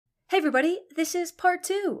Hey everybody, this is part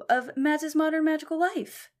 2 of Mads' Modern Magical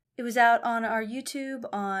Life. It was out on our YouTube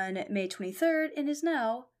on May 23rd and is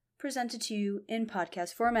now presented to you in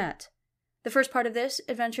podcast format. The first part of this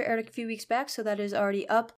adventure aired a few weeks back, so that is already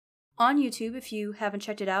up on YouTube if you haven't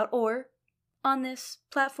checked it out, or on this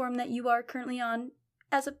platform that you are currently on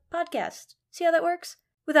as a podcast. See how that works?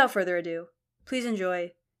 Without further ado, please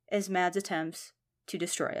enjoy as Mads attempts to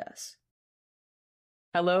destroy us.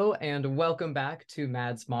 Hello and welcome back to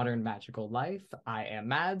Mads Modern Magical Life. I am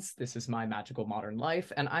Mads, this is my magical modern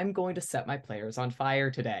life, and I'm going to set my players on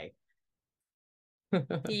fire today.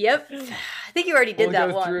 Yep, I think you already did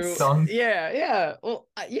that once. Yeah. Well,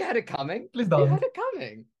 you had it coming. Please don't. You had it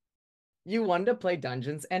coming. You wanted to play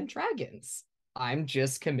Dungeons and Dragons. I'm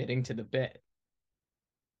just committing to the bit.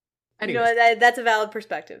 Anyways. You know, that's a valid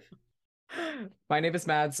perspective. My name is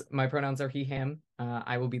Mads. My pronouns are he, him.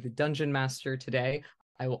 I will be the Dungeon Master today.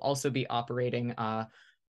 I will also be operating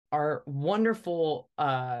our wonderful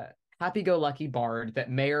happy-go-lucky bard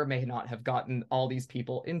that may or may not have gotten all these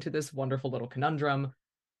people into this wonderful little conundrum.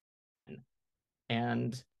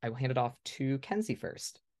 And I will hand it off to Kenzie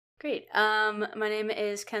first. Great. My name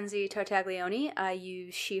is Kenzie Tartaglione. I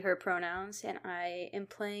use she, her pronouns, and I am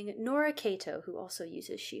playing Nora Cato, who also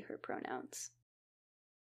uses she, her pronouns.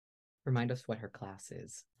 Remind us what her class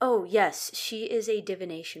is. Oh, yes. She is a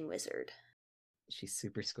divination wizard. She's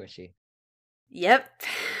super squishy. Yep.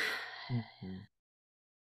 Mm-hmm.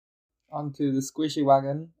 On to the squishy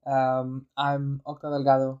wagon. I'm Octa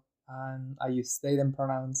Delgado, and I use they, them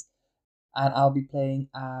pronouns. And I'll be playing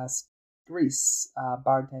as Grease, a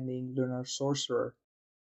bartending lunar sorcerer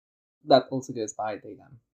that also goes by they,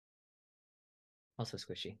 them. Also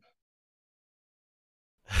squishy.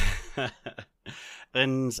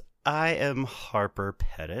 And I am Harper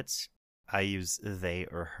Pettit. I use they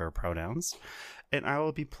or her pronouns. And I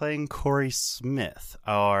will be playing Corey Smith,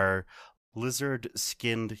 our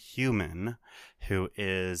lizard-skinned human, who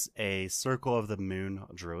is a Circle of the Moon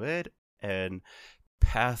druid and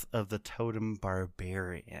Path of the Totem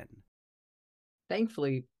barbarian.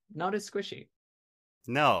 Thankfully, not as squishy.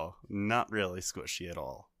 No, not really squishy at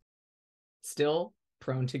all. Still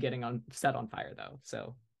prone to getting set on fire, though,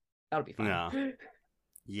 so that'll be fun. No.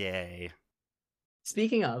 Yay.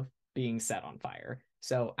 Speaking of being set on fire,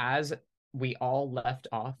 so as we all left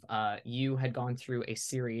off, you had gone through a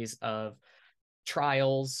series of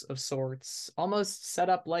trials of sorts, almost set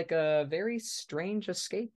up like a very strange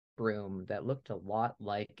escape room that looked a lot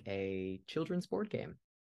like a children's board game.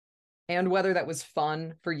 And whether that was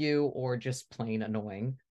fun for you or just plain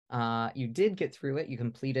annoying, you did get through it. You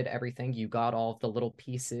completed everything. You got all of the little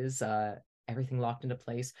pieces, everything locked into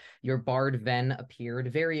place. Your bard Ven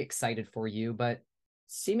appeared, very excited for you, but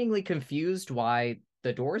seemingly confused why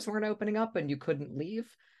the doors weren't opening up and you couldn't leave.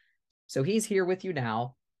 So he's here with you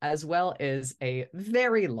now, as well as a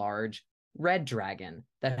very large red dragon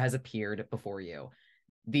that has appeared before you.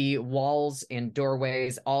 The walls and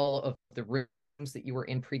doorways, all of the rooms that you were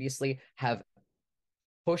in previously, have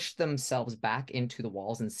pushed themselves back into the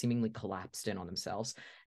walls and seemingly collapsed in on themselves.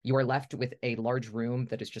 You are left with a large room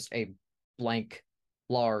that is just a blank,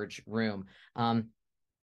 large room.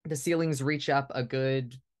 The ceilings reach up a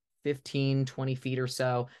good 15, 20 feet or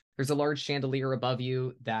so. There's a large chandelier above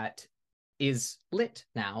you that is lit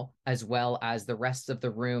now, as well as the rest of the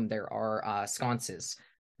room. There are sconces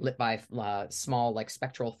lit by small, like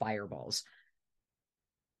spectral fireballs.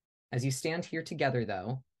 As you stand here together,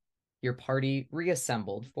 though, your party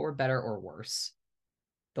reassembled, for better or worse.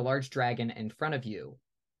 The large dragon in front of you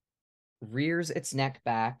rears its neck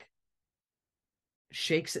back,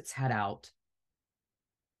 shakes its head out,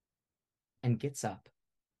 and gets up.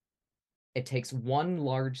 It takes one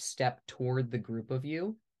large step toward the group of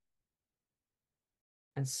you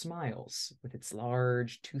and smiles with its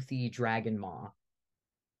large, toothy dragon maw.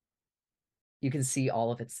 You can see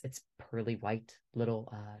all of its pearly white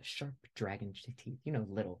little sharp dragon teeth,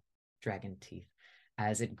 little dragon teeth,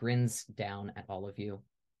 as it grins down at all of you.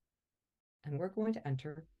 And we're going to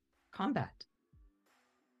enter combat.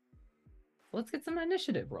 Let's get some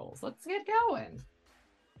initiative rolls. Let's get going.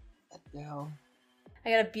 Yeah.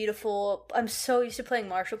 I got a beautiful... I'm so used to playing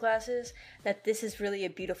martial classes that this is really a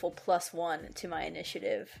beautiful +1 to my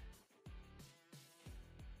initiative.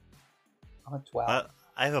 I'm a 12.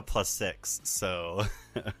 I have a +6, so...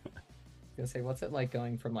 I was gonna say, what's it like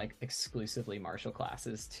going from like exclusively martial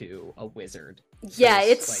classes to a wizard? Yeah,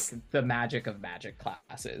 it's like the magic of magic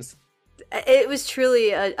classes. It was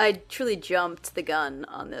truly... I truly jumped the gun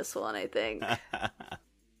on this one, I think.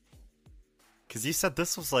 Because you said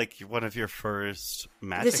this was like one of your first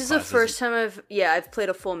magic This is classes. the first time I've played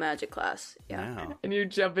a full magic class. Yeah. Wow. And you're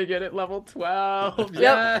jumping in at level 12.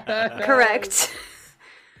 Yep. Yes! Correct.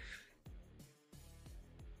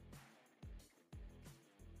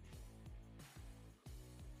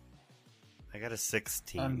 I got a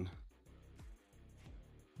 16.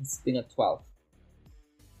 It's been a 12.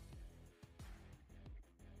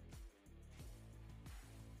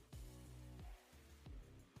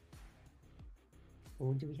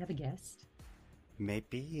 Oh, do we have a guest?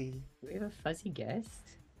 Maybe. Do we have a fuzzy guest?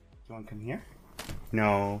 You want to come here?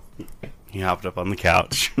 No. He hopped up on the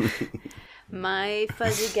couch. My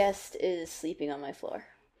fuzzy guest is sleeping on my floor.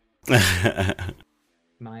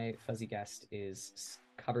 My fuzzy guest is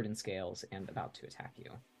covered in scales and about to attack you.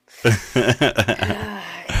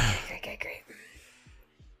 Great.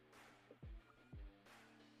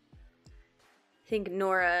 I think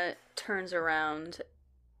Nora turns around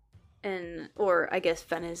or I guess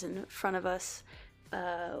Ven is in front of us.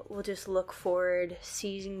 We'll just look forward,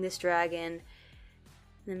 seizing this dragon,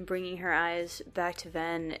 then bringing her eyes back to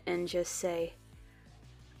Ven and just say,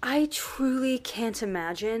 I truly can't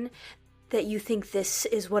imagine that you think this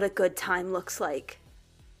is what a good time looks like.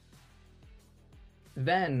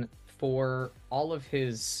 Then, for all of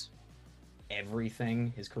his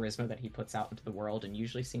everything, his charisma that he puts out into the world and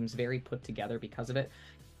usually seems very put together because of it,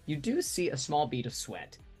 you do see a small bead of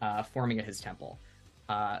sweat forming at his temple.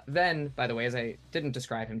 Then, by the way, as I didn't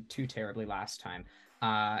describe him too terribly last time,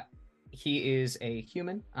 he is a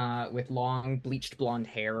human with long bleached blonde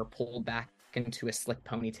hair pulled back into a slick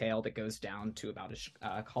ponytail that goes down to about his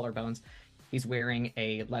collarbones. He's wearing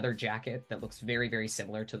a leather jacket that looks very, very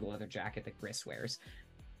similar to the leather jacket that Gris wears.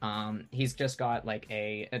 He's just got like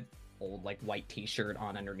an old like white t-shirt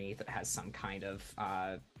on underneath that has some kind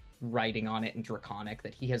of writing on it in Draconic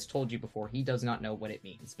that he has told you before he does not know what it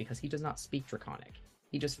means because he does not speak Draconic.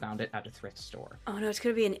 He just found it at a thrift store. Oh no, it's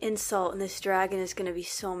gonna be an insult and this dragon is gonna be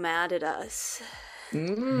so mad at us.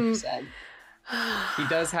 Sad. He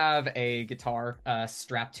does have a guitar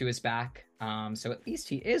strapped to his back, so at least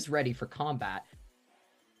he is ready for combat.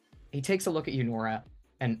 He takes a look at you, Nora,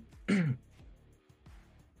 and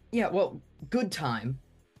yeah, well, good time.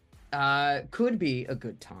 Could be a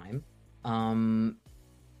good time.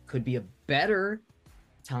 Could be a better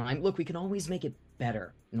time. Look, we can always make it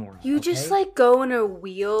better, Nora. You just like go in a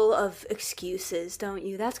wheel of excuses, don't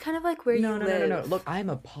you? That's kind of like where you live. No. Look, I'm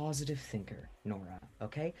a positive thinker, Nora,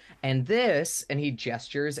 okay? And he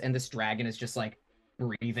gestures, and this dragon is just like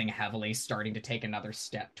breathing heavily, starting to take another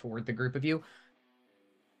step toward the group of you.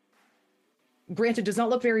 Granted, does not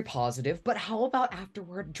look very positive, but how about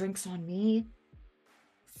afterward drinks on me?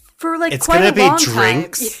 For like It's quite gonna a be long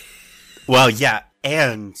drinks. time. Well, yeah,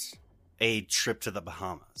 and a trip to the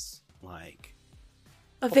Bahamas. Like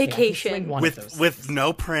A Okay, I can vacation. swing one of those with things.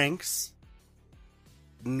 no pranks,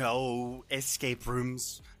 no escape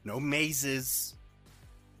rooms, no mazes.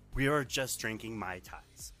 We are just drinking Mai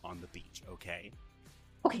Tais on the beach, okay?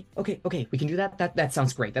 Okay. We can do that. That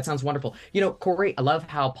sounds great. That sounds wonderful. You know, Corey, I love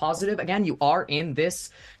how positive, again, you are in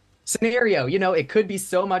this scenario. You know, it could be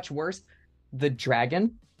so much worse. The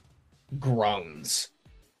dragon groans.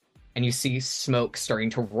 And you see smoke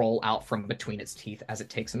starting to roll out from between its teeth as it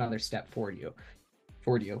takes another step toward you.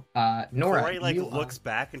 Nora, Corey like you looks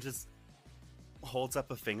back and just holds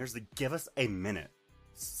up a fingers. Like, give us a minute.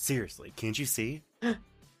 Seriously, can't you see?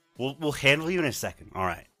 We'll handle you in a second. All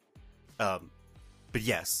right. But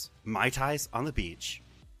yes, Mai Tais on the beach.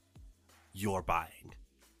 You're buying.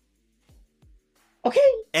 Okay.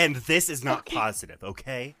 And this is not Okay. positive,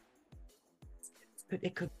 okay?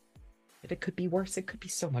 It could be worse. It could be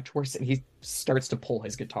so much worse. And he starts to pull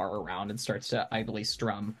his guitar around and starts to idly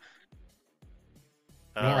strum.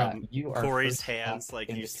 Nora, you are Corey's first hands, up like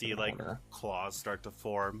in you the see, like corner. claws start to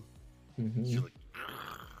form. Mhm. You're like,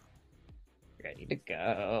 Ready to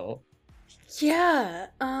go. Yeah,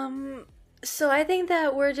 so I think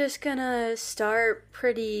that we're just gonna start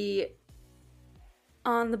pretty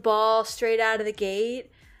on the ball straight out of the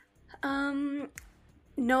gate.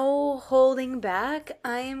 No holding back.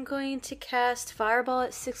 I am going to cast Fireball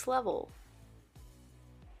at 6th level.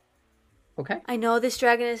 Okay. I know this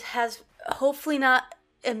dragon has hopefully not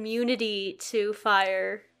immunity to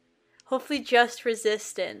fire. Hopefully just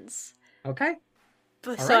resistance. Okay.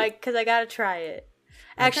 But All so right. because I gotta try it.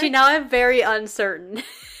 Actually, Okay. now I'm very uncertain.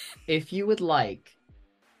 If you would like,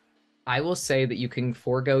 I will say that you can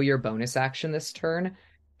forego your bonus action this turn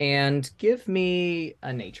and give me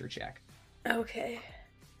a nature check. Okay.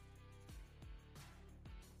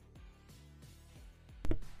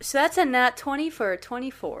 So that's a nat 20 for a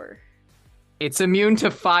 24. It's immune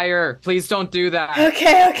to fire. Please don't do that.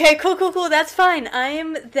 Okay, cool. That's fine. I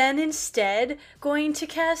am then instead going to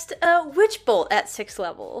cast a Witch Bolt at 6th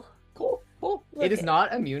level. Cool. Look It is it.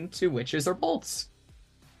 not immune to witches or bolts.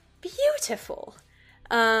 Beautiful.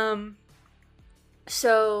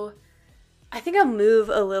 So I think I'll move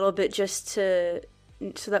a little bit just so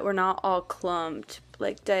that we're not all clumped,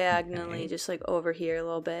 like diagonally, Okay. just like over here a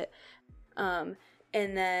little bit. And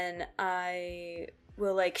then I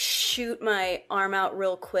will like shoot my arm out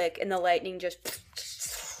real quick, and the lightning just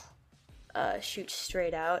shoots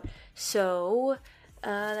straight out. So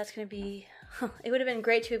that's gonna be. It would have been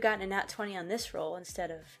great to have gotten a nat 20 on this roll instead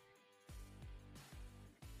of.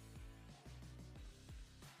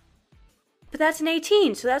 But that's an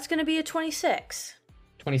 18, so that's gonna be a 26.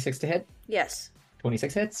 26 to hit. Yes.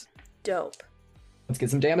 26 hits. Dope. Let's get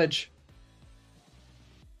some damage.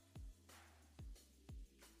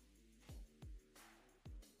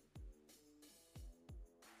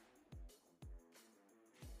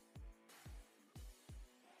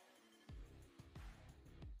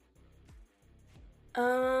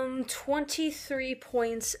 Um, 23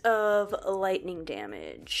 points of lightning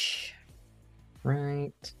damage.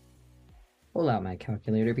 Right. Pull out my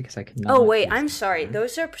calculator because I cannot. Oh, wait, use I'm it. sorry.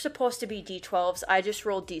 Those are supposed to be d12s. I just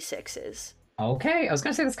rolled d6s. Okay, I was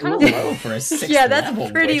gonna say that's kind of Ooh. low for a 6th Yeah, that's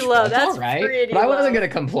level pretty witch low. bolt. That's all right. pretty But I wasn't low.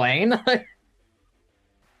 gonna complain.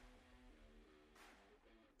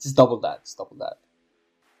 Just double that.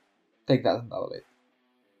 Take that and double it.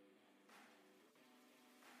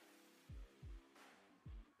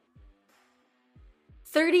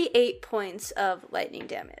 $38 points of lightning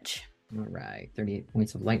damage. All right, 38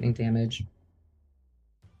 points of lightning damage.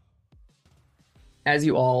 As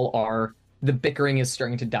you all are, the bickering is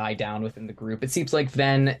starting to die down within the group. It seems like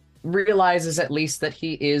Ven realizes at least that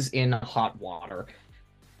he is in hot water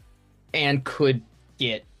and could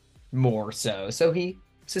get more so. So he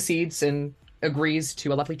succeeds and agrees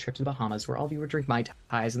to a lovely trip to the Bahamas where all of you will drink Mai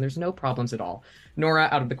Tais and there's no problems at all. Nora,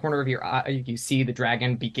 out of the corner of your eye, you see the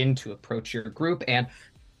dragon begin to approach your group and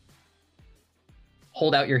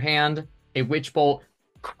hold out your hand. A witch bolt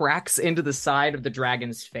cracks into the side of the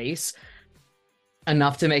dragon's face,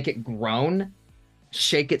 enough to make it groan,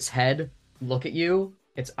 shake its head, look at you.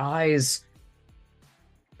 Its eyes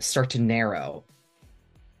start to narrow.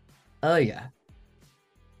 Oh yeah.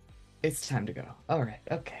 It's time to go. Alright,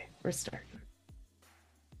 okay, we're starting.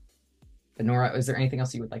 But Nora, is there anything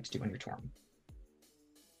else you would like to do on your turn?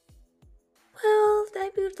 Well, I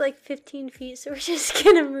moved like 15 feet, so we're just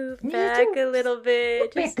gonna move Me back too. a little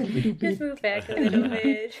bit. Back a little Just bit. move back a little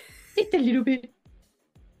bit. Just a little bit.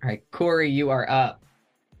 Alright, Corey, you are up.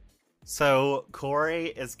 So Corey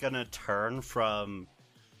is gonna turn from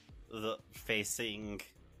the facing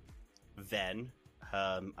Ven.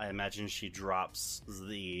 I imagine she drops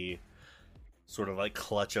the sort of like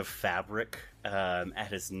clutch of fabric at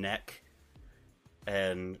his neck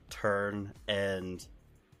and turn and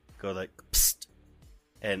go like psst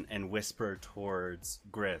and whisper towards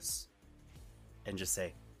Gris and just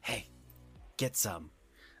say, "Hey, get some."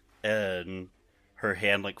 And her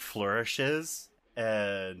hand like flourishes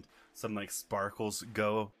and some like sparkles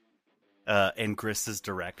go in Gris's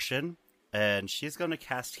direction, and she's going to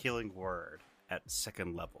cast Healing Word at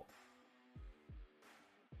 2nd level.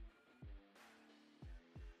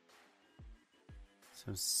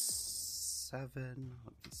 So 7,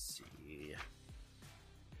 let me see.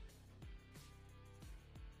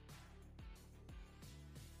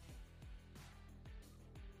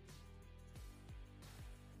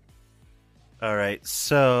 All right,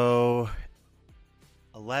 so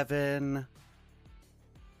 11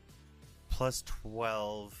 plus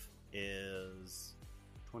 12 is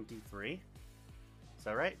 23. Is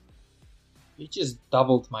that right? You just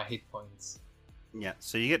doubled my hit points. Yeah,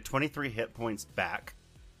 so you get 23 hit points back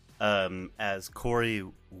as Corey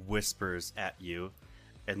whispers at you,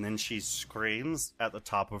 and then she screams at the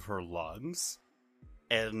top of her lungs,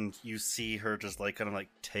 and you see her just like kind of like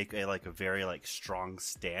take a like a very like strong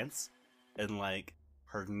stance, and like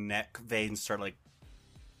her neck veins start like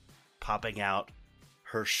popping out,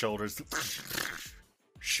 her shoulders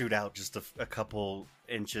shoot out just a couple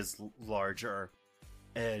inches larger,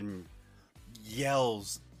 and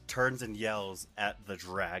turns and yells at the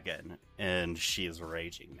dragon, and she is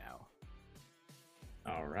raging now.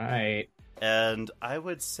 Alright. And I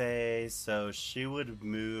would say, so she would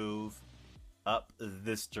move up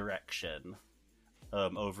this direction,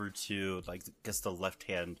 over to, like, I guess the left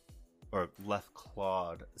hand, or left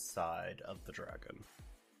clawed side of the dragon.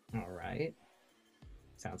 Alright.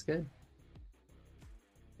 Sounds good.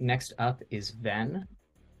 Next up is Ven.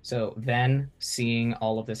 So Ven, seeing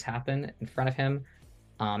all of this happen in front of him,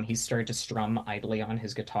 He started to strum idly on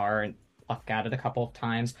his guitar and pluck at it a couple of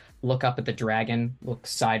times, look up at the dragon, look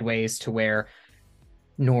sideways to where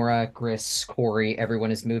Nora, Gris, Corey,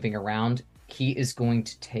 everyone is moving around. He is going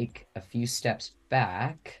to take a few steps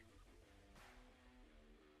back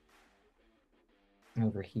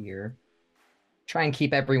over here. Try and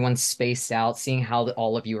keep everyone spaced out, seeing how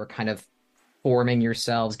all of you are kind of forming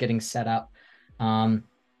yourselves, getting set up. And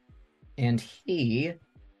he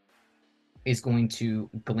is going to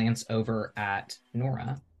glance over at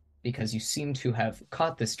Nora, because you seem to have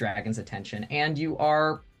caught this dragon's attention, and you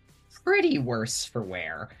are pretty worse for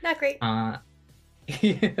wear. Not great.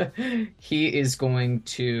 He is going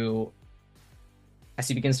to, as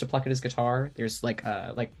he begins to pluck at his guitar, there's like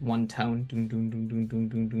one tone, doom, doom, doom, doom, doom,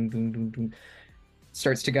 doom, doom, doom, doom, doom,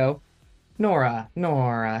 starts to go.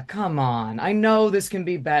 Nora, come on. I know this can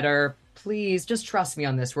be better. Please, just trust me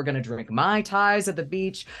on this. We're gonna drink Mai Tais at the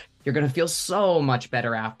beach. You're gonna feel so much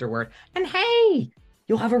better afterward. And hey,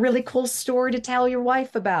 you'll have a really cool story to tell your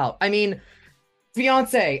wife about. I mean,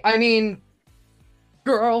 fiance. I mean,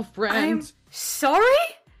 girlfriend. I'm sorry?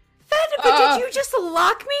 But did you just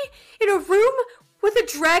lock me in a room with a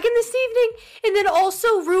dragon this evening and then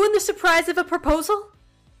also ruin the surprise of a proposal?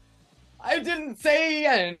 I didn't say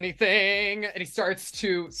anything. And he starts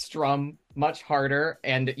to strum much harder,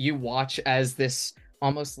 and you watch as this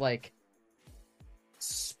almost like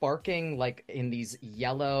sparking, like in these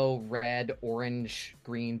yellow, red, orange,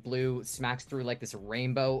 green, blue, smacks through like this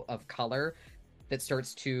rainbow of color that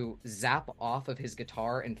starts to zap off of his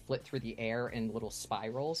guitar and flit through the air in little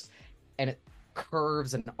spirals, and it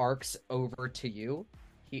curves and arcs over to you.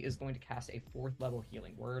 He is going to cast a 4th level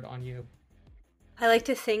healing word on you. I like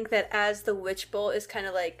to think that as the witch bolt is kind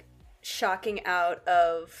of like shocking out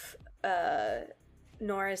of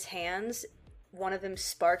Nora's hands, one of them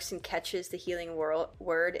sparks and catches the healing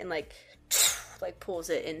word and like pulls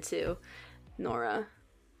it into Nora.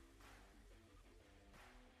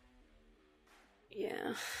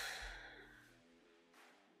 Yeah.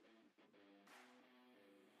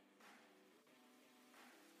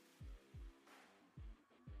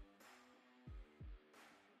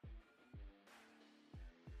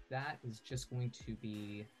 That is just going to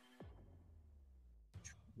be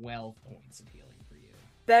 12 points of healing for you.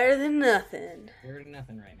 Better than nothing. Better than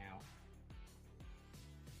nothing right now.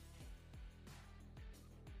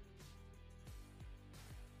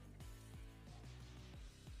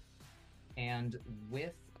 And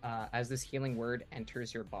with, as this healing word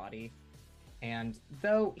enters your body, and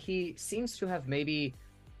though he seems to have maybe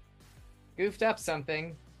goofed up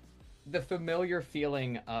something, the familiar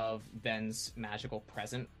feeling of Ben's magical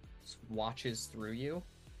presence watches through you,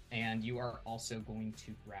 and you are also going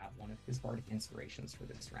to grab one of his bardic inspirations for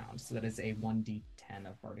this round. So that is a 1d10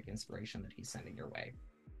 of bardic inspiration that he's sending your way.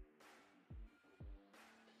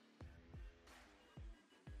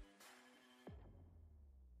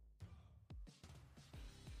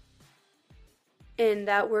 And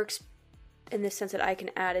that works in the sense that I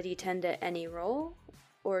can add a d10 to any roll,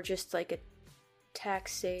 or just like attack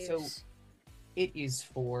saves? So it is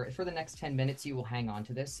for the next 10 minutes, you will hang on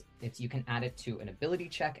to this. You can add it to an ability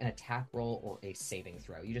check, an attack roll, or a saving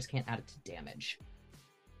throw. You just can't add it to damage.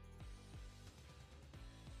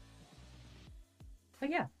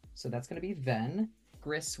 But yeah, so that's going to be Ven.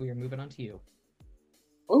 Gris, we are moving on to you.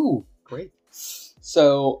 Oh, great.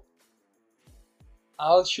 So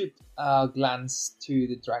I'll shoot a glance to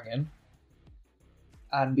the dragon,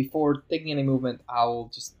 and before taking any movement, I'll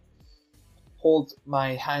just hold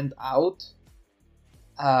my hand out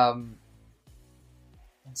and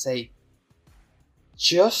say,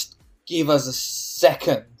 just give us a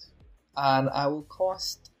second, and I will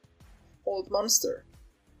cast Hold Monster,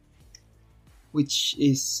 which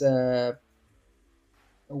is a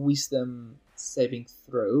wisdom saving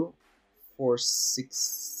throw for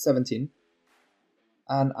 17.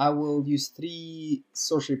 And I will use 3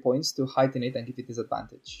 sorcery points to heighten it and give it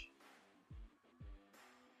disadvantage.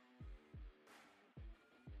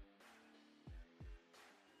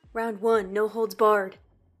 Round 1, no holds barred.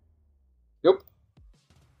 Yep.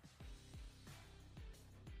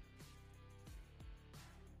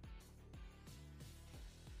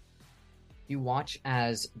 You watch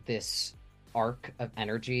as this arc of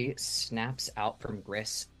energy snaps out from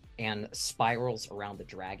Gris and spirals around the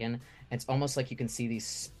dragon. It's almost like you can see these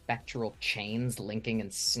spectral chains linking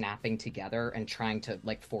and snapping together and trying to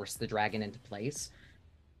like force the dragon into place.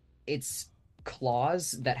 Its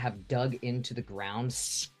claws that have dug into the ground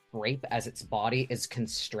scrape as its body is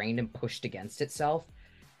constrained and pushed against itself.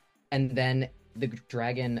 And then the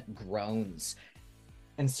dragon groans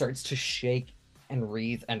and starts to shake and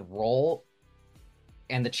writhe and roll,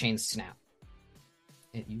 and the chains snap.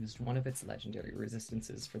 It used one of its legendary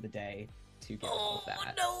resistances for the day to get all of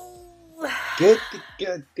that. No. Good.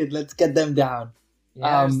 Let's get them down.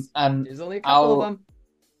 Yes, And there's only a couple of them.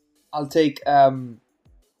 I'll take I'll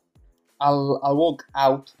walk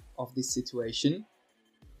out of this situation.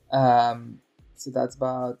 So that's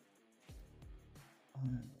about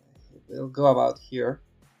it'll go about here.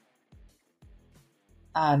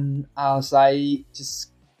 And as I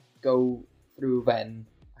just go through Ven,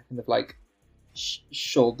 I kind of like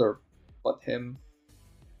shoulder butt him.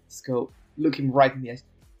 Just go look him right in the eyes.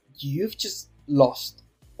 You've just lost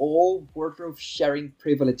all wardrobe sharing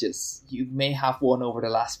privileges you may have won over the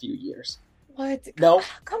last few years. What? No.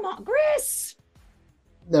 Come on, Gris!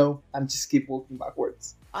 No, and just keep walking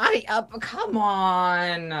backwards. Come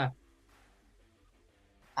on!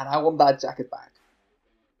 And I want that jacket back.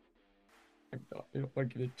 I don't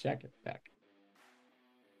want you to check it back.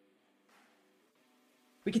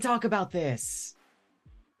 We can talk about this.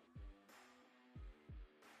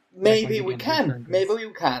 Maybe we can. Maybe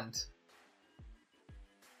we can't.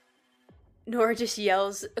 Nora just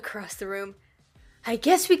yells across the room, I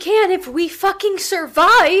guess we can if we fucking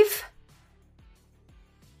survive!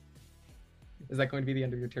 Is that going to be the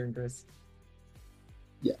end of your turn, Chris?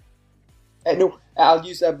 Yeah. No, I'll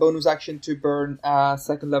use a bonus action to burn a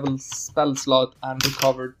second level spell slot and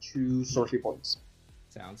recover 2 sorcery points.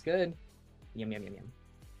 Sounds good. Yum, yum, yum, yum.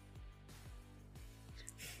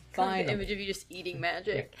 Fine. The image of you just eating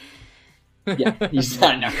magic. Yeah,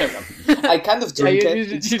 I kind of drink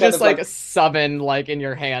it. You just like summon like in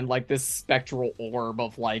your hand like this spectral orb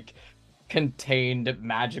of like contained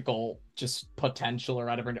magical just potential or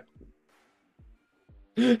whatever.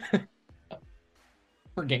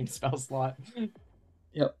 Regained spell slot.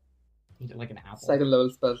 Yep. Like an apple. Second level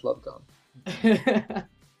spell slot gone.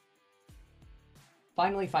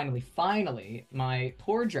 Finally, my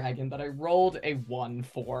poor dragon that I rolled a 1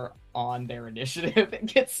 for on their initiative, it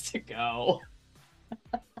gets to go.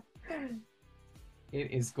 It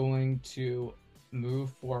is going to move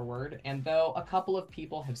forward, and though a couple of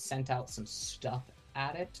people have sent out some stuff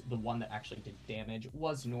at it, the one that actually did damage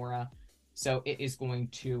was Nora, so it is going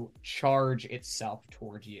to charge itself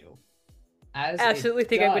toward you. As absolutely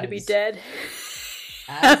think I'm going to be dead.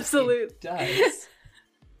 Absolutely. It does.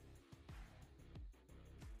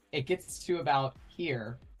 It gets to about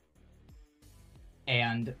here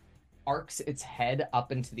and arcs its head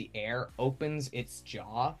up into the air, opens its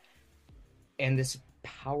jaw, and this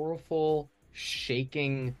powerful,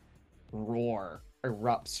 shaking roar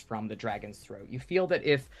erupts from the dragon's throat. You feel that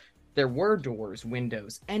if there were doors,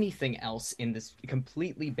 windows, anything else in this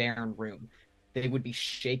completely barren room, they would be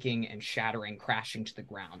shaking and shattering, crashing to the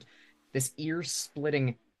ground. This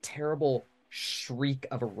ear-splitting, terrible shriek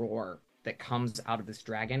of a roar that comes out of this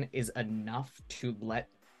dragon is enough to let...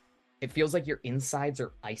 It feels like your insides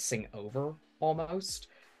are icing over, almost,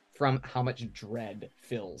 from how much dread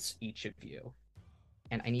fills each of you.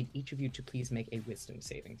 And I need each of you to please make a wisdom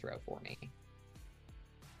saving throw for me.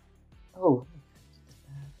 Oh.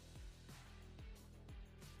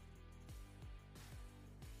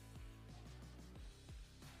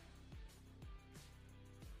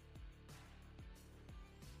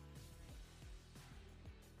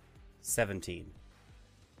 $17.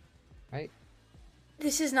 Right?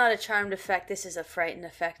 This is not a charmed effect, this is a frightened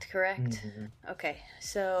effect, correct? Mm-hmm. Okay,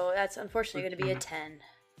 so that's unfortunately going to be a 10.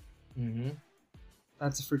 Mm-hmm.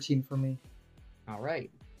 That's a 13 for me.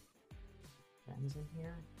 Alright. Friends in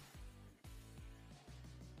here.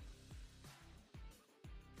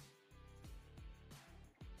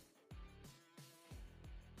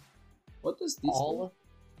 What does this All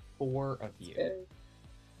 4 of you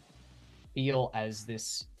feel as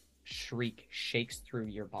this shriek shakes through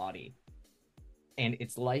your body. And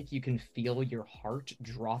it's like you can feel your heart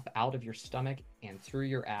drop out of your stomach and through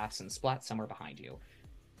your ass and splat somewhere behind you.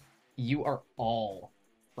 You are all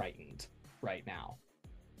frightened right now.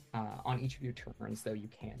 On each of your turns, though, you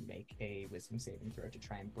can make a wisdom saving throw to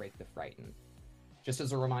try and break the frighten. Just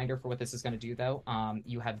as a reminder for what this is going to do, though,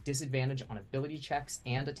 you have disadvantage on ability checks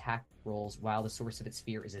and attack rolls while the source of its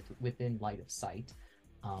fear is within light of sight.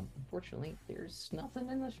 Unfortunately, there's nothing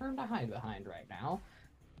in this room to hide behind right now.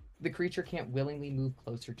 The creature can't willingly move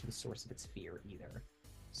closer to the source of its fear either.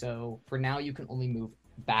 So for now, you can only move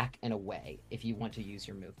back and away if you want to use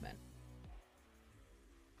your movement.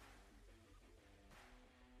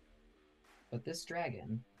 But this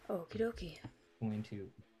dragon... Okie dokie. Going to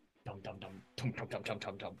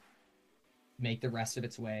make the rest of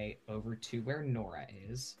its way over to where Nora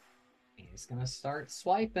is. And it's going to start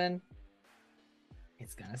swiping.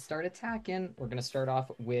 It's going to start attacking. We're going to start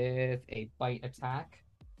off with a bite attack.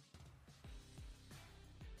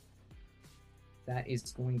 That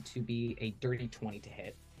is going to be a dirty 20 to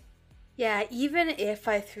hit. Yeah, even if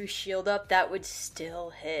I threw shield up, that would still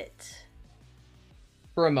hit.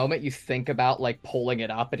 For a moment, you think about, like, pulling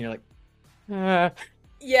it up, and you're like,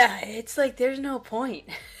 Yeah, it's like, there's no point.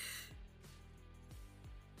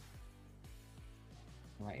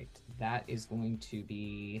 Right. That is going to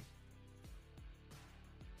be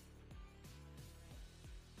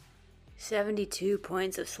 72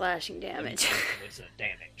 points of slashing damage. Points of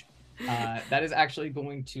damage. That is actually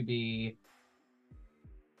going to be...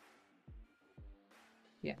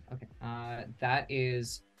 Yeah, okay. That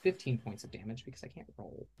is 15 points of damage because I can't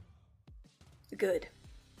roll. Good.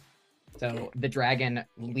 So the dragon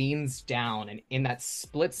leans down, and in that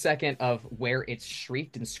split second of where it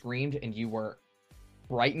shrieked and screamed and you were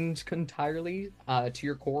frightened entirely to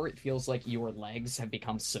your core, it feels like your legs have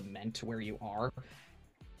become cement where you are.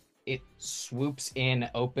 It swoops in,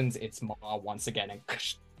 opens its maw once again, and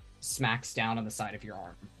smacks down on the side of your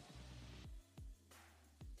arm.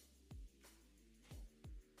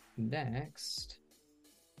 Next...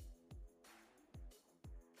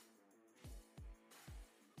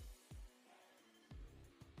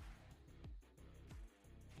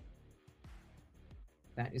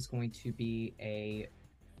 That is going to be a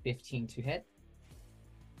 15 to hit.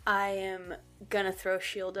 I am gonna throw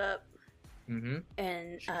shield up, Mm-hmm.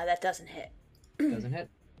 and that doesn't hit. Doesn't hit.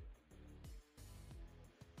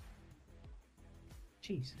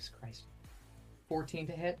 Jesus Christ. 14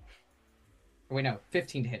 to hit? Or wait, no,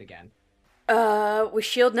 15 to hit again. With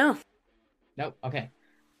shield, no. Nope, okay.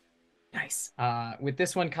 Nice. With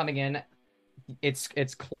this one coming in, its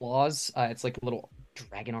claws, it's like little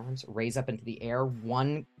dragon arms, raise up into the air.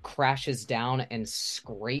 One crashes down and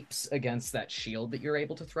scrapes against that shield that you're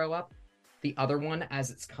able to throw up. The other one, as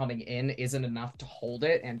it's coming in, isn't enough to hold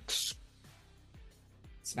it and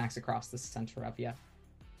smacks across the center of you.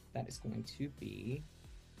 That is going to be...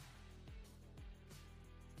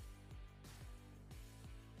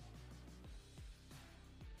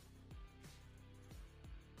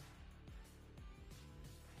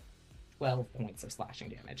 ...12 points of slashing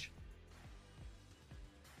damage.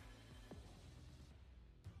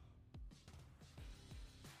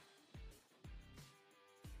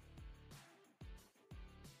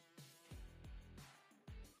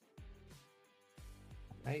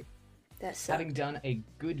 Right. That's Having done a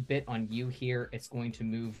good bit on you here, it's going to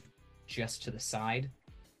move just to the side.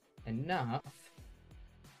 Enough.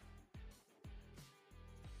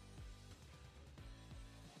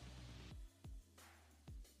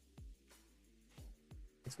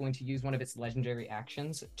 It's going to use one of its legendary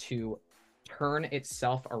actions to turn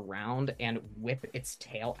itself around and whip its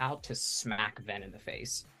tail out to smack Ven in the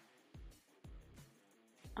face.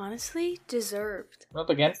 honestly deserved. Not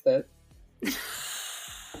against it.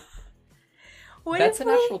 That's an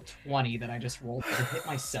actual 20 that I just rolled to hit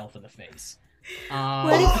myself in the face.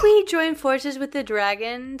 What if we join forces with the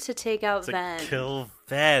dragon to take out To Ven? kill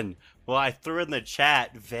Ven. Well, I threw in the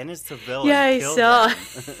chat, Ven is the villain. Yeah, I Kill saw.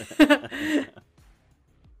 Ven.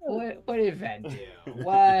 What did Ven do?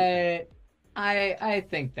 What? I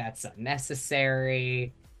think that's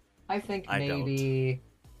unnecessary. I think I maybe...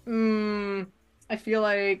 I feel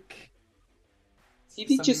like... He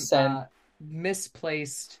did just send...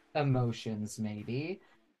 misplaced emotions, maybe.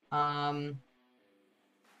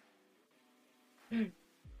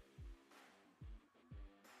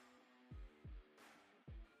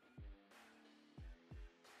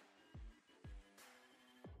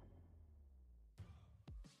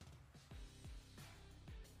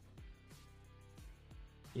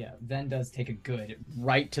 Yeah, Ven does take a good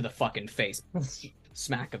right to the fucking face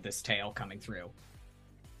smack of this tail coming through.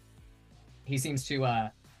 He seems to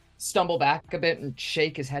stumble back a bit and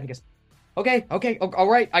shake his head. He goes, okay, all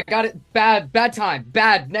right, I got it. Bad time,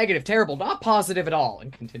 bad, negative, terrible, not positive at all,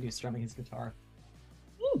 and continues strumming his guitar.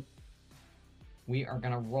 We are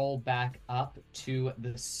gonna roll back up to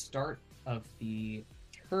the start of the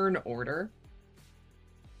turn order.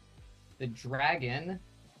 The dragon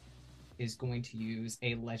is going to use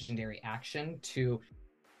a legendary action to,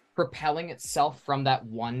 propelling itself from that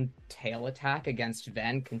one tail attack against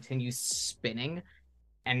Ven, continue spinning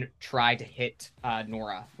and try to hit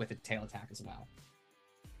Nora with a tail attack as well.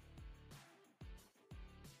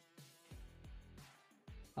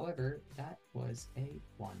 However, that was a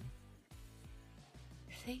 1.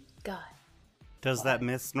 Thank God. Does that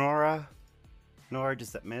miss Nora? Nora,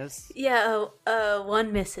 does that miss? Yeah,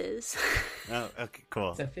 one misses. Oh, okay,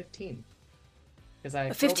 cool. It's a 15. Because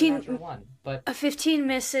I 15 rolled a natural 1, but A 15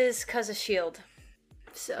 misses because of shield.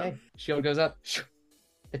 So okay. Shield goes up.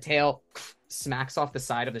 The tail smacks off the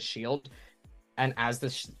side of the shield And as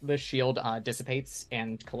the shield dissipates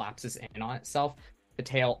and collapses in on itself, the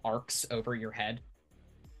tail arcs over your head.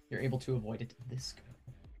 You're able to avoid it. This go.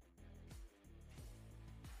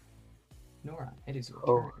 Nora, it is your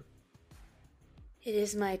turn. It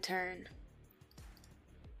is my turn.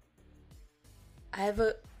 I have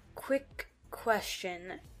a quick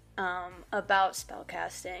question about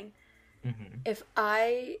spellcasting. Mm-hmm. If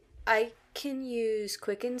I can use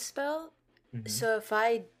Quicken Spell, so if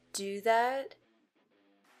I do that,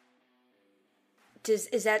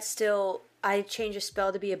 is that still, I change a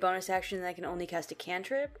spell to be a bonus action and I can only cast a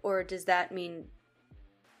cantrip, or does that mean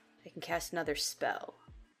I can cast another spell?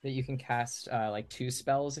 That you can cast like 2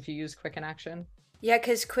 spells if you use Quicken action? Yeah,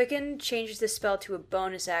 because Quicken changes the spell to a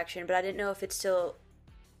bonus action, but I didn't know if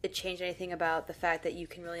it changed anything about the fact that you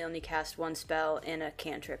can really only cast 1 spell and a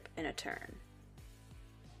cantrip in a turn.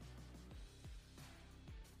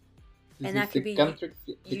 And that could be,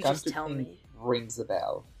 you just tell me. Rings a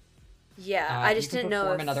bell. Yeah, I just didn't know if... You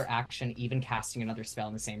can perform another action, even casting another spell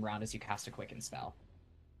in the same round as you cast a Quicken spell.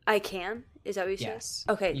 I can? Is that what you said? Yes.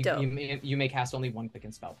 Okay, dope. You may cast only 1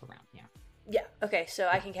 Quicken spell per round, yeah. Yeah, okay, so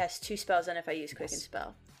I can cast 2 spells then if I use Quicken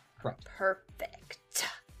spell. Correct. Perfect.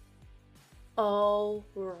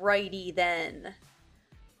 Alrighty then.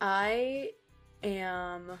 I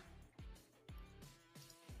am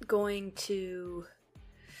going to...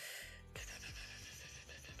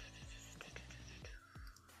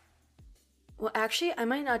 Well, actually, I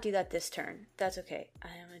might not do that this turn. That's okay. I'll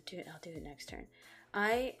do it next turn.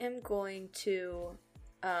 I am going to,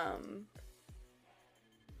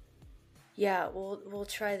 yeah, we'll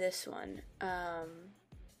try this one.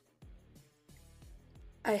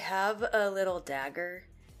 I have a little dagger,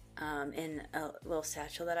 in a little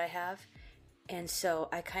satchel that I have, and so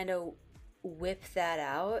I kind of whip that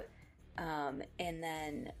out, and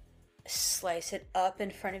then slice it up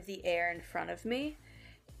in front of the air in front of me.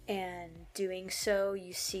 And doing so,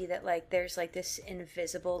 you see that like there's like this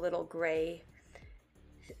invisible little gray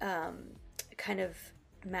kind of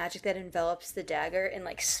magic that envelops the dagger and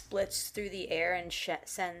like splits through the air and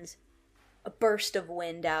sends a burst of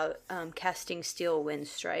wind out, casting Steel Wind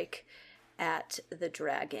Strike at the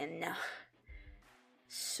dragon.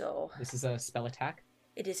 So this is a spell attack?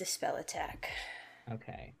 It is a spell attack.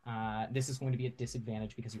 Okay. This is going to be a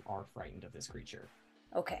disadvantage because you are frightened of this creature.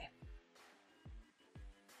 Okay.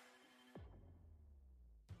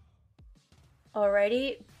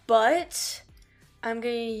 Alrighty, but I'm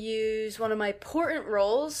going to use one of my portent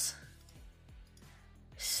rolls.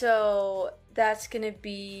 So that's going to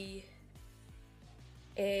be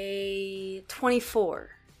a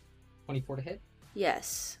 24. 24 to hit?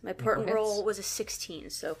 Yes. My portent roll was a 16,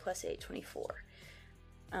 so plus 8, 24.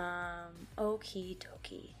 Okie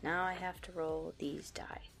dokie. Now I have to roll these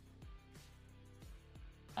die.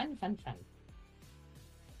 Fun.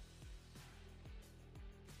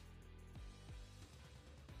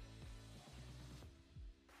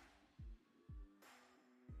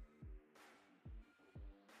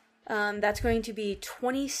 That's going to be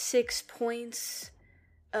 26 points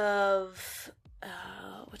of...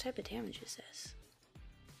 what type of damage is this?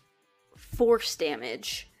 Force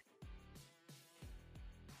damage.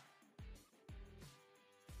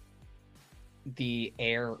 The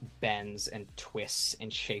air bends and twists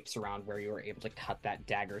and shapes around where you were able to cut that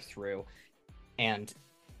dagger through. And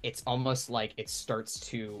it's almost like it starts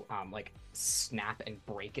to like snap and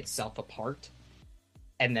break itself apart.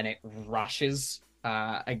 And then it rushes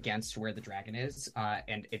against where the dragon is,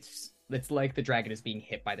 and it's like the dragon is being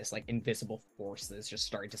hit by this like invisible force that is just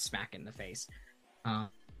starting to smack in the face.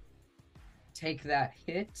 Take that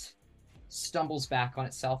hit, stumbles back on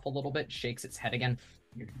itself a little bit, shakes its head again.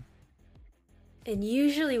 And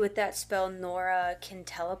usually with that spell, Nora can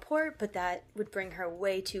teleport, but that would bring her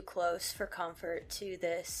way too close for comfort to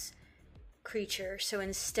this creature. So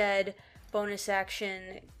instead, bonus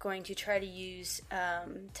action, going to try to use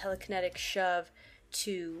telekinetic shove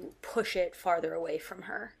to push it farther away from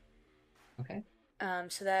her. Okay.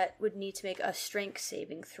 So that would need to make a strength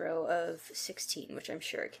saving throw of 16, which I'm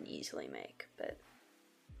sure it can easily make, but...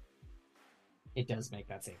 It does make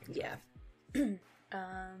that saving throw. Yeah.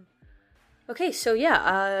 Okay, so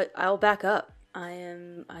yeah, I'll back up. I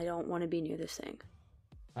don't want to be near this thing.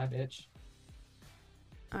 Bye, bitch.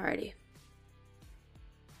 Alrighty.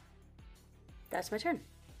 That's my turn.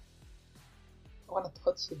 I want to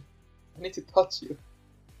touch you. I need to touch you.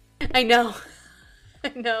 I know. I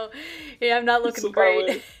know. Yeah, I'm not looking so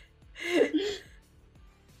great.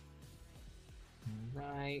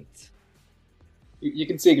 Right. You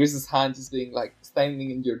can see Gris's hand just being like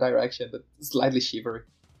standing in your direction, but slightly shivery.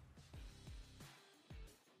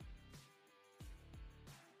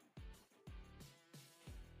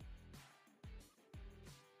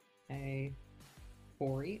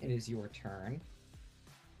 Corey, it is your turn.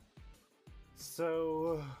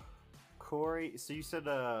 So, Corey, so you said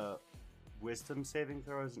wisdom saving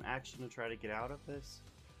throw is an action to try to get out of this?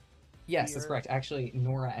 Yes, that's Fear? correct. Actually,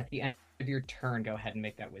 Nora, at the end of your turn, go ahead and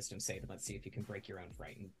make that wisdom save, and let's see if you can break your own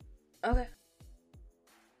frighten. Okay.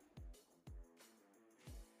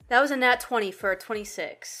 That was a nat 20 for a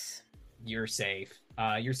 26. You're safe.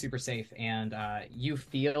 You're super safe, and you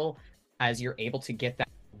feel as you're able to get that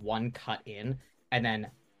one cut in, and then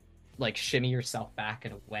like shimmy yourself back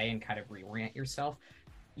and away and kind of reorient yourself,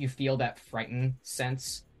 you feel that frightened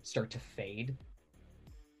sense start to fade,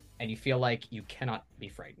 and you feel like you cannot be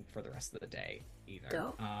frightened for the rest of the day either.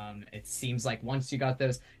 Dope. It seems like once you got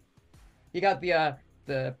the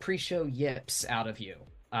pre-show yips out of you,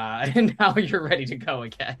 and now you're ready to go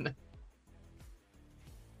again.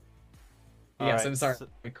 Yes, Alright, I'm sorry, so-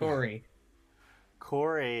 Corey.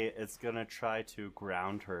 Corey is gonna try to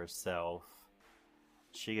ground herself.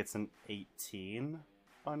 She gets an 18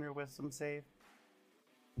 on your wisdom save.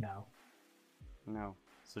 No. No.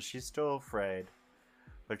 So she's still afraid.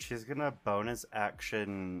 But she's gonna bonus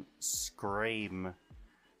action scream.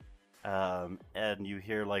 And you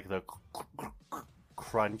hear like the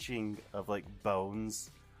crunching of like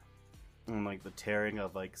bones and like the tearing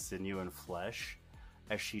of like sinew and flesh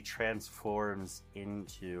as she transforms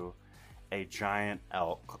into a giant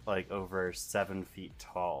elk, like over 7 feet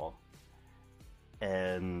tall,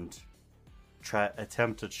 and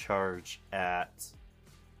attempt to charge at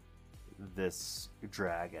this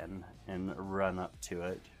dragon and run up to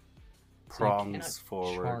it. So you Prongs cannot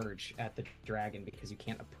forward. charge at the dragon because you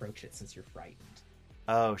can't approach it since you're frightened.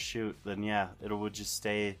 Oh shoot! Then yeah, it would just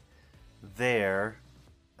stay there,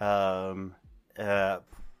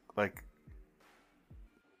 like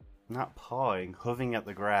not pawing, hooving at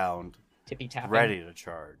the ground, Tippy tapping. ready to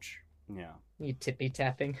charge. Yeah, You tippy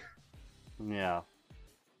tapping. yeah.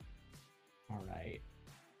 All right.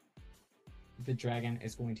 The dragon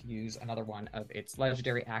is going to use another one of its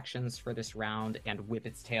legendary actions for this round and whip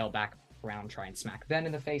its tail back around, try and smack Ven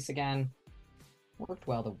in the face again. Worked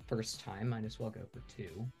well the first time, might as well go for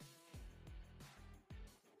 2.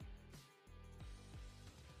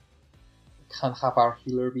 Can't have our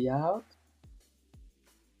healer be out.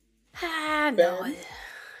 Ah, no. Ben?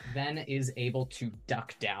 Ven is able to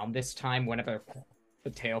duck down this time whenever the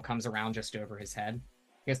tail comes around just over his head.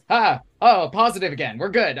 He goes, positive again. We're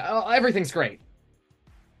good. Everything's great.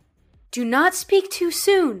 Do not speak too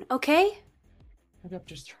soon, okay? I'm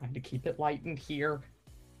just trying to keep it light in here.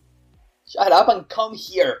 Shut up and come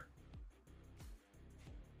here.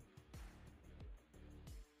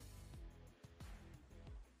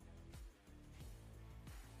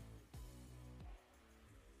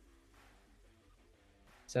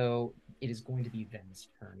 So it is going to be Ven's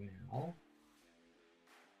turn now.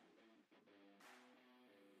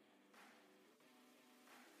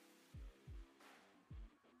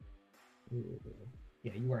 Ooh.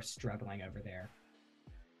 Yeah, you are struggling over there.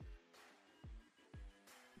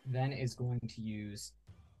 Ven is going to use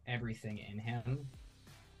everything in him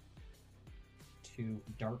to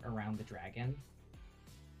dart around the dragon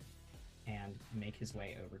and make his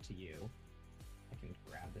way over to you. I can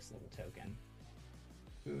grab this little token.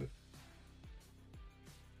 Ooh.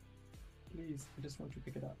 Please, I just want you to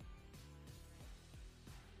pick it up.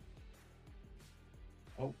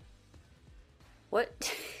 Oh,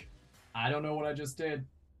 What? I don't know what I just did.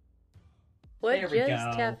 What There we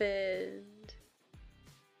just go. happened?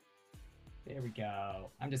 There we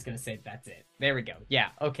go. I'm just gonna say that's it. There we go. Yeah,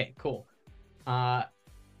 okay, cool.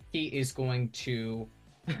 He is going to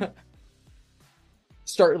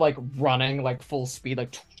start like running like full speed,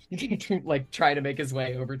 like like try to make his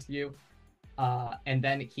way over to you. And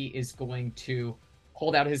then he is going to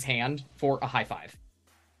hold out his hand for a high five.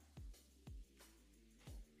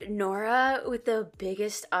 Nora, with the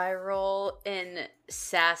biggest eye roll and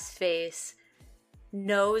sass face,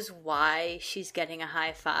 knows why she's getting a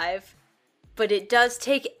high five, but it does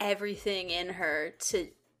take everything in her to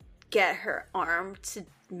get her arm to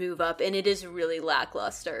move up, and it is really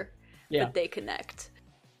lackluster Yeah. that they connect.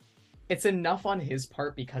 It's enough on his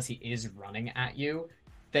part because he is running at you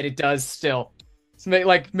that it does still make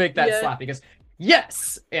that Yeah. slap. He goes,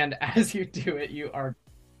 yes! And as you do it, you are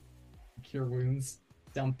cure wounds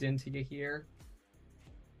dumped into you here.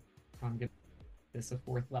 I'm gonna this a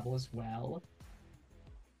 4th level as well.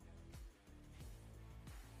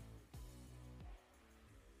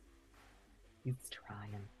 He's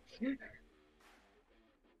trying.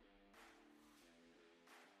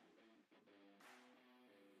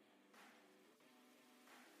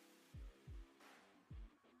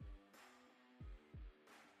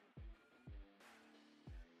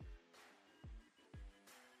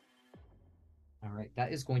 All right,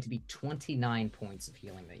 that is going to be 29 points of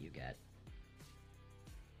healing that you get.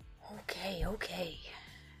 Okay.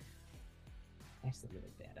 That's a little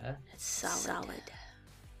better. That's solid.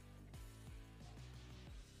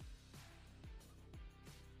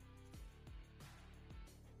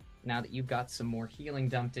 Now that you've got some more healing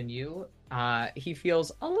dumped in you, he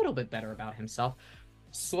feels a little bit better about himself,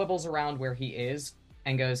 swivels around where he is,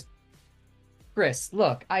 and goes, Chris,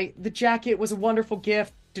 look, the jacket was a wonderful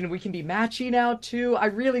gift, and we can be matchy now, too. I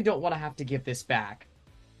really don't want to have to give this back.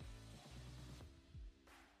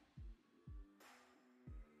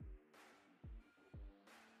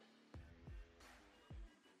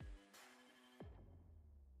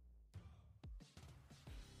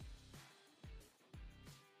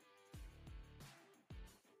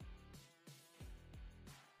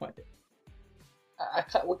 What?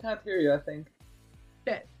 We can't hear you, I think.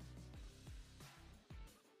 Shit.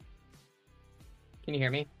 Can you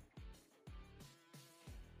hear me?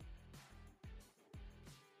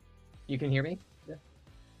 You can hear me?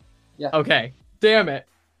 Yeah. Okay. Damn it.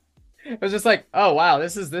 I was just like, oh wow,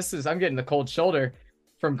 this is I'm getting the cold shoulder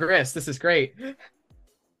from Gris. This is great.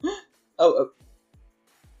 Oh.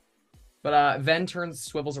 But Ven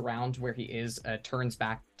swivels around where he is, turns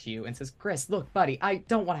back to you and says, Chris, look, buddy, I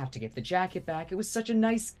don't want to have to give the jacket back. It was such a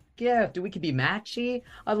nice gift. We could be matchy.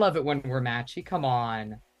 I love it when we're matchy. Come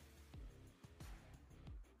on.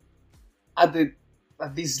 At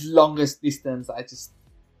this longest distance, I just...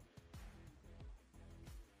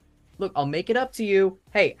 Look, I'll make it up to you.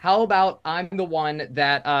 Hey, how about I'm the one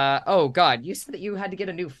that, oh god, you said that you had to get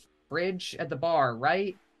a new fridge at the bar,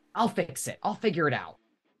 right? I'll fix it. I'll figure it out.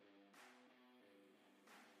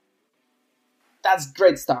 That's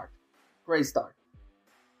great start. Okay,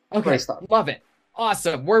 Great start. love it.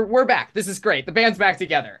 Awesome. We're back. This is great. The band's back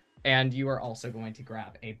together. And you are also going to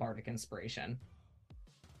grab a bardic inspiration.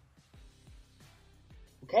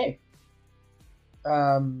 Okay.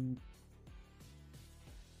 So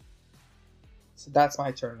that's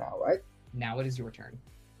my turn now, right? Now it is your turn.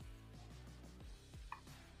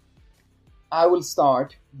 I will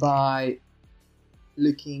start by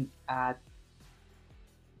looking at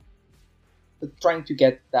trying to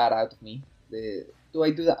get that out of me. Do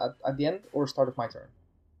I do that at the end or start of my turn?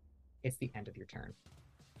 It's the end of your turn.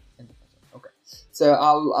 End of my turn. Okay. So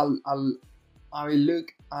I will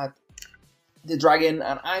look at the dragon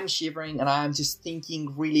and I'm shivering and I'm just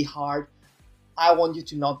thinking really hard. I want you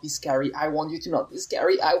to not be scary. I want you to not be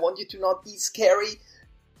scary. I want you to not be scary.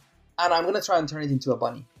 And I'm gonna try and turn it into a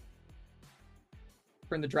bunny.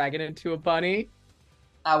 Turn the dragon into a bunny.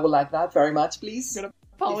 I would like that very much, please. I'm gonna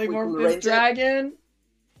If we polymorph could this arrange it. dragon.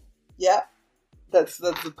 Yeah, that's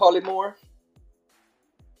the polymorph.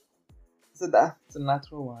 So that's a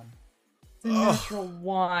natural one. It's a natural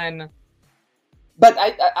one. But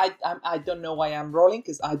I don't know why I'm rolling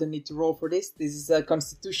because I don't need to roll for this. This is a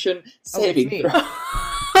Constitution saving me. throw.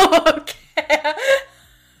 Okay.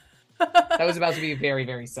 That was about to be very,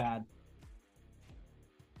 very sad.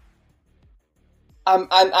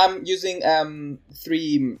 I'm using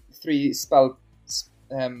three spell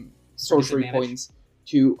sorcery Disadvantage. points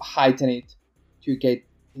to heighten it to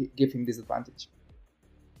give him disadvantage.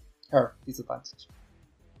 Her disadvantage.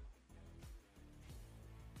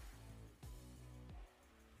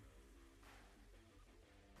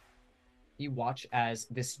 You watch as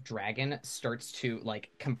this dragon starts to like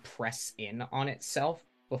compress in on itself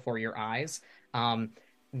before your eyes,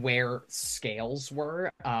 where scales were,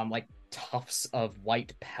 like tufts of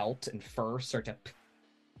white pelt and fur start to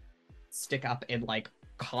stick up in like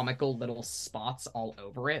comical little spots all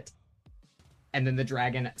over it. And then the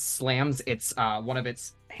dragon slams its one of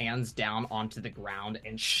its hands down onto the ground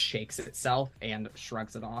and shakes itself and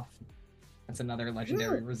shrugs it off. That's another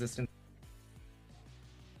legendary resistance.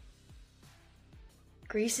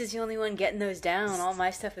 Grease is the only one getting those down. All my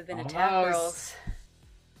stuff have been attack Almost. rolls.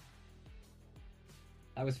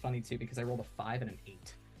 That was funny too because I rolled a 5 and an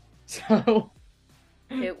 8. So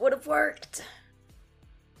It would have worked.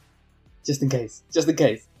 Just in case.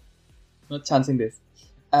 Not chancing this.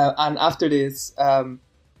 And after this,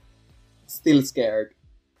 still scared,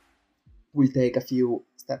 we'll take a few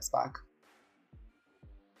steps back.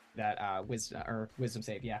 that wisdom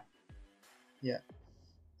save, yeah. Yeah.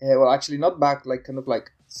 Well, actually, not back, like kind of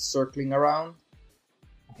like circling around.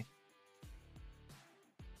 Okay.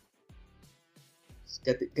 Just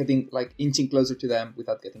getting like inching closer to them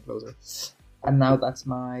without getting closer. And now that's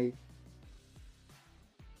my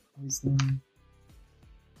wisdom.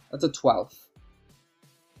 That's a 12.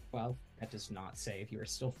 Well, that does not save. You are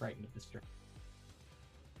still frightened of this dragon.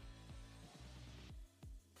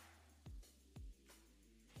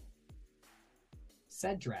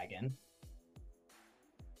 Said dragon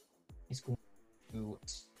is going to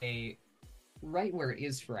stay right where it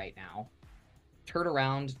is for right now. Turn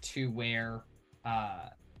around to where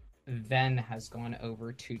Ven has gone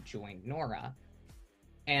over to join Nora.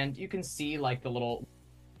 And you can see like the little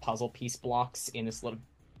puzzle piece blocks in this little,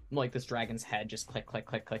 like this dragon's head just click, click,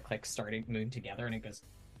 click, click, click, starting to move together, and it goes,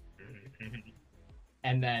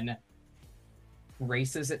 and then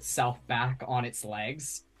races itself back on its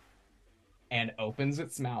legs and opens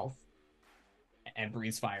its mouth and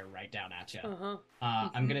breathes fire right down at you.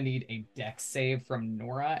 I'm gonna need a dex save from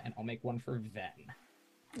Nora, and I'll make one for Ven.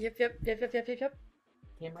 Yep.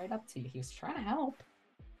 Came right up to you. He was trying to help.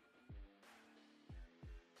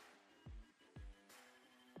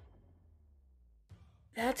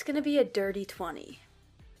 That's gonna be a dirty 20.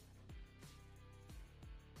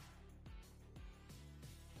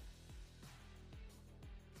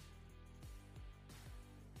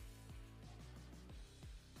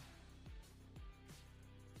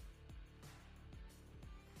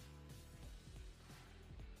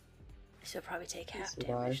 I should probably take half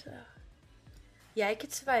damage though. Yeah, I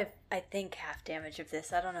could survive, I think, half damage of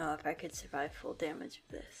this. I don't know if I could survive full damage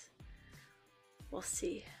of this. We'll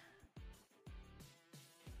see.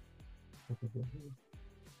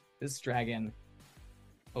 This dragon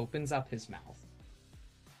opens up his mouth.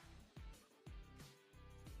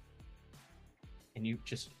 And you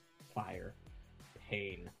just fire,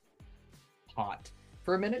 pain, hot.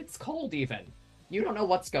 For a minute, it's cold even. You don't know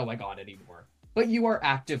what's going on anymore. But you are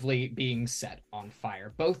actively being set on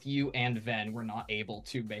fire. Both you and Ven were not able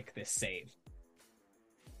to make this save.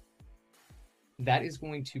 That is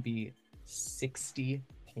going to be 60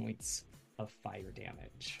 points of fire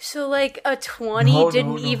damage. So like a 20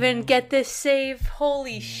 didn't even get this save?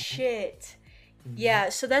 Holy shit. Yeah,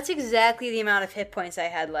 so that's exactly the amount of hit points I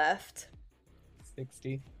had left.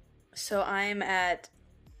 60. So I'm at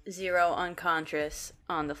 0 unconscious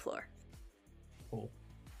on the floor. Cool.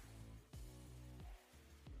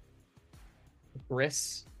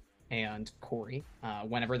 Briss and Corey,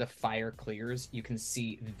 whenever the fire clears, you can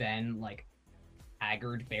see Ven, like,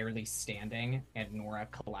 haggard, barely standing, and Nora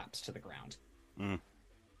collapse to the ground.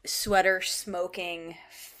 Sweater smoking,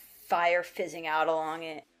 fire fizzing out along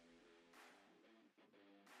it.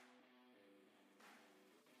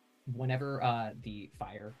 Whenever the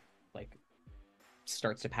fire, like,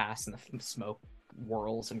 starts to pass and the smoke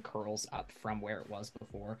whirls and curls up from where it was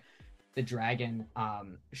before, the dragon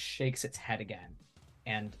shakes its head again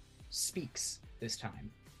and speaks this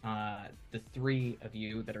time. The three of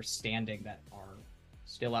you that are standing, that are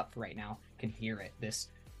still up right now, can hear it. This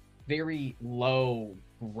very low,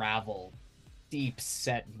 gravel,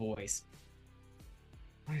 deep-set voice.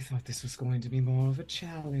 I thought this was going to be more of a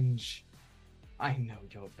challenge. I know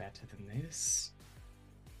you're better than this.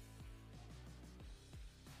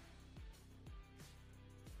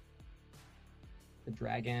 The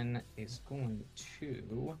dragon is going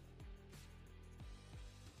to...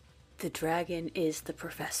 The dragon is the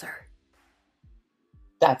professor.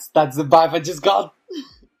 That's the vibe I just got.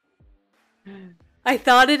 I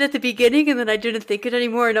thought it at the beginning and then I didn't think it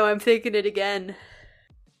anymore. Now I'm thinking it again.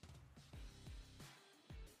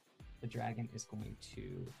 The dragon is going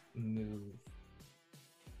to move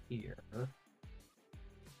here.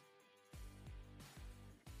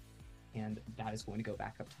 And that is going to go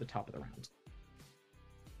back up to the top of the round.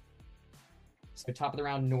 So top of the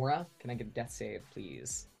round, Nora, can I get a death save,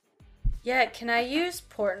 please? Yeah, can I use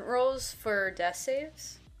portent rolls for death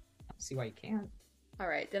saves? I don't see why you can't.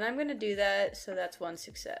 Alright, then I'm gonna do that, so that's one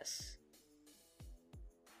success.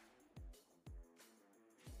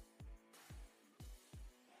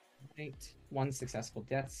 Right, one successful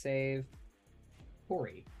death save.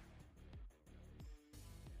 Corey.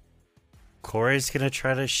 Corey's gonna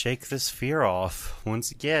try to shake this fear off once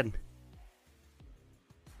again.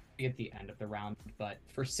 At the end of the round, but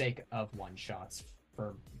for sake of one shots,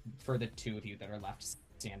 for the two of you that are left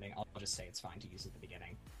standing, I'll just say it's fine to use at the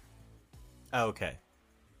beginning. Okay.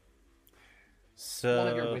 So one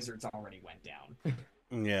of your wizards already went down.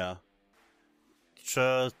 Yeah.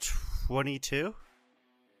 So 22?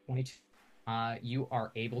 22. You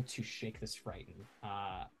are able to shake this frighten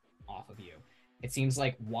off of you. It seems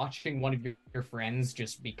like watching one of your friends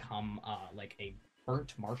just become like a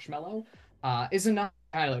burnt marshmallow is enough.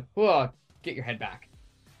 Kind of like, whoa, get your head back.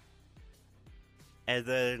 And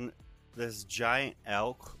then this giant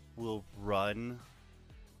elk will run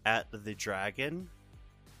at the dragon,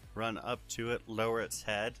 run up to it, lower its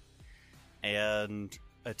head, and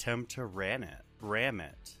attempt to ram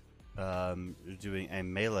it, doing a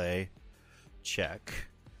melee check.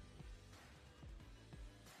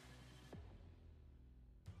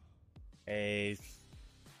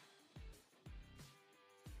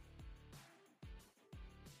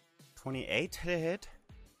 28 to hit.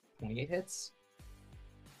 28 hits.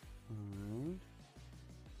 Alright.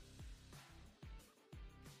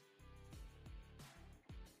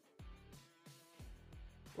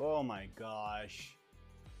 Oh my gosh.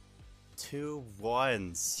 2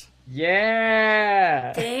 1s.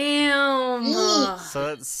 Yeah! Damn. So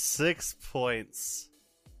that's 6 points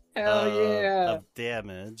Hell yeah! of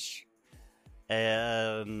damage.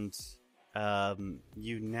 And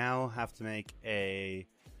you now have to make a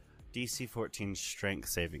DC 14 strength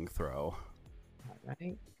saving throw.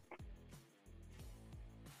 Alright.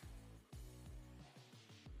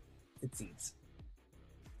 It seems.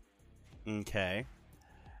 Okay.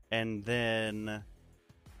 And then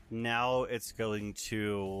now it's going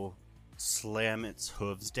to slam its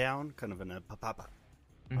hooves down, kind of in a pop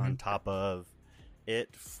on top of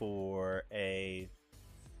it for a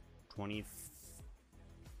 20.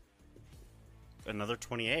 Another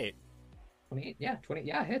 28. 28, yeah, 20,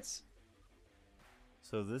 yeah, hits.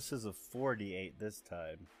 So this is a 48 this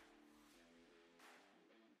time.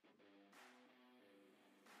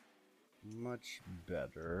 Much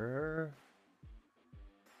better.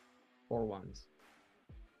 4 1s.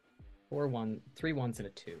 3 1s and a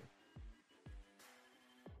 2.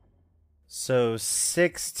 So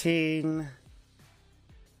 16,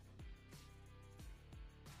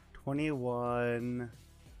 21,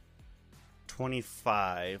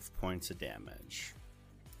 25 points of damage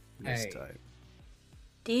this Hey. time.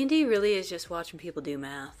 D&D really is just watching people do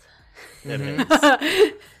math. It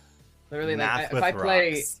Mhm. is. Literally, Math like, if with I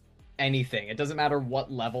play rocks. anything, it doesn't matter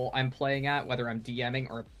what level I'm playing at, whether I'm DMing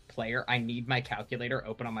or a player, I need my calculator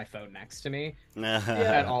open on my phone next to me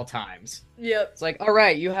at all times. Yep. It's like, all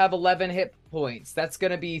right, you have 11 hit points. That's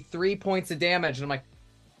gonna be 3 points of damage, and I'm like,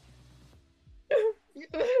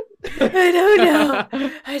 I don't know.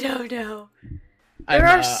 I don't know. There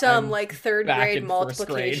are some I'm like third back grade in first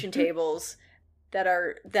multiplication grade. tables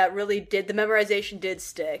that really did the memorization did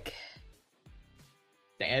stick.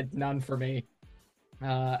 none for me.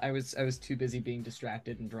 I was too busy being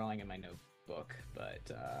distracted and drawing in my notebook,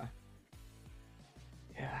 but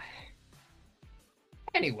yeah.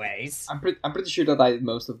 Anyways, I'm pretty sure that I did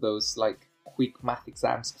most of those like quick math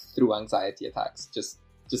exams through anxiety attacks, just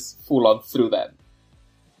full on through them.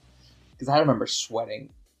 Because I remember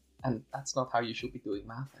sweating, and that's not how you should be doing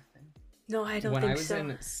math, I think. No, I don't when think I was so.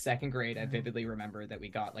 in second grade, I vividly remember that we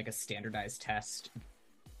got like a standardized test.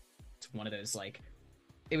 It's one of those like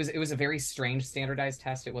it was a very strange standardized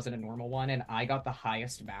test. It wasn't a normal one, and I got the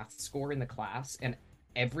highest math score in the class, and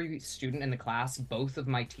every student in the class, both of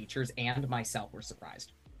my teachers and myself, were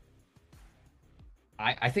surprised.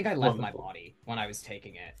 I think I left my Wonderful. body when I was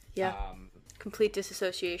taking it. Yeah. Complete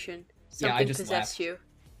disassociation. Yeah, I Something just possessed left. you.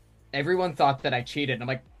 Everyone thought that I cheated, and I'm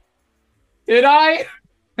like, did I?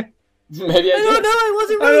 Maybe I I don't did. know, I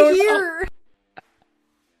wasn't I right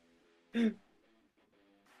don't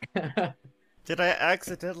here. Did I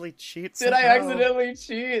accidentally cheat? Did I somehow? accidentally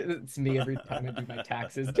cheat? It's me every time I do my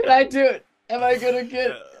taxes. Did I do it? Am I gonna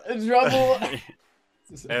get in trouble?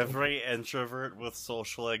 Every introvert with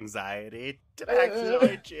social anxiety. Did I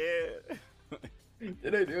accidentally cheat?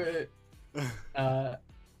 Did I do it?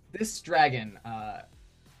 This dragon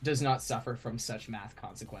does not suffer from such math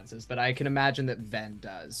consequences, but I can imagine that Ven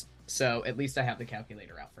does. So at least I have the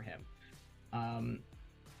calculator out for him.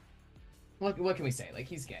 What can we say? Like,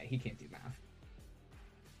 he's gay. He can't do math.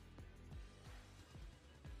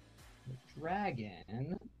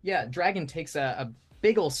 Dragon. Yeah, Dragon takes a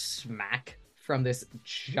big ol' smack from this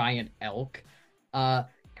giant elk. Kind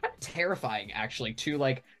of terrifying, actually, to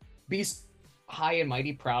like be high and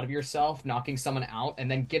mighty proud of yourself, knocking someone out, and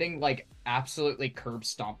then getting like absolutely curb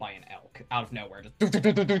stomped by an elk out of nowhere.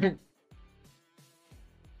 Just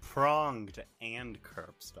Pronged and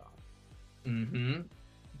curb stomp. mm-hmm.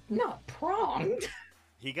 Not pronged.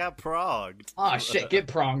 He got pronged. Oh shit, get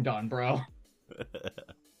pronged on, bro.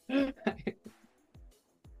 All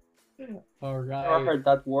I've never right. heard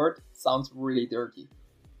that word. Sounds really dirty.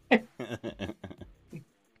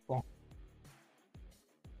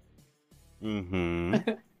 Mm-hmm.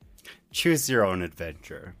 Choose your own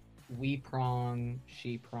adventure. We prong,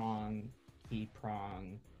 she prong, he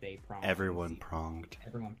prong, they prong. Everyone pronged.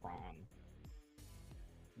 Everyone prong.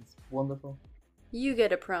 It's wonderful. You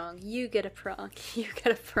get a prong. You get a prong. You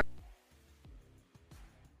get a prong.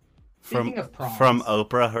 Speaking of prongs, From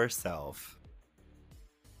Oprah herself.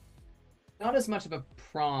 not as much of a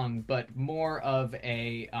prong, but more of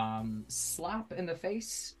a slap in the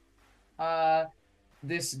face.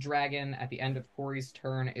 This dragon, at the end of Corey's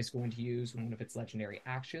turn, is going to use one of its legendary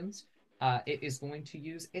actions. It is going to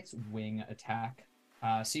use its wing attack.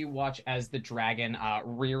 So you watch as the dragon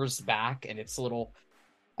rears back, and its little...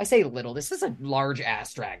 I say little. This is a large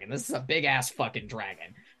ass dragon. This is a big ass fucking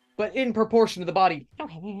dragon. But in proportion to the body, no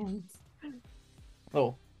hands.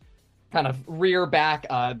 Oh, kind of rear back.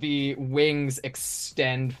 The wings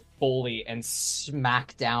extend fully and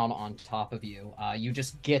smack down on top of you. You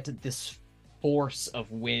just get this force of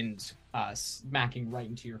wind smacking right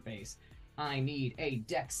into your face. I need a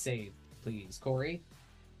dex save, please, Corey.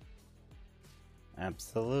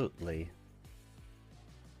 Absolutely.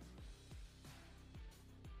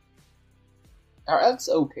 Are elves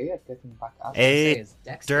okay at getting back up? A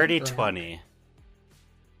Dex dirty save for an 20.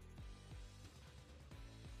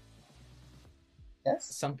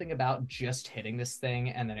 Yes? Something about just hitting this thing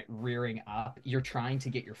and then it rearing up. You're trying to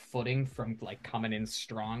get your footing from like coming in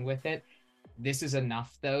strong with it. This is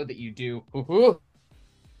enough though that you do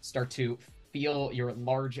start to feel your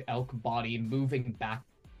large elk body moving back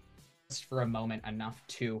just for a moment, enough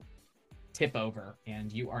to tip over,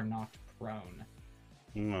 and you are knocked prone.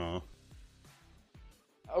 No.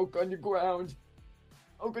 Oak on your ground.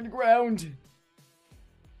 Oak on your ground.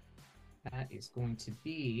 That is going to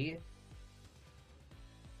be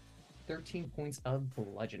 13 points of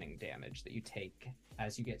bludgeoning damage that you take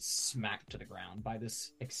as you get smacked to the ground by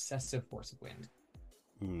this excessive force of wind.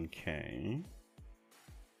 Okay.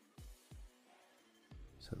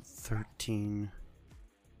 So 13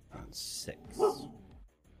 on 6.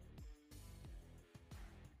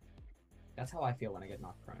 That's how I feel when I get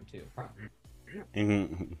knocked prone too.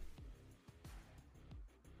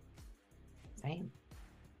 Same.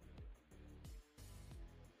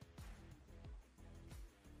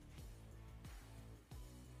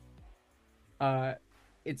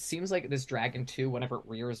 It seems like this dragon too, whenever it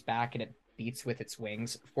rears back and it beats with its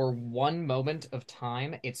wings, for one moment of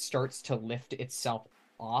time, it starts to lift itself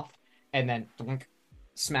off and then thunk,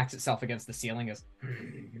 smacks itself against the ceiling as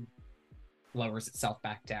lowers itself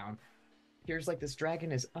back down. Appears like this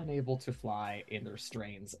dragon is unable to fly in the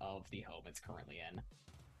restraints of the home it's currently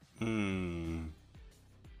in.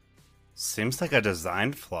 Seems like a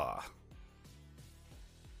design flaw.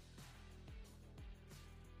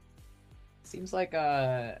 Seems like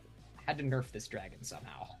had to nerf this dragon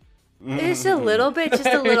somehow. Just a little bit, just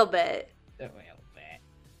a little bit. A little bit.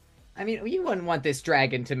 I mean, you wouldn't want this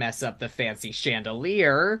dragon to mess up the fancy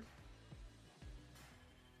chandelier.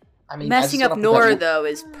 I mean, Messing up Nora, though,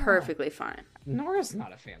 is perfectly fine. Nora's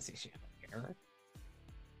not a fancy chandelier.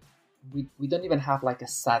 We don't even have like a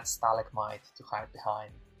sad stalagmite to hide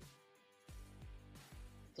behind.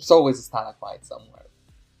 There's always a stalagmite somewhere.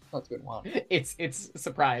 Not a good one. It's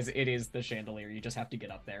surprise. It is the chandelier. You just have to get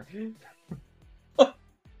up there.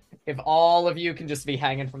 If all of you can just be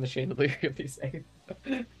hanging from the chandelier, you'll be safe.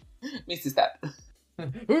 Misty step.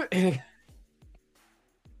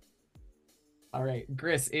 All right,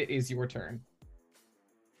 Gris, it is your turn.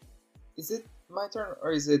 Is it my turn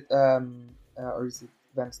or is it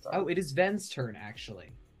Ven's turn? Oh, it is Ven's turn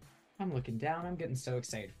actually. I'm looking down. I'm getting so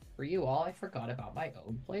excited for you all. I forgot about my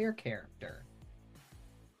own player character.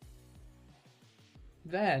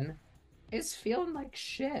 Ven is feeling like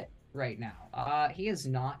shit right now. He is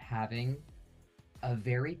not having a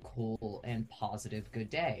very cool and positive good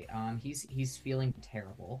day. He's feeling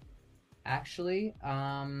terrible. Actually,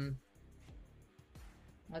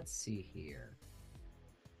 let's see here.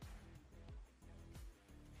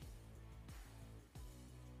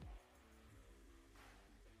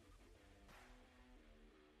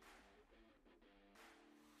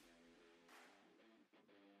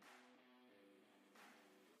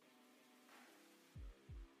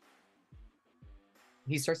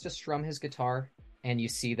 He starts to strum his guitar, and you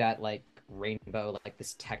see that like rainbow, like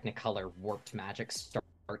this technicolor warped magic start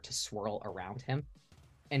to swirl around him.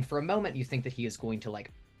 And for a moment, you think that he is going to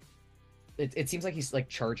like. It seems like he's like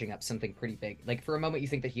charging up something pretty big. Like for a moment, you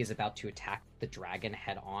think that he is about to attack the dragon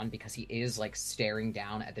head on because he is like staring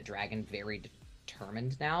down at the dragon, very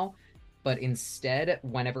determined now. But instead,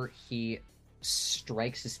 whenever he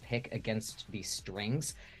strikes his pick against these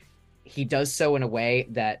strings, he does so in a way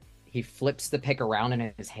that he flips the pick around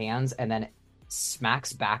in his hands and then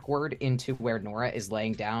smacks backward into where Nora is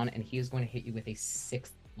laying down, and he is going to hit you with a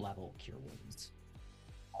 6th level Cure Wounds.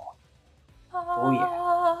 Oh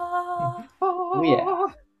yeah. Oh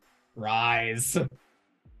yeah. Rise.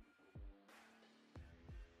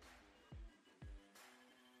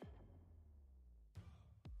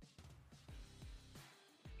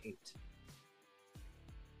 8.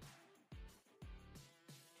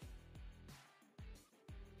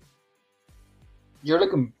 You're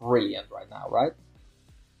looking brilliant right now, right?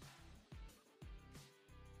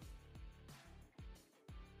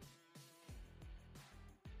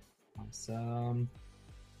 Awesome.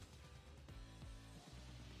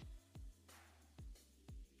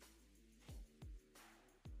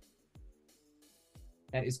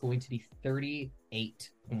 That is going to be 38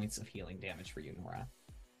 points of healing damage for you, Nora.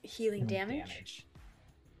 Healing damage?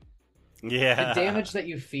 Yeah. The damage that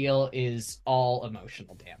you feel is all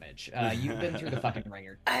emotional damage. You've been through the fucking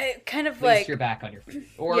ringer. I kind of At like... least you're back on your feet.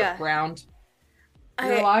 Or Yeah. ground.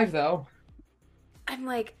 You're alive, though. I'm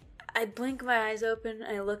like... I blink my eyes open,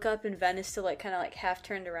 and I look up, and Ven is still like kind of like half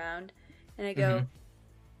turned around. And I go,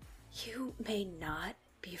 You may not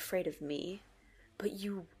be afraid of me, but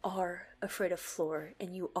you are afraid of Floor,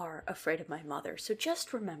 and you are afraid of my mother. So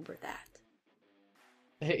just remember that.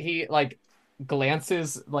 He like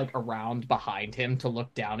glances like around behind him to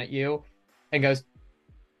look down at you and goes,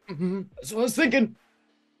 So I was thinking,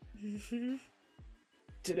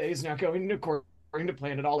 today's not going according to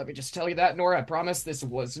plan at all. Let me just tell you that, Nora. I promise this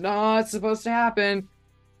was not supposed to happen.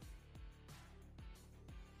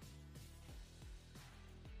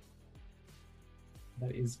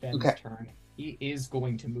 That is Ben's turn. He is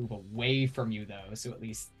going to move away from you, though, so at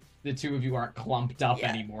least the two of you aren't clumped up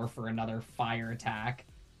anymore for another fire attack.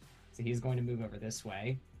 So he's going to move over this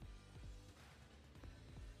way.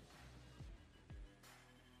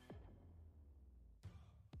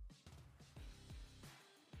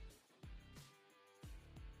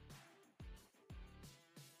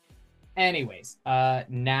 Anyways,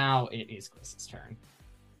 now it is Chris's turn.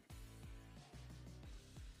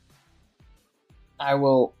 I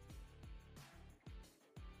will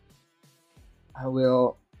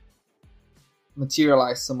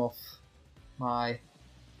materialize some of my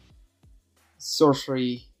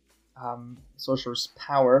sorcerer's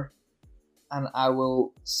power, and I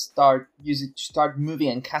will start moving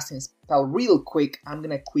and casting a spell real quick. I'm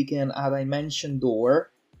gonna quicken a dimension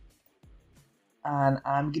door, and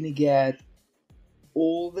I'm gonna get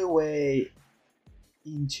all the way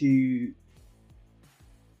to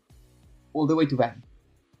Ven.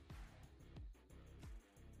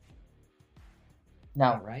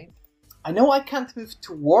 Now, All right. I know I can't move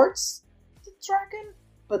towards the dragon,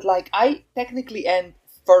 but like I technically end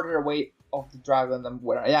further away of the dragon than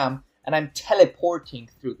where I am, and I'm teleporting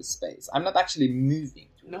through the space. I'm not actually moving.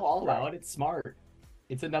 No, I'll allow it. It's smart.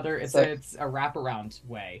 It's another. It's So- it's a wraparound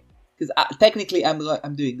way. Because technically I'm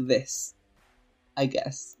doing this, I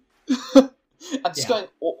guess. I'm just going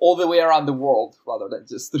all the way around the world rather than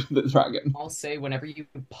just through the dragon. I'll say whenever you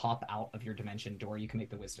pop out of your dimension door, you can make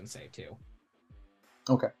the wisdom save too.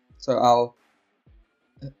 Okay, so I'll.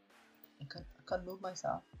 I can't move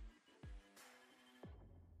myself.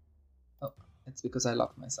 Oh, it's because I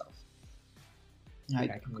locked myself. I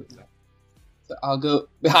think I can move that. So I'll go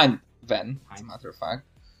behind Ven, as a matter of fact.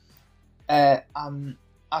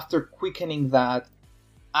 After quickening that,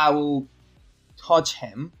 I will touch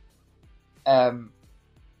him,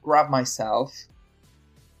 grab myself,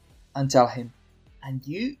 and tell him, and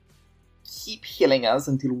you keep healing us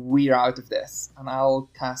until we're out of this. And I'll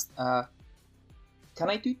cast. Can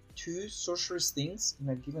I do 2 sorcerer's things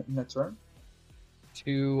in a turn?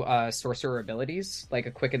 2 sorcerer abilities, like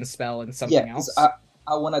a quicken spell and something else.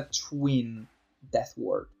 I want to twin Death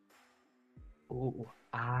Ward. Ooh,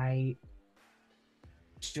 I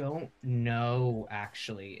don't know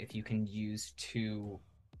actually if you can use 2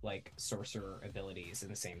 like sorcerer abilities in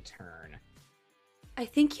the same turn. I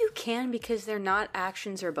think you can because they're not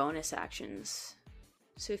actions or bonus actions.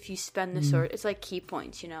 So if you spend the sword, it's like key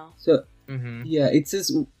points, you know? So, Mm-hmm. yeah, it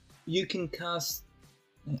says you can cast...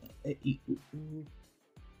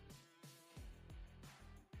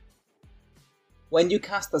 When you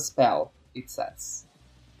cast a spell, it says.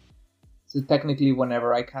 So technically,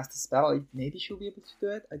 whenever I cast a spell, I maybe should be able to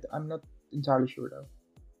do it. I'm not entirely sure, though.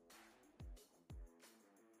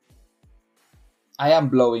 I am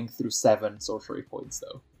blowing through 7 sorcery points,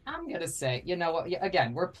 though. I'm gonna say, you know what?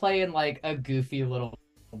 Again, we're playing like a goofy little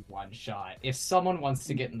one-shot. If someone wants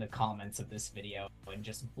to get in the comments of this video and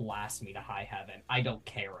just blast me to high heaven, I don't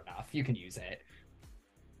care enough. You can use it.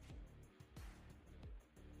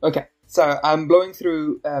 Okay, so I'm blowing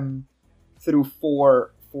through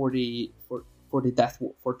 4 for the death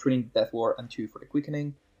for twinning death war and 2 for the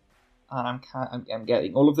quickening, and I'm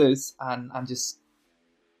getting all of those, and I'm just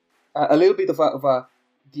a little bit of a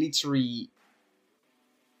glittery,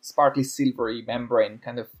 sparkly silvery membrane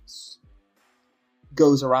kind of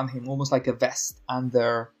goes around him, almost like a vest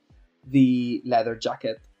under the leather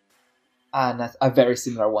jacket, and a very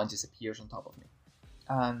similar one just appears on top of me.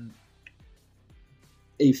 And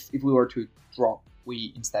if we were to drop,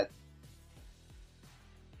 we instead.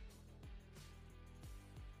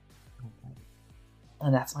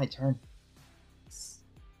 And that's my turn.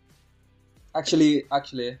 Actually,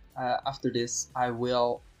 after this, I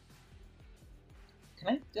will.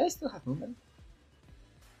 Do I still have movement?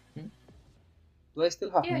 Do I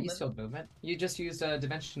still have Yeah, you movement? still have movement. You just used a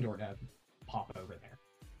dimension door to pop over there.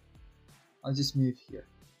 I'll just move here.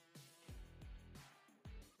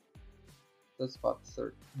 That's about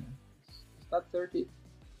 30. Yeah. Is that 30?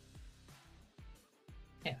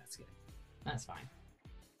 Yeah, that's good. That's fine.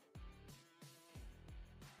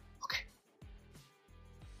 Okay.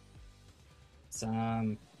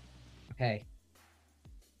 Okay.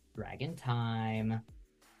 Dragon time.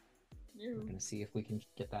 You. We're gonna see if we can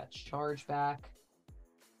get that charge back.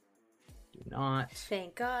 Do not.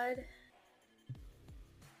 Thank God.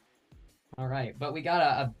 All right, but we got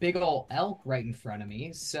a big ol' elk right in front of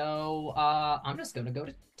me, so I'm just gonna go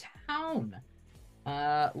to town.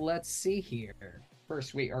 Let's see here.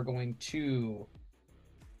 First, we are going to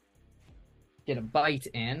get a bite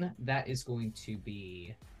in. That is going to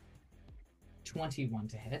be 21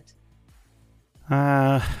 to hit.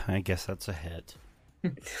 I guess that's a hit.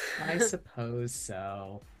 I suppose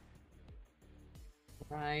so.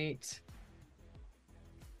 Right.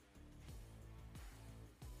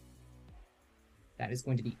 That is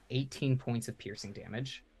going to be 18 points of piercing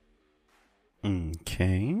damage.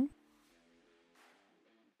 Okay.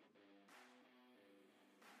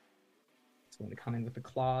 It's going to come in with the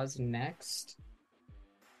claws next.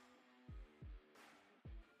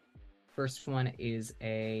 First one is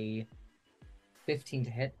a 15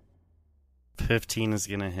 to hit. 15 is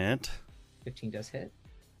gonna hit. 15 does hit.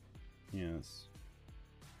 Yes.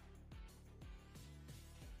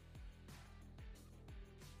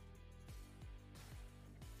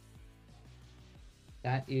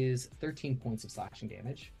 That is 13 points of slashing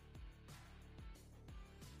damage.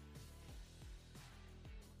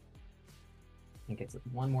 I think it's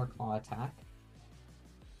one more claw attack.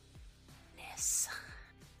 Yes.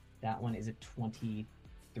 That one is a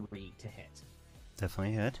 23 to hit.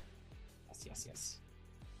 Definitely hit. Yes, yes, yes.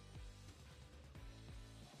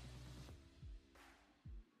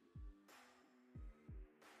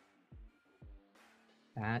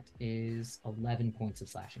 That is 11 points of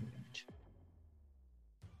slashing damage.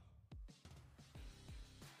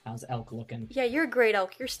 How's Elk looking? Yeah, you're a great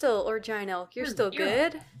elk. You're still, or giant elk. You're still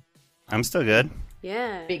good. I'm still good.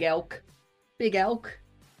 Yeah. Big Elk. Big Elk.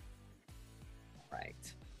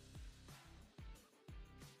 Right.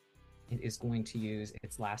 It is going to use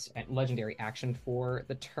its last legendary action for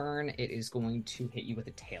the turn. It is going to hit you with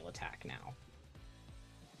a tail attack now.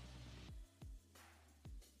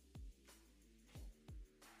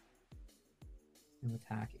 Tail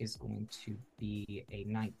attack is going to be a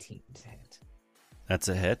 19 to hit. That's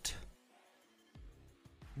a hit.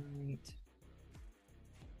 Right.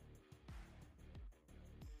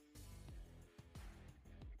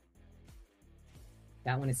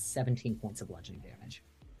 That one is 17 points of bludgeoning damage.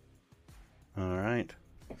 All right.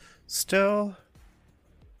 Still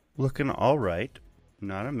looking all right.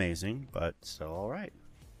 Not amazing, but still all right.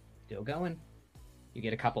 Still going. You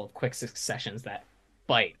get a couple of quick successions that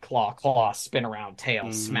bite, claw, spin around,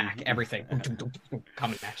 tail, smack, everything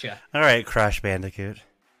coming at you. All right, Crash Bandicoot.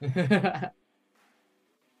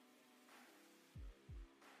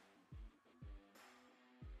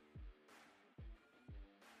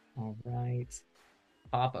 All right.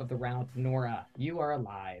 Top of the round, Nora, you are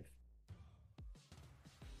alive.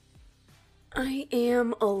 I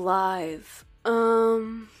am alive.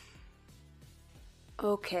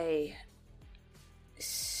 Okay.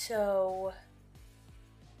 So.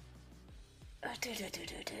 I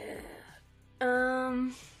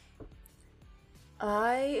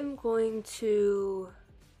am going to.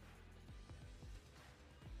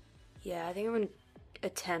 Yeah, I think I'm gonna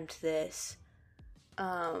attempt this.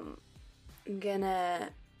 I'm gonna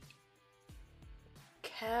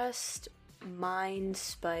cast Mind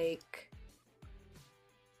Spike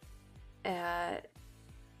at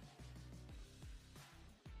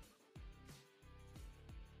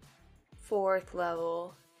fourth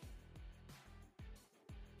level,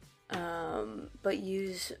 but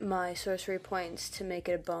use my sorcery points to make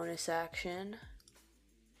it a bonus action.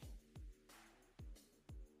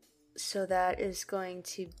 So that is going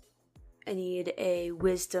to... I need a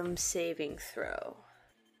wisdom saving throw.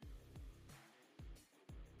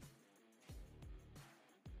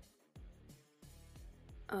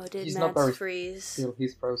 Oh, did He's not Matt's very freeze? Still,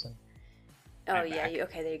 he's frozen. Oh, I'm yeah, back.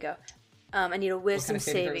 okay, there you go. I need a wisdom of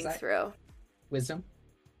saving throw is saving that? throw. Wisdom?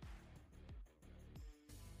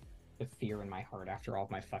 The fear in my heart after all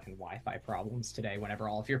of my fucking Wi-Fi problems today, whenever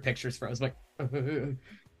all of your pictures froze, like...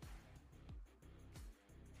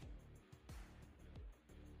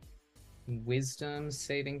 Wisdom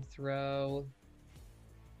saving throw.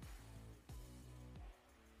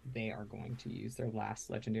 They are going to use their last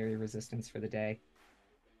legendary resistance for the day.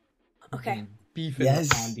 Okay. Beefing Yes.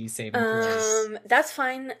 on these saving throws. That's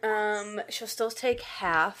fine. She'll still take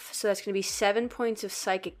half, so that's gonna be 7 points of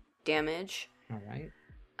psychic damage. All right.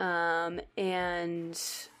 And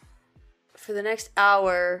for the next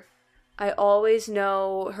hour, I always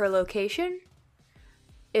know her location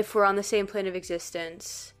if we're on the same plane of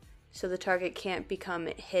existence, so the target can't become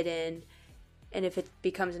hidden, and if it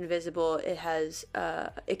becomes invisible,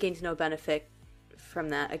 it gains no benefit from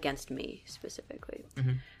that against me specifically.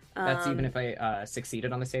 Mm-hmm. That's even if I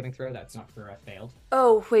succeeded on the saving throw. That's not for I failed.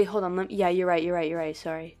 Oh wait, hold on. Yeah, you're right.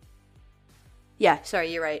 Sorry. Yeah,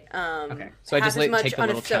 sorry, you're right. Okay, so I just take a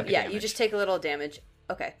little chunk of damage. You just take a little damage.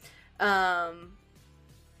 Okay.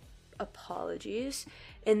 Apologies.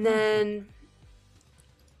 And then,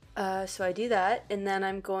 so I do that, and then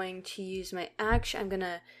I'm going to use my action. I'm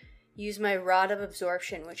gonna use my Rod of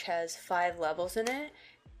Absorption, which has 5 levels in it,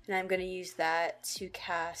 and I'm gonna use that to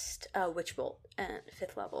cast Witch Bolt at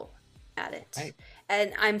 5th level at it. Right.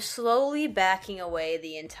 And I'm slowly backing away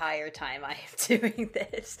the entire time I am doing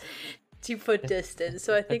this to put distance.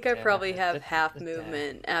 So I think I probably have half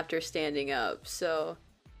movement after standing up. So,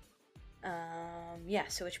 yeah,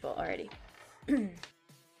 so Witch Bolt already. It's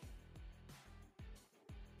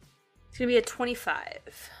gonna be a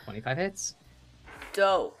 25. 25 hits.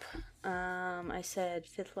 Dope. I said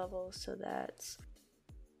 5th level, so that's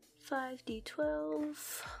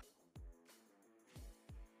 5d12.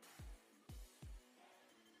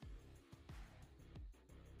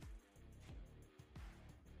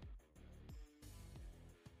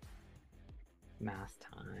 Math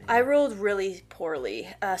time. I rolled really poorly,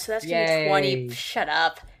 so that's gonna Yay. be 20. Shut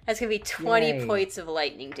up. That's gonna be 20 Yay. points of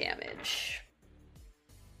lightning damage.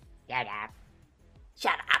 Shut up.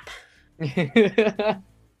 Shut up.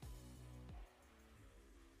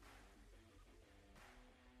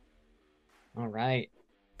 All right.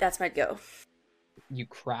 That's my go. You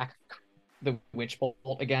crack the witch bolt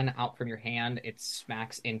again out from your hand. It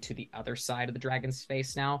smacks into the other side of the dragon's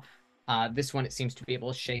face now. This one, it seems to be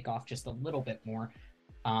able to shake off just a little bit more,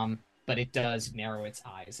 but it does narrow its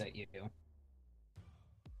eyes at you.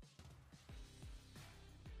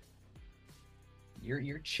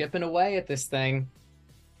 You're chipping away at this thing.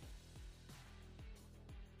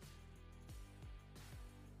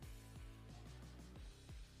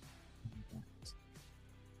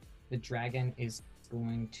 The dragon is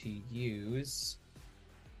going to use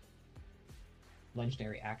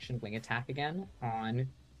legendary action wing attack again on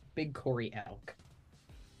Big Cory Elk.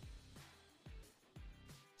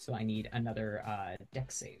 So I need another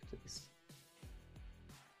dex save, please.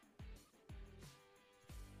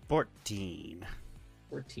 14.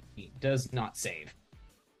 14 does not save.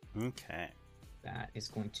 Okay. That is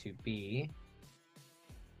going to be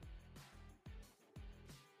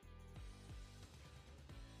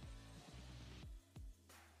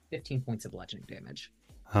 15 points of bludgeoning damage.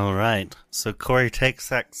 All right. So Cory takes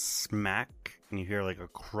that smack, and you hear like a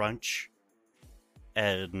crunch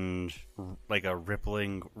and like a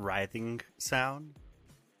rippling, writhing sound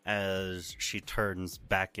as she turns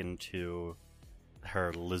back into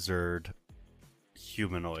her lizard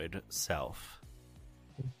humanoid self.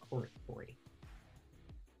 Cory.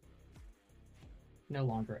 No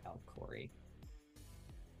longer Elk Cory.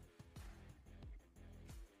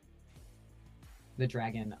 The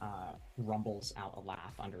dragon rumbles out a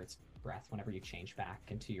laugh under its breath whenever you change back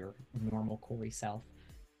into your normal Cory self.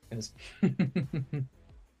 It was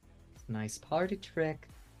nice party trick.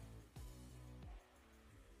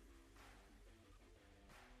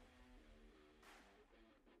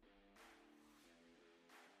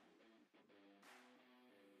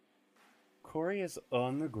 Cory is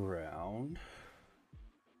on the ground.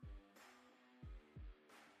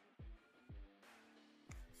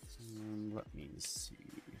 Let me see.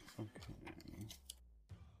 Okay.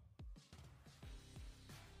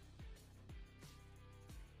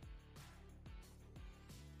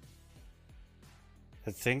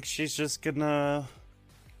 I think she's just gonna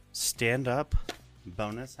stand up,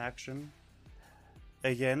 bonus action,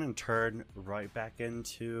 again, and turn right back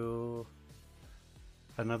into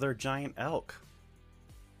another giant elk.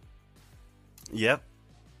 Yep.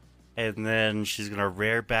 And then she's gonna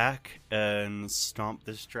rear back and stomp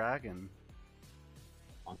this dragon.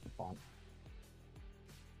 Bonk.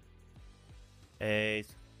 A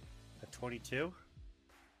 22?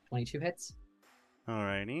 22 hits.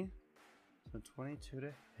 Alrighty. So 22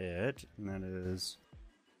 to hit, and that is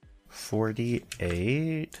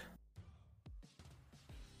 48.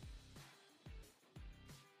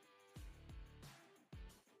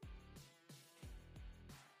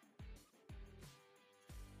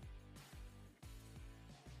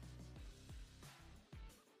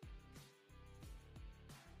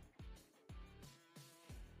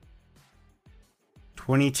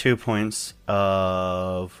 22 points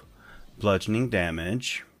of bludgeoning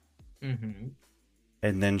damage. Mm-hmm.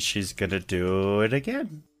 And then she's gonna do it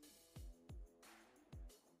again.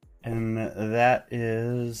 And that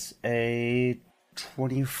is a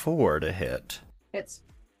 24 to hit. Hits.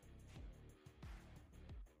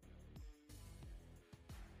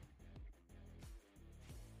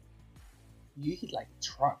 You hit like a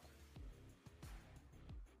truck.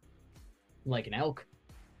 Like an elk.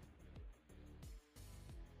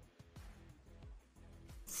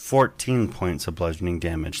 14 points of bludgeoning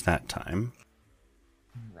damage that time.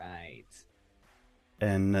 Right.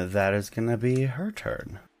 And that is gonna be her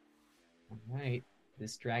turn. Alright.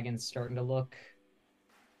 This dragon's starting to look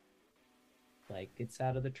like it's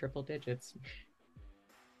out of the triple digits.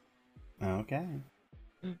 Okay.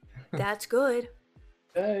 That's good.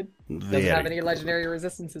 Good. Doesn't have any legendary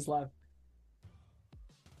resistances left.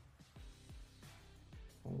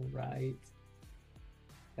 Alright.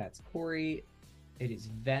 That's Corey. It is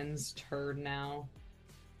Ven's turn now.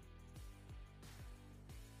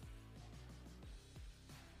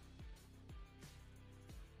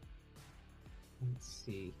 Let's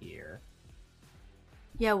see here.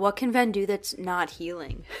 Yeah, what can Ven do that's not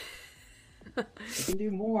healing? You can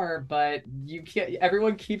do more, but you can't.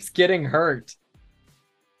 Everyone keeps getting hurt.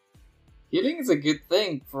 Healing is a good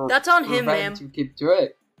thing for. That's on for him, Ren ma'am. To keep doing.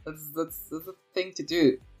 That's the thing to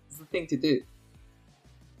do. It's the thing to do.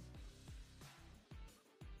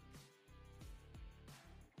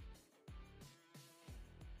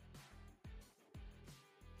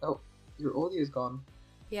 Oh, your audio is gone.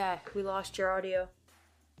 Yeah, we lost your audio.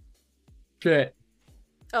 Shit.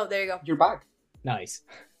 Oh, there you go. You're back. Nice.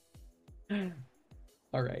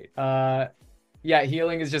 All right. Yeah,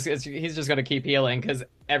 healing is he's just gonna keep healing because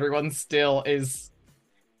everyone still is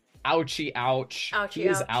ouchie ouch. Ouchie he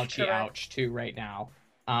is ouch, ouchie correct. ouch too right now.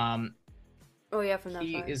 Oh yeah, from that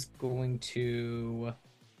He far. is going to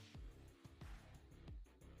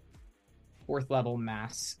 4th level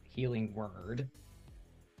mass healing word.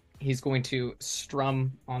 He's going to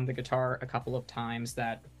strum on the guitar a couple of times.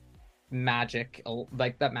 That magic,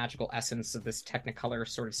 like that magical essence of this Technicolor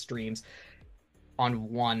sort of streams on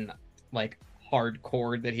one like hard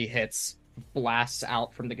chord that he hits, blasts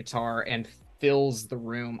out from the guitar and fills the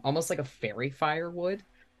room almost like a fairy fire would.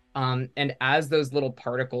 And as those little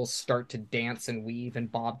particles start to dance and weave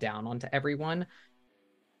and bob down onto everyone,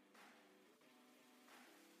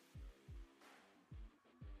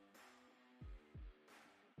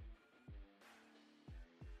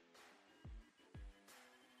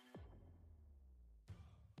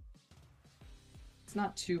 it's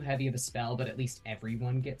not too heavy of a spell, but at least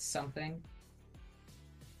everyone gets something.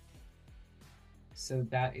 So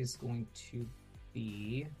that is going to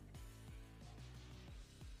be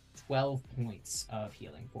 12 points of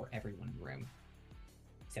healing for everyone in the room.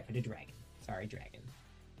 Except for the dragon. Sorry, dragon.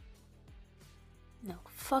 No,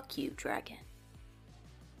 fuck you, dragon.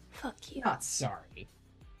 Fuck you. Not sorry.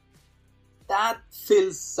 That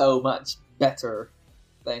feels so much better.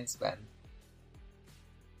 Thanks, Ben.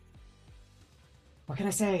 What can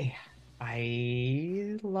I say?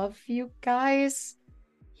 I love you guys.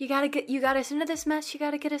 You got us into this mess. You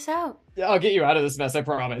gotta get us out. I'll get you out of this mess, I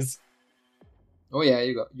promise. Oh yeah,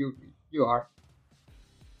 you are.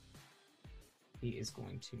 He is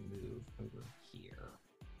going to move over here.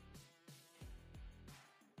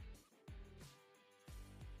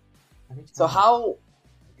 Every So time- how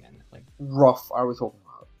Again, like, rough are we talking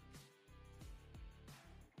about?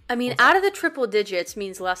 I mean, out of the triple digits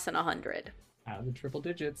means less than 100. out of the triple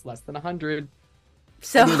digits, less than 100.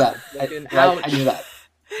 So I knew that. Fucking I ouch. knew that.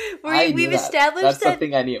 we've that. established That's that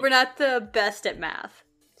something I knew. we're not the best at math.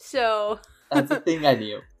 So That's the thing I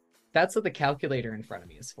knew. That's what the calculator in front of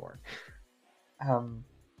me is for.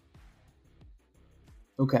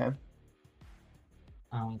 Okay.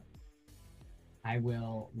 I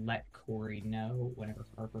will let Corey know whenever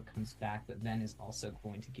Harper comes back, but then is also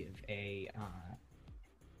going to give a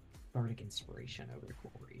bardic inspiration over to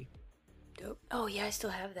Corey. dope. Oh yeah, I still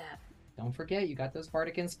have that. Don't forget, you got those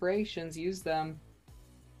bardic inspirations. Use them.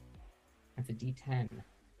 That's a D10.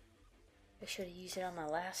 I should have used it on my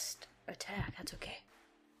last attack. That's okay.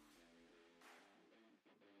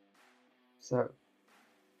 So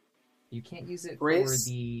You can't use it Grace? for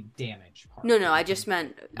the damage part. No, I just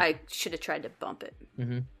meant I should have tried to bump it.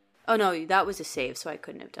 Mm-hmm. Oh no, that was a save, so I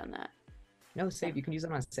couldn't have done that. No, save. You can use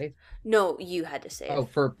it on save. No, you had to save. Oh,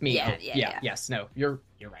 for me. Yeah, Oh, yeah. Yes. No. You're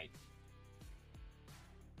right.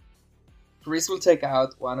 Chris will take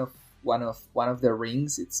out one of the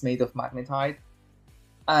rings. It's made of magnetite,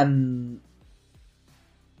 and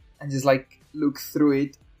just like look through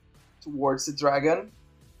it towards the dragon,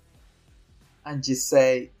 and just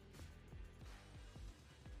say,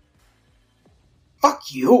 "Fuck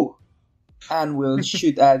you!" and will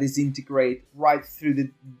shoot a disintegrate right through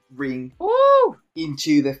the ring Woo!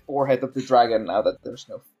 into the forehead of the dragon. Now that there's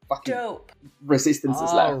no fucking Dope. resistances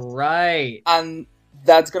All left, right. and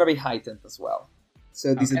that's gonna be heightened as well.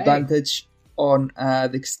 So disadvantage on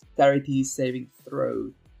dexterity saving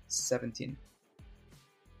throw 17.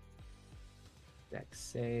 Dex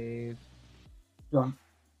save Go on.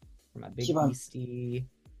 for my big Come on. beastie.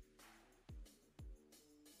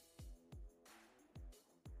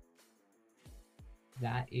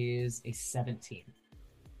 That is a 17.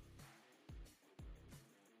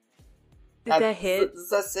 Did that hit? Does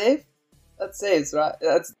that save? That saves, right?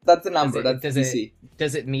 That's the number. That's DC.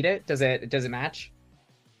 Does it meet it? Does it match?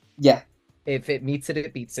 Yeah. If it meets it,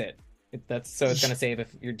 it beats it. It's gonna save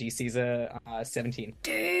if your DC's a 17.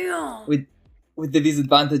 Damn. With the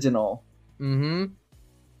disadvantage and all. Mm-hmm.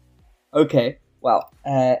 Okay. Well,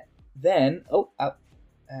 then let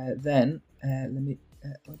me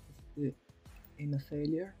what is the in a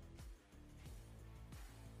failure?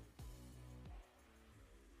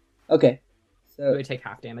 Okay. You So would take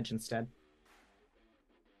half damage instead.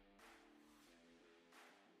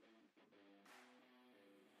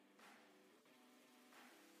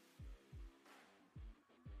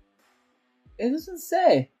 it doesn't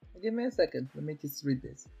say. Give me a second. Let me just read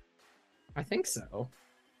this. I think so.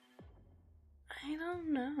 I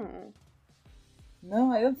don't know.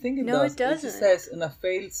 No, I don't think it No, does. it doesn't. It just says in a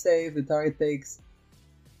failed save, the target takes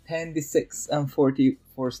 10d6 and 40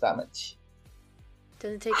 force damage.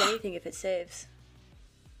 Doesn't take anything if it saves.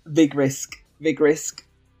 Big risk. Big risk.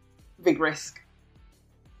 Big risk.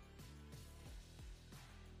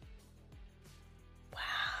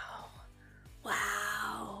 Wow.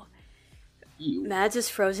 Wow. You. Mads is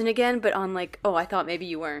frozen again, but on like, oh, I thought maybe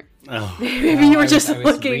you weren't. Oh. Maybe No, you were I just was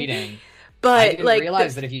looking. reading. But I didn't like,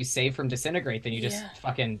 realize that if you save from disintegrate, then you just Yeah.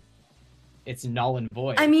 fucking, it's null and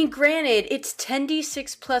void. I mean, granted, it's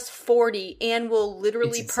 10d6 plus 40 and will literally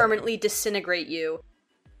It's insane. permanently disintegrate you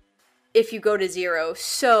if you go to 0.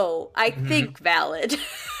 So, I think valid.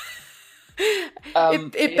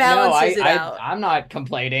 It balances it out. I'm not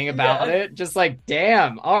complaining about Yeah. it. Just like,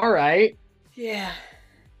 damn, all right. Yeah.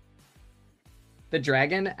 The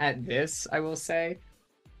dragon at this, I will say,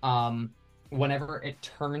 whenever it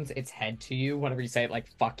turns its head to you, whenever you say like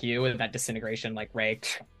 "fuck you" and that disintegration like ray,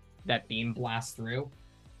 that beam blasts through,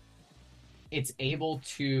 it's able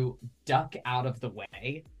to duck out of the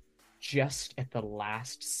way just at the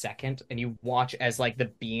last second, and you watch as like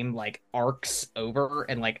the beam like arcs over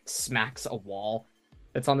and like smacks a wall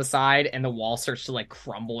that's on the side, and the wall starts to like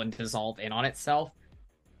crumble and dissolve in on itself.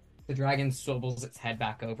 The dragon swivels its head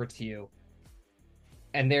back over to you,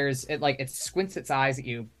 and it squints its eyes at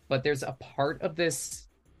you, but there's a part of this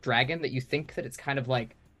dragon that you think that it's kind of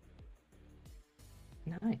like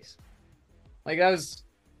nice. Like that's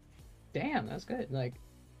good. Like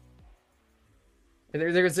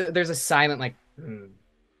there's a silent like moment.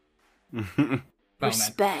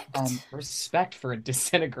 Respect. Respect for a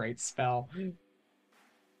disintegrate spell.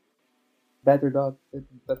 Better not.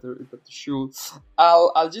 Better shoot.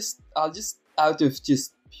 I'll just out of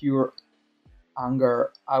just pure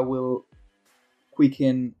anger, I will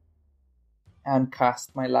quicken and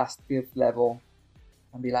cast my last 5th level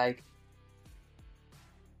and be like,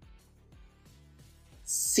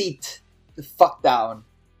 sit the fuck down.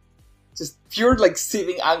 Just pure like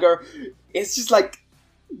seething anger. It's just like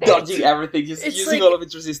dodging everything, just It's using like all of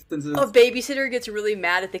its resistances. A babysitter gets really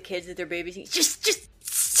mad at the kids that they're babysitting. Just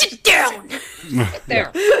sit down.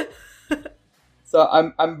 There. So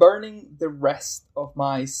I'm burning the rest of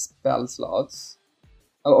my spell slots,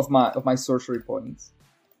 of my sorcery points.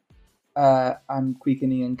 I'm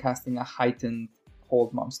quickening and casting a heightened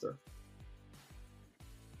hold monster.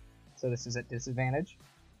 So this is at disadvantage.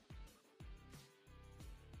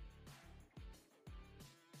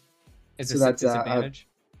 Is So this at that's, disadvantage?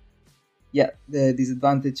 Yeah, the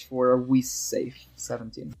disadvantage for a whiz save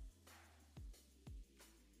 17.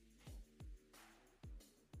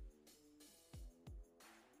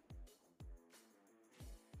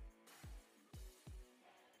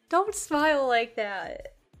 Don't smile like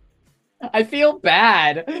that. I feel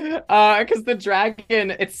bad because the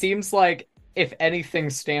dragon, it seems like if anything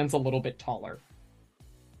stands a little bit taller.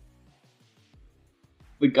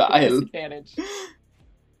 The guile. Disadvantage.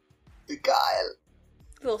 The guile.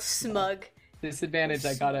 Little smug. Disadvantage.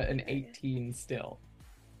 I got an 18 still.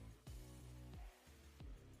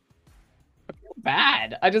 I feel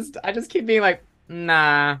bad. I just keep being like,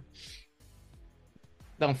 nah.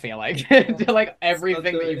 Don't feel like it. Like everything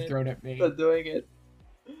that doing you've it. thrown at me. Not doing it.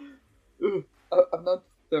 Ooh, I'm not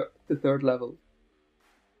to 3rd level.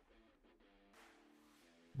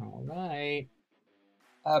 All right.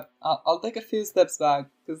 I'll take a few steps back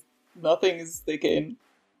because nothing is sticking.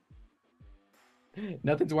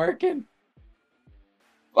 Nothing's working.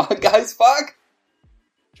 Fuck, guys, fuck!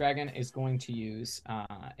 Dragon is going to use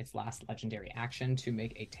its last legendary action to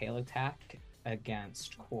make a tail attack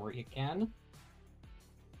against Corey again.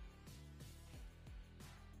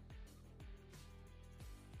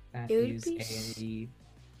 That is a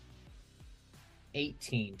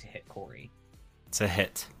 18 to hit Corey. It's a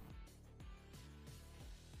hit.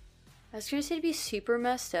 I was gonna say it'd be super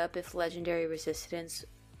messed up if legendary resistances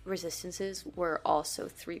were also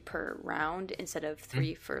 3 per round instead of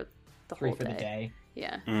 3 for the 3 whole for day. the day.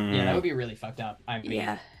 Yeah. Yeah, that would be really fucked up. I mean,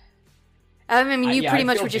 Yeah. I mean, you yeah, pretty I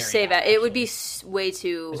much feel would just very say bad, that. It would be actually. way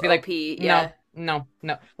too Just be OP. like, Yeah. no.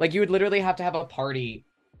 Like, you would literally have to have a party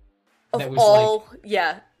that Of was all, like,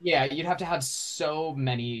 yeah. yeah, you'd have to have so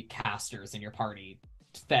many casters in your party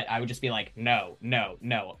that I would just be like, no.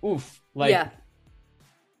 Oof. Like, Yeah.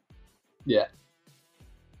 Yeah.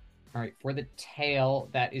 All right, for the tail,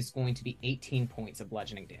 that is going to be 18 points of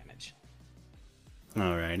bludgeoning damage.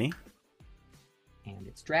 Alrighty. And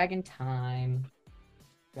it's dragon time.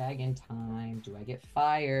 Dragon time. Do I get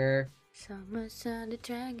fire? So much on the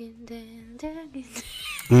dragon, then dragon.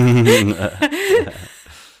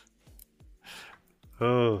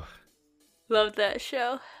 Oh, Love that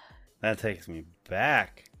show. that takes me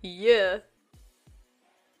back. Yeah.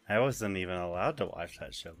 I wasn't even allowed to watch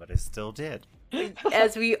that show, but I still did.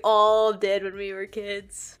 As we all did when we were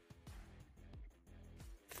kids.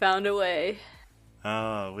 Found a way.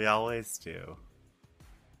 Oh, we always do.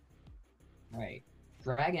 Right.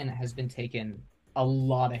 Dragon has been taking a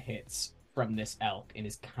lot of hits from this elk and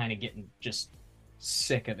is kind of getting just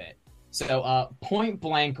sick of it. So, point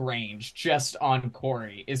blank range just on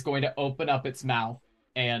Corey is going to open up its mouth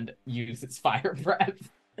and use its fire breath.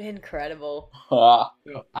 Incredible. Ah,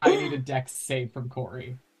 So I need a dex save from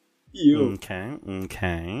Corey. you.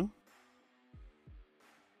 Okay.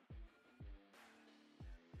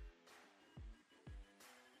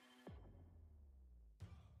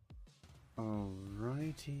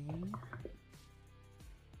 Alrighty.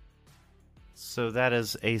 So that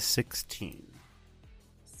is a 16.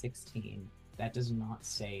 16. That does not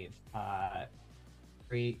save.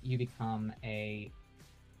 Corey, you become a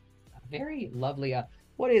very lovely.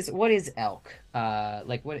 What is elk?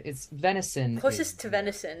 Like what? It's venison. Closest is- to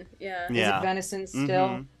venison, yeah. Is Yeah. it venison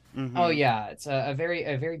still? Mhm. Oh yeah, it's a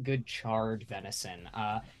very good charred venison.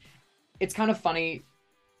 It's kind of funny.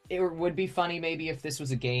 It would be funny maybe if this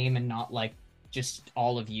was a game and not like just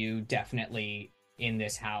all of you definitely in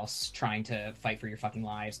this house trying to fight for your fucking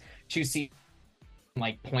lives. To see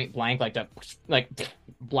like point blank, like to like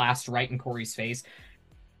blast right in Corey's face.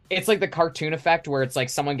 It's like the cartoon effect where it's like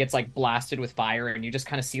someone gets like blasted with fire and you just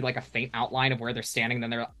kind of see like a faint outline of where they're standing, then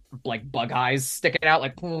they're like bug eyes sticking out,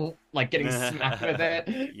 like getting smacked with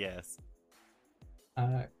it. Yes.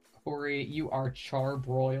 Corey, you are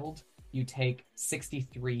charbroiled. You take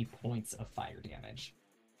 63 points of fire damage.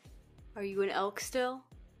 Are you an elk still?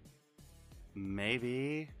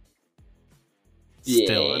 Maybe. Yeah.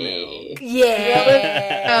 Still an elk.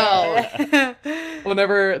 Yeah.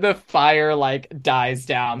 Whenever the fire like dies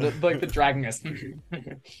down, the dragon goes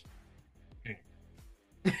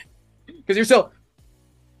because you're still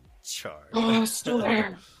still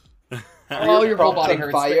there. Oh, your whole body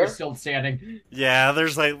hurts, but you're still standing. Yeah,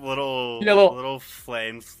 there's like little Yeah, little- little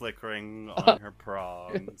flames flickering on her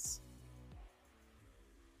prongs.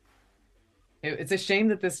 It's a shame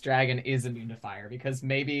that this dragon is immune to fire because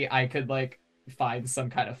maybe I could like find some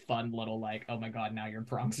kind of fun little like, oh my god, now your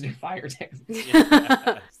prongs do fire damage.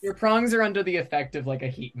 Yes. Your prongs are under the effect of like a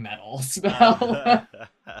heat metal spell.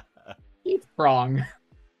 Heat prong.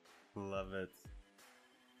 Love it.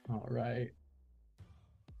 All right.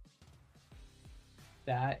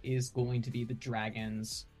 That is going to be the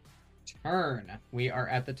dragon's turn. We are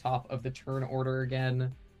at the top of the turn order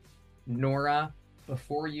again. Nora,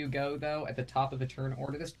 before you go, though, at the top of the turn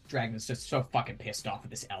order, this dragon is just so fucking pissed off at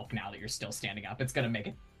this elk now that you're still standing up. It's going to make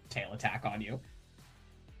a tail attack on you.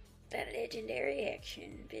 That legendary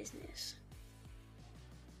action business.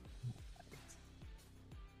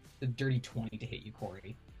 The dirty 20 to hit you,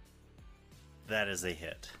 Corey. That is a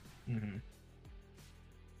hit. Mm-hmm.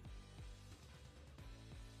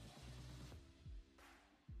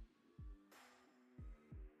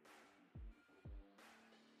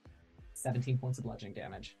 "17 points of bludgeoning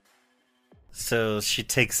damage." So she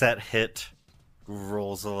takes that hit,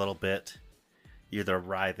 rolls a little bit. You hear the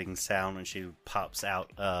writhing sound when she pops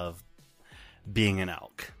out of being an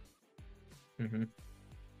elk. Mm-hmm.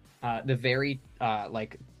 The very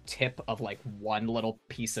like tip of like one little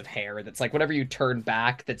piece of hair that's like whenever you turn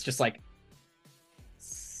back, that's just like,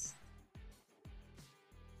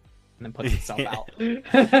 and then puts itself out.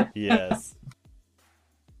 Yes.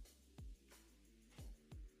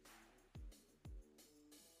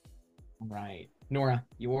 Right. Nora,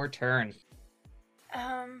 your turn.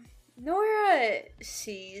 Nora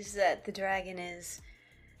sees that the dragon is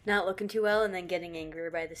not looking too well and then getting angrier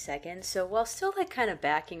by the second, so while still like kind of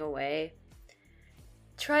backing away,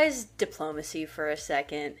 tries diplomacy for a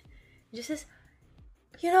second. Just says,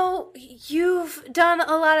 you know, you've done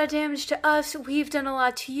a lot of damage to us, we've done a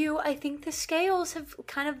lot to you. I think the scales have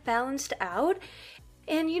kind of balanced out.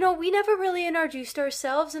 And, you know, we never really introduced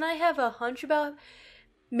ourselves, and I have a hunch about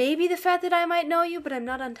maybe the fact that I might know you, but I'm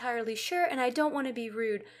not entirely sure, and I don't want to be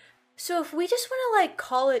rude. So if we just want to, like,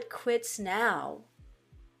 call it quits now,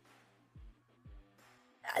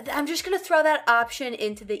 I'm just going to throw that option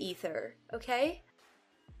into the ether, okay?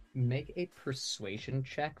 Make a persuasion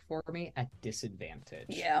check for me at disadvantage.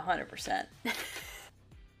 Yeah, 100%.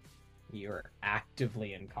 You're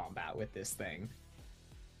actively in combat with this thing.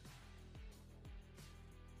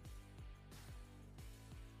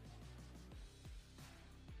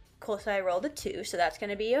 Cool, so I rolled a 2, so that's going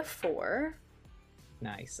to be a 4.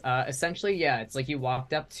 Nice. Essentially, yeah, it's like you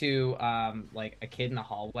walked up to like a kid in the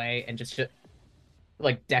hallway and just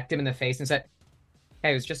like decked him in the face and said, "Hey,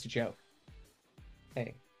 it was just a joke.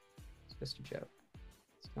 Hey, it's just a joke.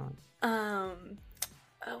 It's fine."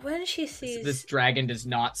 When she sees This dragon does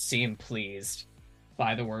not seem pleased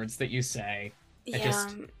by the words that you say.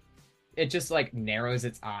 It just like narrows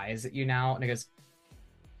its eyes at you now, and it goes,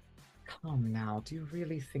 "Come now, do you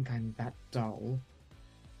really think I'm that dull?"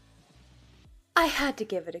 I had to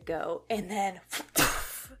give it a go, and then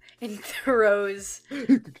and throws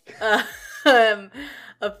a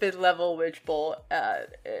 5th level witch bolt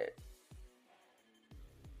at it.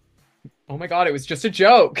 Oh my god, it was just a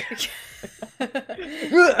joke.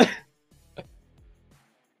 God,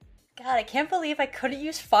 I can't believe I couldn't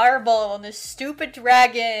use Fireball on this stupid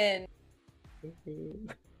dragon.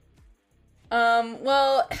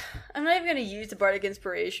 Well, I'm not even gonna use the Bardic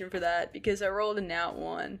Inspiration for that because I rolled a nat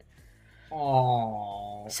 1.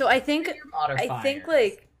 Aww. So I think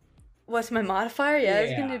like, what's my modifier? Yeah,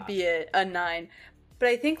 it's Yeah. gonna be a 9. But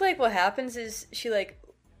I think like what happens is she like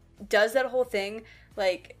does that whole thing,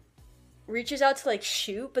 like reaches out to like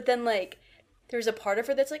shoot, but then like there's a part of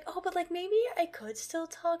her that's like, oh, but like maybe I could still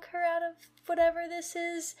talk her out of whatever this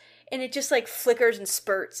is, and it just like flickers and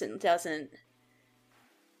spurts and doesn't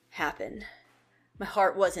happen. My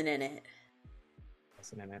heart wasn't in it.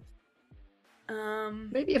 Wasn't in it. Maybe.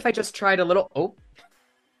 Maybe if I just tried a little. Oh.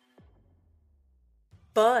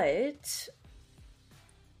 But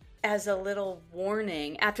as a little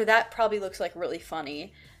warning, after that probably looks like really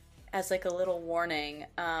funny. As like a little warning,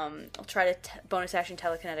 I'll try to bonus action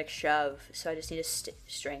telekinetic shove. So I just need a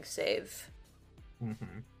strength save.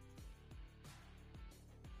 Mm-hmm.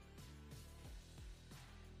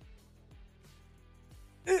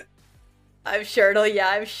 I'm sure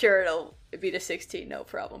it'll beat a 16, no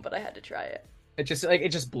problem. But I had to try it. It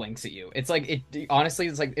just blinks at you. It's like it honestly.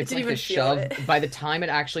 It's like Didn't the even feel shove. it. By the time it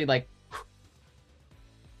actually like,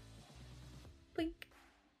 Blink.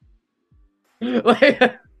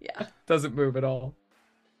 like Yeah. doesn't move at all.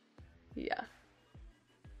 Yeah.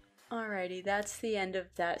 Alrighty, that's the end of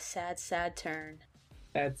that sad turn.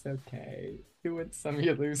 That's okay. You win some,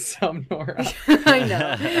 you lose some, Nora. I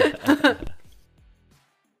know.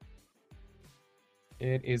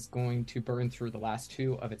 It is going to burn through the last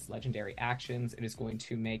 2 of its legendary actions. It is going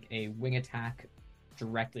to make a wing attack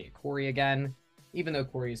directly at Corey again. Even though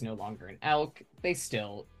Corey is no longer an elk, they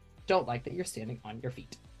still don't like that you're standing on your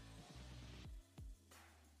feet.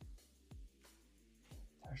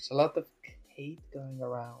 There's a lot of hate going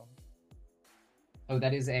around. Oh,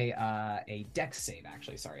 that is a dex save,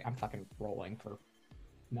 actually. Sorry, I'm fucking rolling for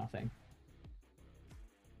nothing.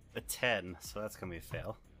 A 10, so that's gonna be a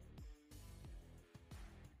fail.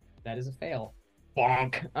 That is a fail.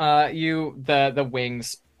 Bonk. The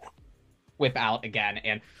wings whip out again,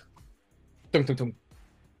 and dunk, dunk, dunk.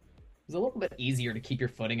 It's a little bit easier to keep your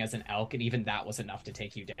footing as an elk, and even that was enough to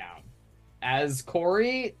take you down. As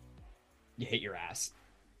Corey, you hit your ass.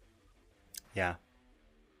 Yeah.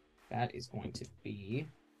 That is going to be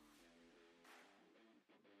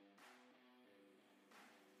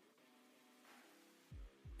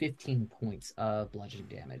 15 points of bludgeoning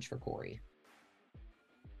damage for Corey.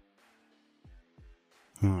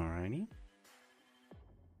 Alrighty.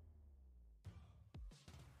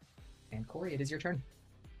 And Corey, it is your turn.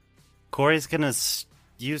 Corey's gonna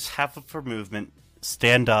use half of her movement,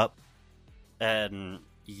 stand up, and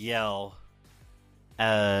yell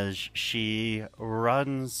as she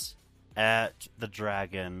runs at the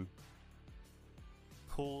dragon,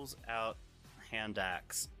 pulls out hand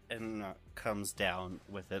axe, and comes down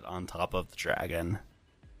with it on top of the dragon.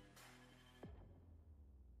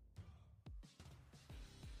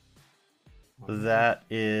 That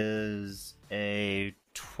is a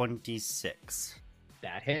 26.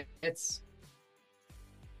 That hits.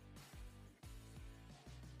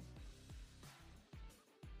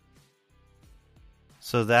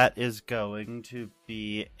 So that is going to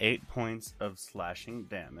be 8 points of slashing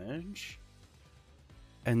damage.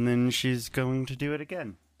 And then she's going to do it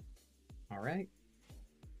again. All right.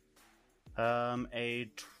 A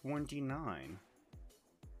 29.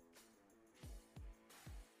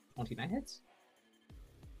 29 hits.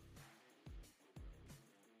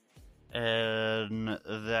 And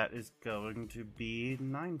that is going to be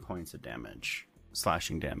 9 points of damage.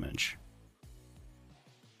 Slashing damage.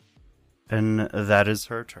 And that is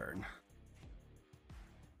her turn.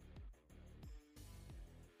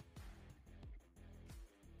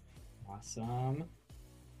 Awesome.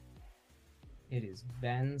 It is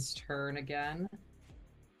Ben's turn again.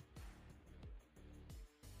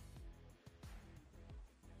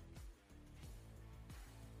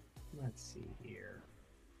 Let's see here.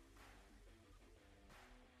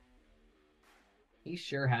 He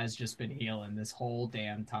sure has just been healing this whole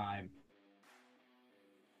damn time.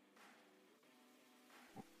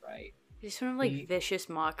 Right. You just want to like vicious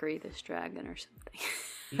mockery this dragon or something.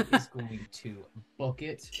 He is going to book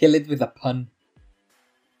it. Kill it with a pun.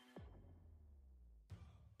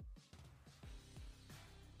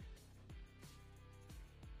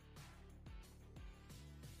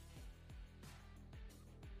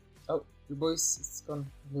 Oh, your voice is gone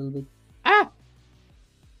a little bit. Ah!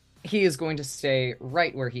 He is going to stay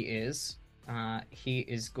right where he is. He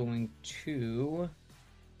is going to...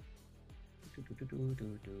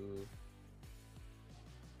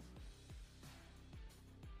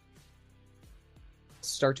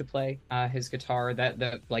 start to play his guitar.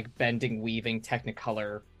 That like bending, weaving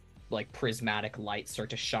Technicolor, like prismatic light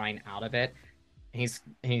start to shine out of it. And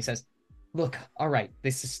he says, "Look, all right,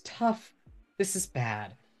 this is tough. This is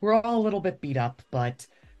bad. We're all a little bit beat up, but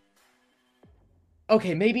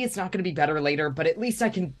okay, maybe it's not going to be better later, but at least I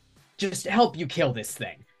can just help you kill this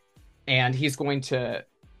thing." And he's going to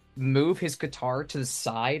move his guitar to the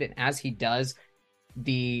side, and as he does,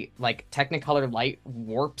 the like Technicolor light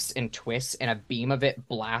warps and twists, and a beam of it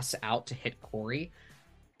blasts out to hit Corey.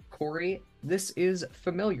 Corey, this is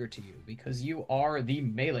familiar to you because you are the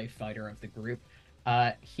melee fighter of the group.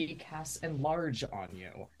 He casts Enlarge on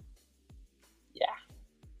you. Yeah.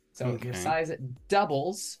 So your size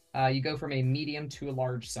doubles. You go from a medium to a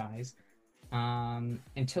large size.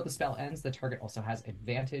 Until the spell ends, the target also has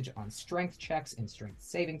advantage on strength checks and strength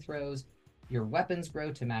saving throws. Your weapons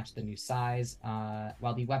grow to match the new size.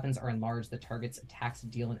 While the weapons are enlarged, the target's attacks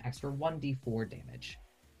deal an extra 1d4 damage.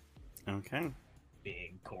 Okay.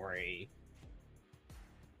 Big Corey.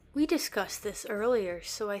 We discussed this earlier,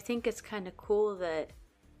 so I think it's kind of cool that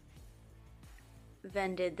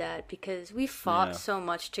Ven did that because we fought so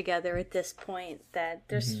much together at this point that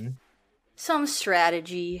there's some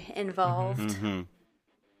strategy involved. Mm-hmm.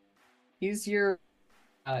 He's your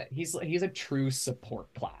he's a true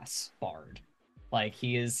support class bard. Like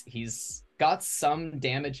he's got some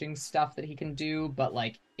damaging stuff that he can do, but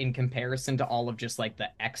like in comparison to all of just like the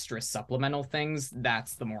extra supplemental things,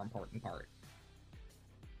 that's the more important part.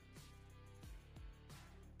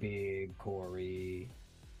 Big Corey.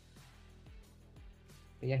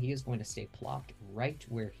 But yeah, he is going to stay plopped right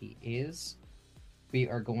where he is. We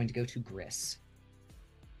are going to go to Gris.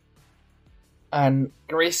 And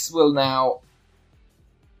Gris will now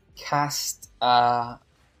cast a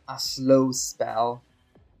slow spell.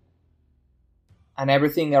 And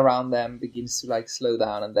everything around them begins to like slow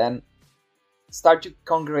down, and then start to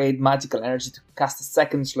congregate magical energy to cast a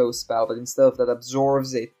second slow spell, but instead of that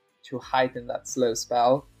absorbs it to heighten that slow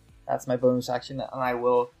spell. That's my bonus action, and I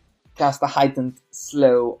will cast a heightened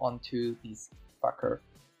slow onto this fucker.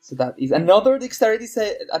 So that is another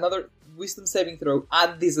another wisdom saving throw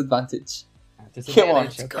at disadvantage. Come on.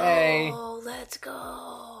 Okay. Let's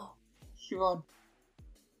go. Come on.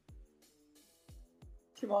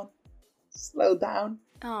 Come on. Slow down.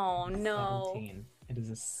 Oh no. 17. It is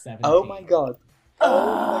a 17. Oh my god.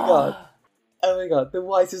 Oh my god. Oh my god. The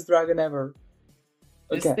wisest dragon ever.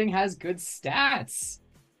 This thing has good stats.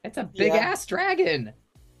 It's a big ass dragon.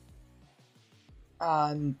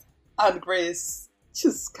 And Grace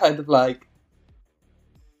just kind of like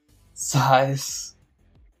sighs.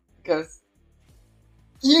 Because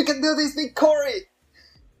you can do this thing, Corey!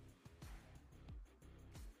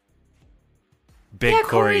 Big Yeah, Corey,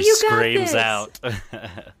 Corey you got screams this. out.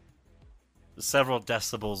 Several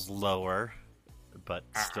decibels lower, but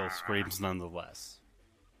still screams nonetheless.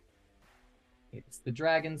 It's the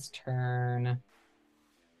dragon's turn. Let's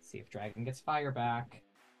see if dragon gets fire back.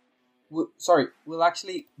 We'll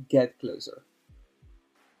actually get closer.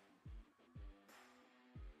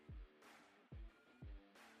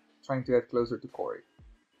 Trying to get closer to Corey.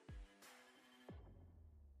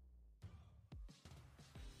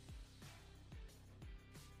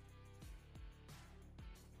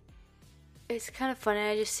 It's kind of funny.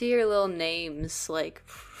 I just see your little names like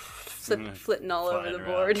flitting all over Flying the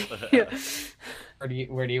board. around. Yeah.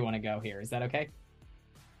 Where do you want to go here? Is that okay?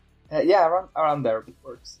 Yeah, around there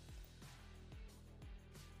works.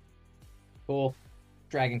 Cool.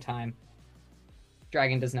 Dragon time.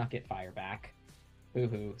 Dragon does not get fire back.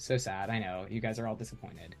 Boo-hoo. So sad. I know. You guys are all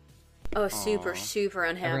disappointed. Oh, super, Aw. super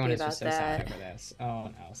unhappy Everyone is about just so sad that. over this. Oh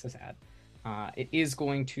no, so sad. It is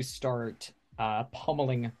going to start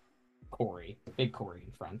pummeling Corey. Big Corey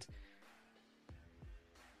in front.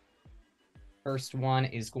 First one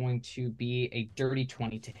is going to be a dirty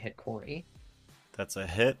 20 to hit Corey. That's a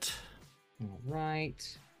hit. All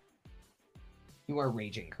right. You are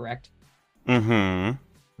raging, correct?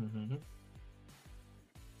 Mm-hmm. Mm-hmm.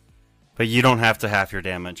 But you don't have to half your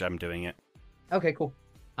damage. I'm doing it. Okay, cool.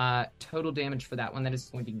 Total damage for that one, that is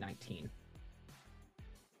going to be 19.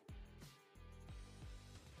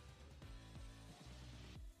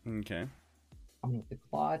 Okay. With the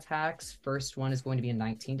claw attacks, first one is going to be a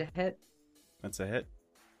 19 to hit. That's a hit.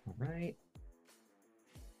 All right.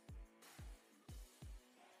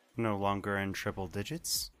 No longer in triple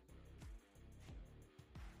digits.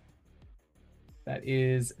 That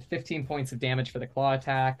is 15 points of damage for the claw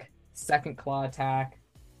attack. Second claw attack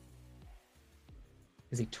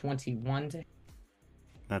is a 21 to hit.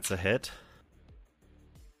 That's a hit.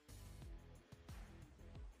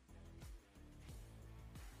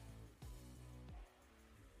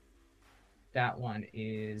 That one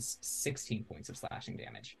is 16 points of slashing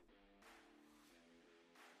damage.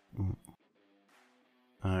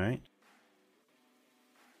 All right.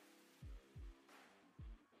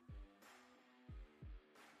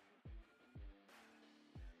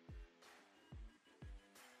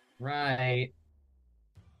 Right.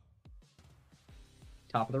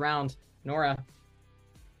 Top of the round. Nora.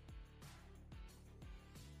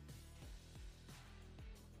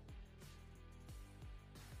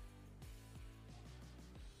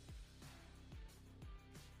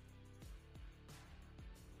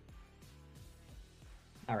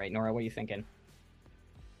 All right, Nora, what are you thinking?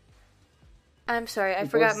 I'm sorry, I It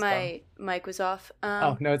forgot was, my mic was off.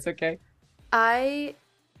 Oh, no, it's okay. I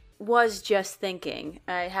was just thinking.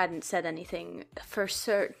 I hadn't said anything for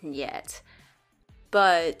certain yet.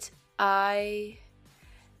 But I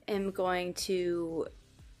am going to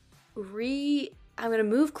I'm going to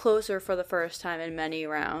move closer for the first time in many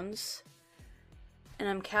rounds. And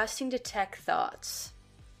I'm casting Detect Thoughts.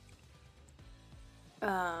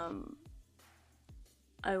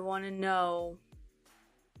 I want to know...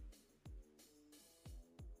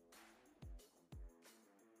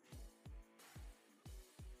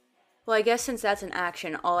 Well, I guess since that's an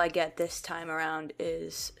action, all I get this time around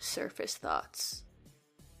is Surface Thoughts.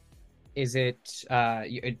 Is it, are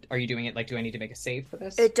you doing it, like, do I need to make a save for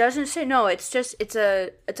this? It doesn't say, no, it's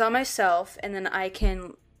on myself, and then I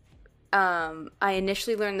can, I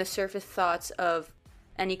initially learn the Surface Thoughts of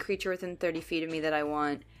any creature within 30 feet of me that I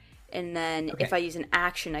want, and then Okay. if I use an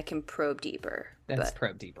action, I can probe deeper. That's But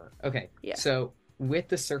probe deeper. Okay. Yeah. So with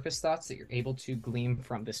the surface thoughts that you're able to glean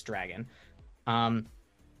from this dragon,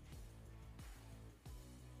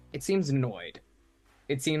 it seems annoyed.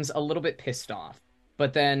 It seems a little bit pissed off.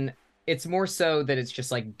 But then it's more so that it's just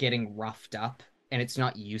like getting roughed up, and it's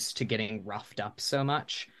not used to getting roughed up so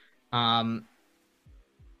much.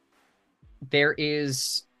 There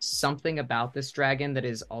is something about this dragon that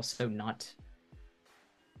is also not...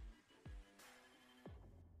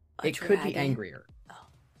 It could be dragon. angrier.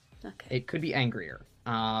 Okay. It could be angrier.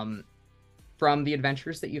 From the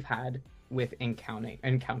adventures that you've had with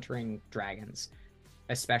encountering dragons,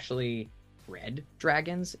 especially red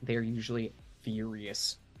dragons, they're usually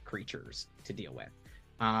furious creatures to deal with.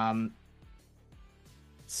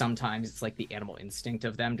 Sometimes it's like the animal instinct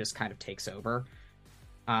of them just kind of takes over.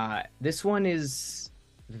 This one is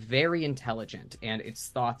very intelligent, and its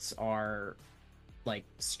thoughts are like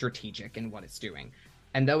strategic in what it's doing.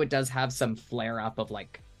 And though it does have some flare up of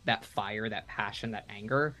like that fire, that passion, that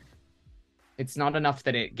anger, it's not enough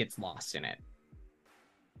that it gets lost in it.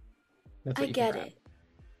 That's what I you can get grab. it.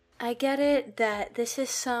 I get it that this is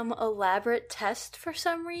some elaborate test for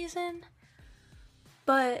some reason,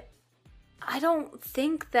 but I don't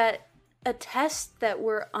think that a test that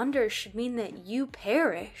we're under should mean that you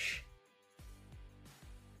perish.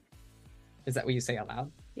 Is that what you say out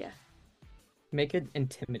loud? Yeah. Make an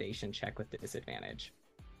intimidation check with disadvantage.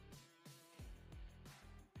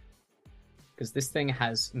 Because this thing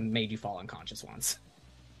has made you fall unconscious once.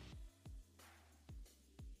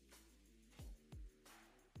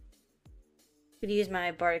 Could you use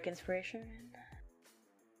my bardic inspiration?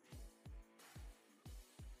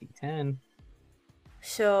 D10.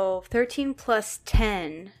 So 13 plus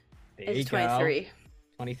 10 There is you 23. go.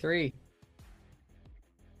 23.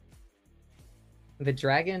 The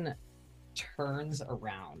dragon turns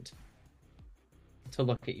around to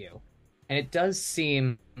look at you. And it does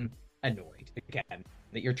seem annoyed, again,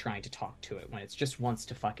 that you're trying to talk to it when it just wants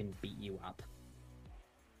to fucking beat you up.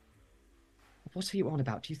 What are you on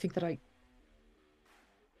about? Do you think that I...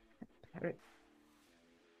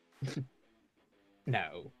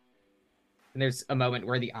 No. And there's a moment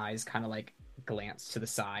where the eyes kind of like glance to the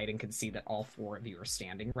side and can see that all four of you are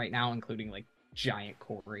standing right now, including like giant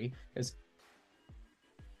Corey. Goes,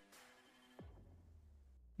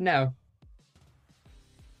 no.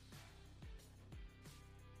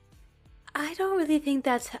 I don't really think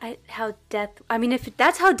that's how death... I mean, if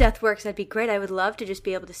that's how death works, that'd be great. I would love to just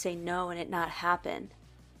be able to say no and it not happen.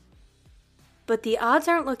 But the odds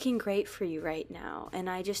aren't looking great for you right now, and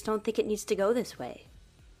I just don't think it needs to go this way.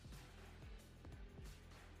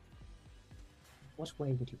 What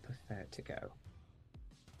way would you prefer it to go?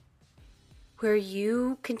 Where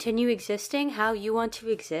you continue existing how you want to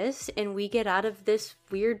exist, and we get out of this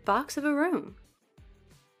weird box of a room.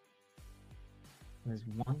 There's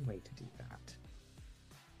one way to do that.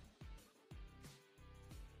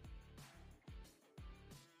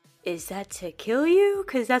 Is that to kill you?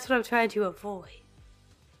 Because that's what I'm trying to avoid.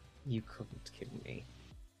 You couldn't kill me.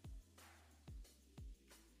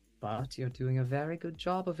 But you're doing a very good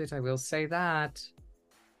job of it, I will say that.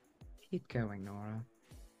 Keep going, Nora.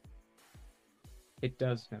 It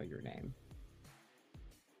does know your name.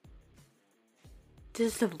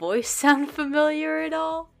 Does the voice sound familiar at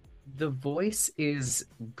all? The voice is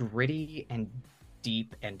gritty and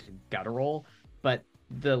deep and guttural, but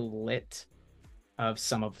the lit of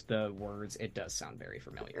some of the words, it does sound very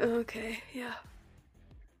familiar. Okay, yeah.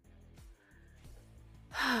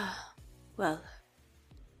 Well,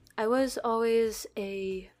 I was always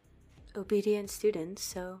a obedient student,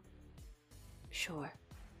 so sure.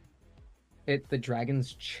 The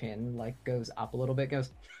dragon's chin like goes up a little bit,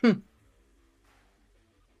 goes,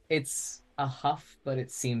 It's a huff, but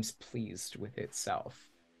it seems pleased with itself.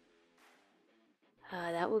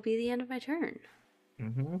 That will be the end of my turn.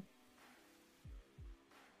 Mm-hmm.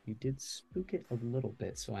 You did spook it a little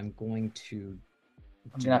bit, so I'm going to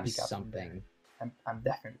I'm gonna do pick up from something. I'm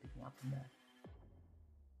definitely picking up from there.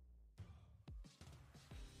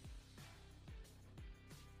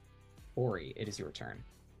 Ori, it is your turn.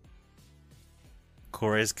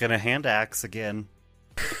 Corey's gonna hand axe again.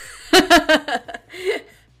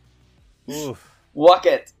 Oof. Walk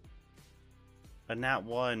it! A nat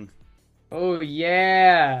 1. Oh,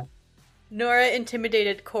 yeah! Nora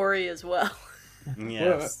intimidated Corey as well.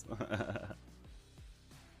 Yes.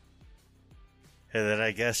 And then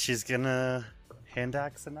I guess she's gonna hand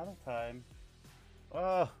axe another time.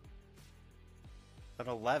 Oh. An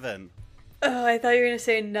 11. Oh, I thought you were going to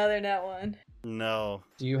say another nat one. No.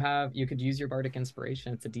 You could use your bardic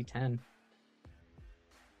inspiration. It's a D10.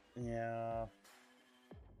 Yeah.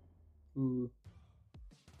 Ooh.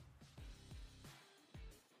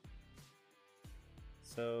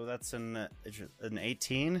 So that's an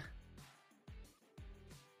 18.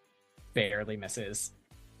 Barely misses.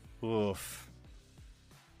 Oof.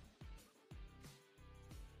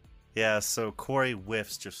 Yeah, so Corey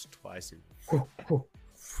whiffs just twice.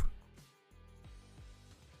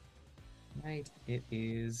 Right, it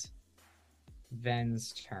is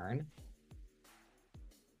Ven's turn.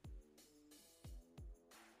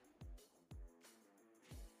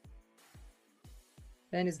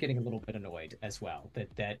 Ben is getting a little bit annoyed as well.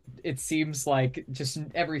 That it seems like just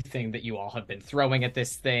everything that you all have been throwing at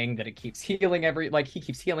this thing, that it keeps healing he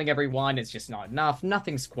keeps healing everyone, it's just not enough.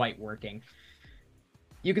 Nothing's quite working.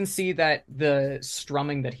 You can see that the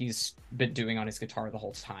strumming that he's been doing on his guitar the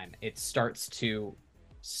whole time, it starts to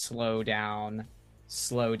slow down,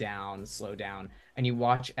 and you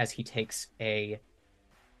watch as he takes a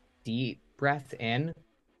deep breath in,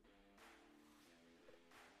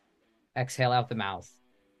 exhale out the mouth.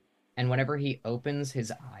 And whenever he opens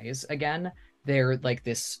his eyes again, they're like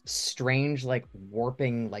this strange, like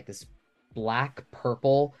warping, like this black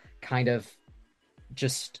purple kind of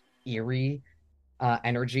just eerie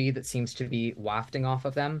energy that seems to be wafting off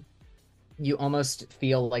of them. you almost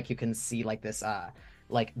feel like you can see like this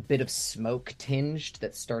like bit of smoke tinged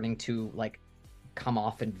that's starting to like come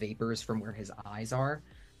off in vapors from where his eyes are.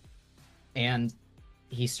 And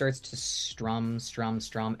he starts to strum,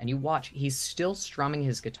 and you watch, he's still strumming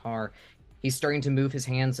his guitar. He's starting to move his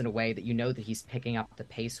hands in a way that you know that he's picking up the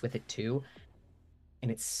pace with it too. And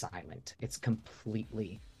it's silent. It's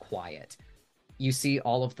completely quiet. You see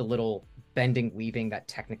all of the little bending, weaving, that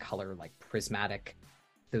Technicolor, like prismatic,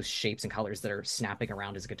 those shapes and colors that are snapping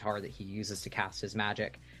around his guitar that he uses to cast his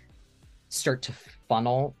magic, start to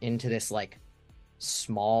funnel into this like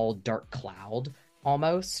small dark cloud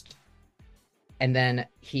almost. And then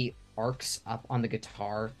he arcs up on the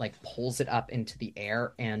guitar, like pulls it up into the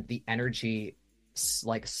air, and the energy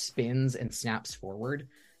like spins and snaps forward.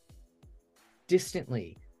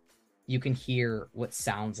 Distantly, you can hear what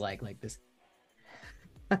sounds like this.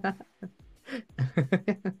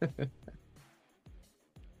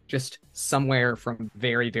 Just somewhere from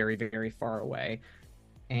very, very, very far away.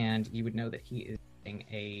 And you would know that he is doing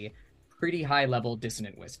a pretty high level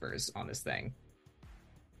dissonant whispers on this thing.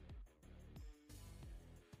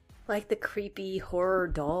 Like the creepy horror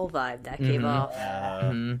doll vibe that gave off.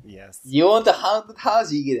 Yes. You want a haunted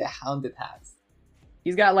house, you get a haunted house.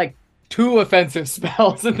 He's got like 2 offensive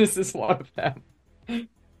spells, and this is one of them.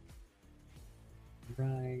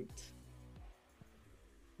 Right.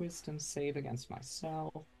 Wisdom save against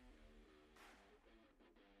myself.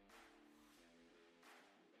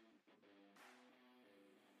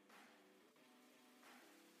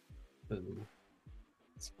 Boo.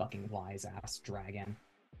 This fucking wise ass dragon.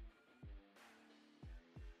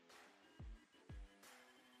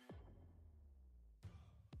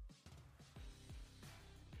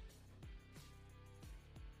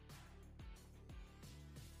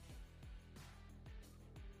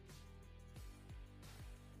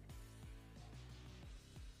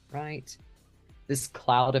 Right. This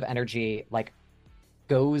cloud of energy like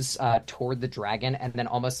goes toward the dragon, and then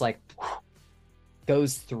almost like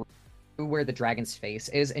goes through where the dragon's face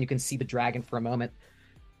is, and you can see the dragon for a moment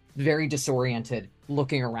very disoriented,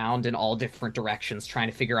 looking around in all different directions, trying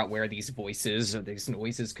to figure out where these voices or these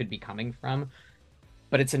noises could be coming from.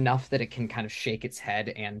 But it's enough that it can kind of shake its head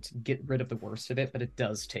and get rid of the worst of it, but it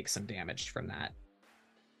does take some damage from that.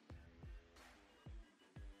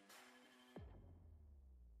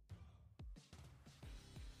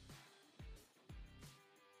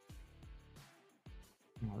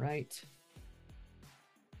 All right.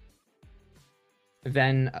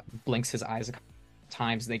 Then blinks his eyes a couple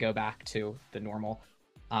times. They go back to the normal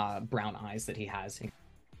brown eyes that he has.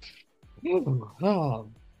 Oh,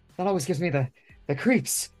 that always gives me the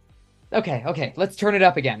creeps. Okay, let's turn it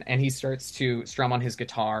up again. And he starts to strum on his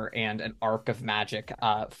guitar, and an arc of magic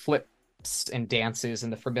flips and dances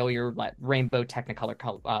in the familiar like rainbow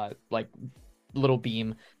Technicolor like little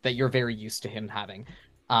beam that you're very used to him having.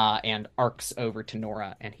 And arcs over to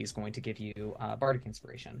Nora, and he's going to give you Bardic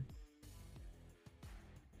Inspiration.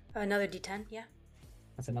 Another D10, yeah.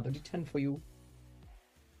 That's another D10 for you.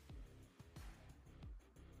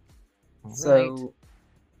 All So, right.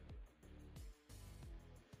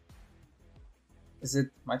 Is it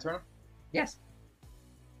my turn? Yes.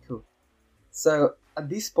 Cool. So, at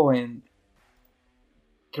this point,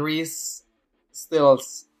 Chris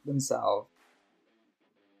stills themselves,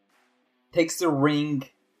 takes the ring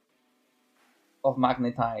of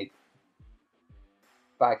magnetite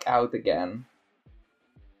back out again,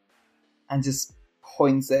 and just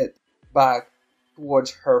points it back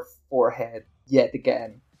towards her forehead yet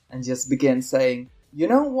again, and just begins saying, "You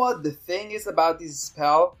know what the thing is about this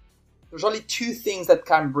spell? There's only 2 things that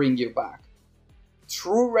can bring you back.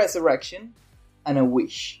 True resurrection and a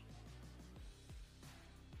wish.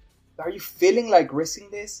 Are you feeling like risking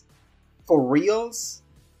this? For reals?"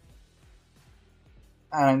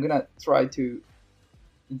 And I'm gonna try to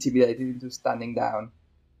intimidate it into standing down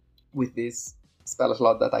with this spell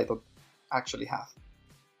slot that I don't actually have.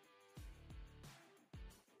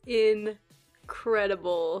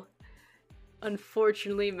 Incredible.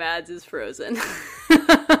 Unfortunately, Mads is frozen.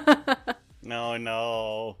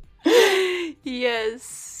 No.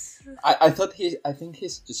 Yes. I think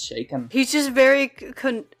he's just shaken. He's just very He's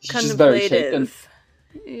just very shaken. contemplative.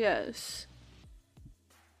 Yes.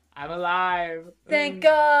 I'm alive. Thank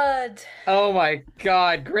God. Oh my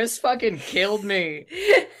god, Gris fucking killed me.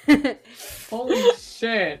 Holy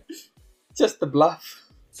shit. Just the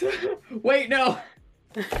bluff. Wait, no.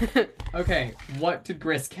 Okay, what did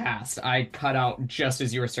Gris cast? I cut out just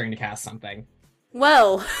as you were starting to cast something.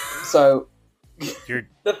 Well. So, You're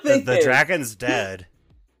the thing the is, dragon's dead.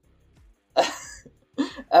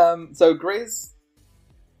 So Grace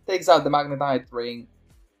takes out the magnetite ring,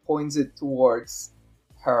 points it towards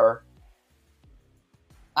her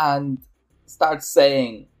and starts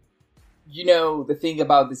saying, you know, the thing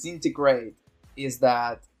about disintegrate is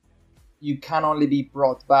that you can only be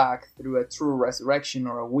brought back through a true resurrection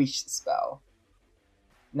or a wish spell.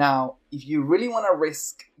 Now, if you really want to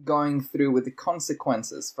risk going through with the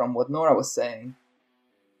consequences from what Nora was saying,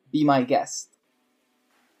 be my guest.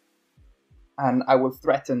 And I will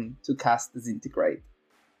threaten to cast disintegrate,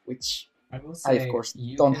 which I of course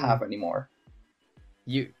don't have anymore.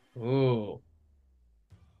 Ooh.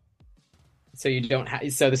 So you don't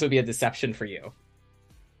have. So this would be a deception for you.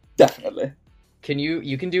 Definitely.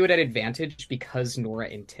 You can do it at advantage because Nora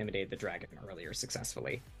intimidated the dragon earlier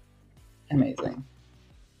successfully. Amazing.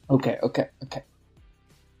 Okay.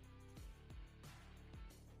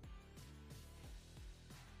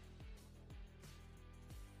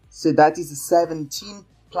 So that is a 17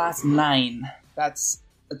 plus 9. That's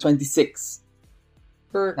a 26.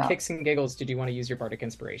 For kicks and giggles, did you want to use your bardic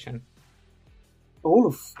inspiration? All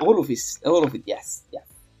of it, yes.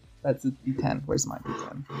 That's a D10. Where's my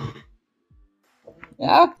D10?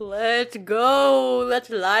 Yeah. Let's go. Let's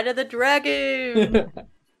lie to the dragon.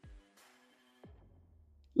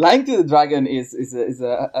 Lying to the dragon is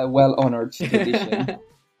a well-honored tradition.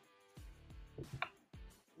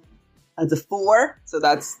 That's a 4, so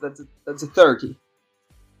that's a 30.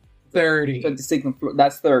 30. 26 on floor.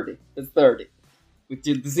 That's 30. That's 30. With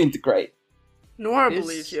your disintegrate. Nora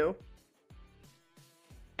believes you.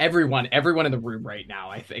 Everyone in the room right now,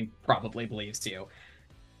 I think, probably believes you.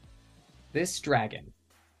 This dragon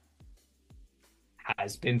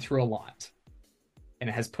has been through a lot, and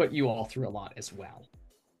it has put you all through a lot as well.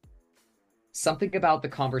 Something about the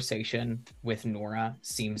conversation with Nora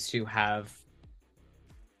seems to have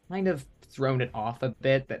kind of thrown it off a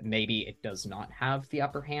bit, that maybe it does not have the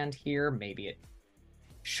upper hand here. Maybe it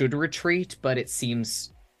should retreat, but it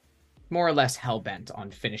seems more or less hell-bent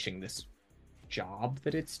on finishing this job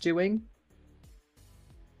that it's doing.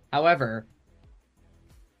 However,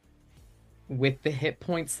 with the hit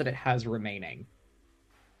points that it has remaining,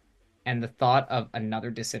 and the thought of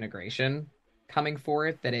another disintegration coming for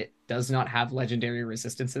it that it does not have legendary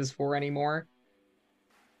resistances for anymore,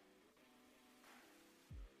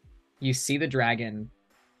 you see the dragon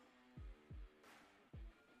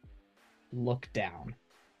look down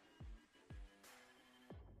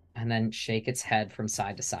and then shake its head from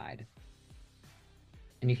side to side.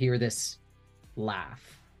 And you hear this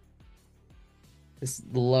laugh. This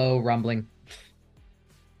low rumbling.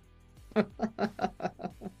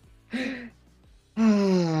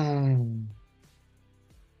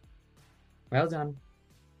 Well done.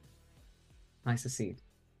 I succeed.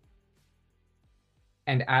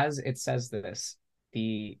 And as it says this,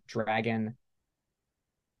 the dragon,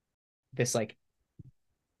 this like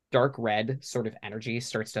dark red sort of energy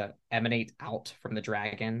starts to emanate out from the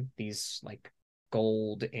dragon. These like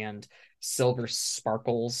gold and silver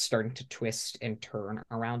sparkles starting to twist and turn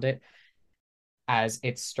around it as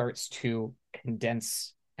it starts to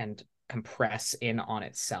condense and compress in on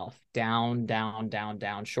itself. Down, down, down,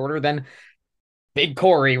 down. Shorter than Big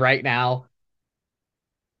Corey right now.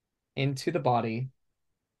 Into the body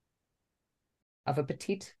of a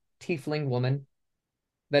petite tiefling woman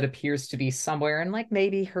that appears to be somewhere in like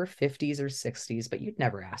maybe her 50s or 60s, but you'd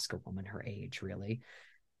never ask a woman her age, really.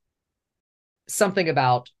 Something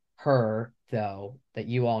about her, though, that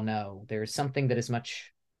you all know. There's something that is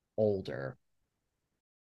much older.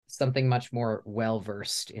 Something much more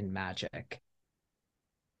well-versed in magic.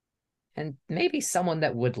 And maybe someone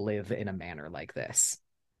that would live in a manner like this.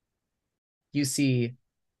 You see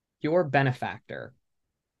your benefactor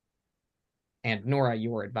and Nora,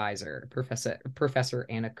 your advisor, Professor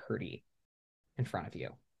Anna Curdy, in front of you.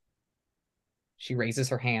 She raises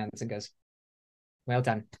her hands and goes, "Well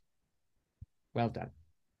done. Well done.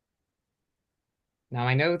 Now,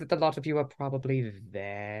 I know that a lot of you are probably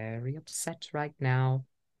very upset right now.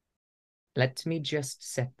 Let me just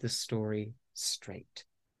set the story straight."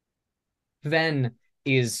 Ven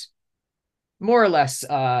is more or less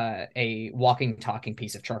a walking, talking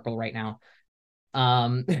piece of charcoal right now.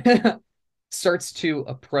 Starts to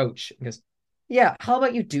approach and goes, "Yeah, how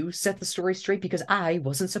about you do set the story straight, because I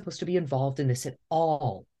wasn't supposed to be involved in this at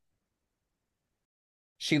all."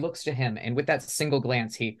 She looks to him, and with that single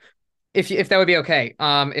glance, if that would be okay,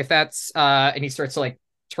 if that's and he starts to like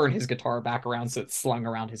turn his guitar back around so it's slung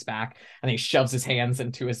around his back, and he shoves his hands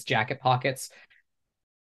into his jacket pockets,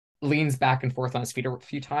 leans back and forth on his feet a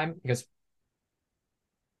few times. He goes,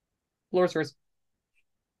 "Floor's yours."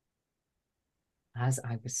 As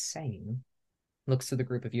I was saying, looks to the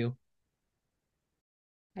group of you.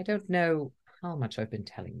 I don't know how much I've been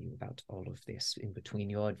telling you about all of this in between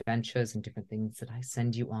your adventures and different things that I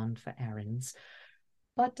send you on for errands.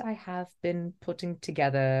 But I have been putting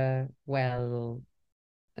together, well,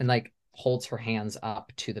 and like holds her hands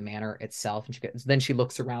up to the manor itself. And then she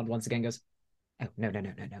looks around once again, goes, oh, no.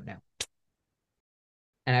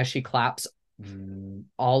 And as she claps,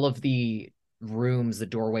 all of the rooms, the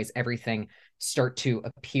doorways, everything start to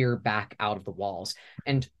appear back out of the walls.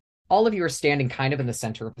 And all of you are standing kind of in the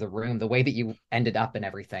center of the room, the way that you ended up and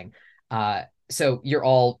everything. So you're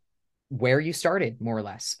all where you started, more or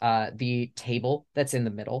less. The table that's in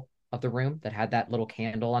the middle of the room that had that little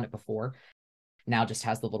candle on it before now just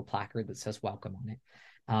has the little placard that says welcome on it.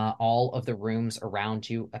 All of the rooms around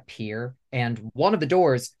you appear, and one of the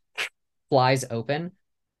doors flies open.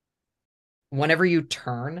 Whenever you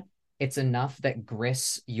turn, it's enough that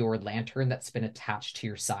Gris, your lantern that's been attached to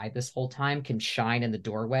your side this whole time, can shine in the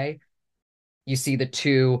doorway. You see the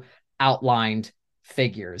two outlined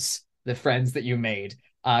figures, the friends that you made,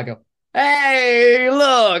 go, hey,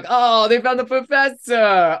 look! Oh, they found the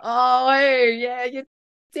professor! Oh, hey, yeah, you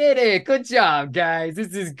did it! Good job, guys!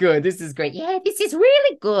 This is good, this is great. Yeah, this is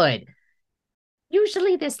really good.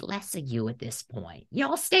 Usually there's less of you at this point.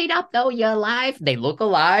 Y'all stayed up, though. You're alive. They look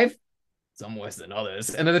alive. Some worse than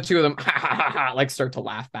others. And then the two of them like start to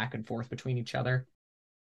laugh back and forth between each other.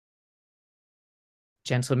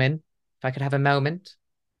 Gentlemen, if I could have a moment.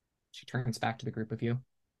 She turns back to the group of you.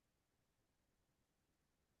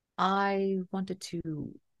 I wanted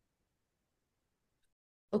to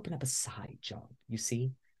open up a side job, you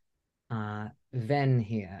see. Ven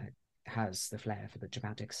here has the flair for the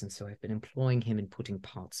dramatics, and so I've been employing him in putting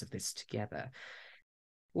parts of this together.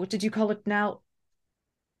 What did you call it now?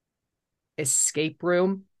 Escape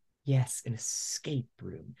room? Yes, an escape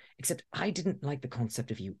room. Except I didn't like the concept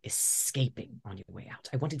of you escaping on your way out.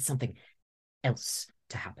 I wanted something else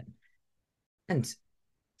to happen. And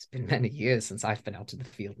it's been many years since I've been out in the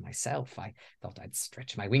field myself. I thought I'd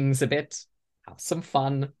stretch my wings a bit, have some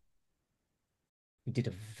fun. You did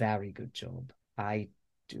a very good job. I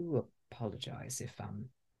do apologize if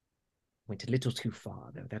went a little too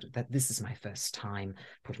far, though. That this is my first time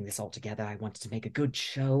putting this all together. I wanted to make a good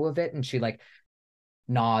show of it. And she like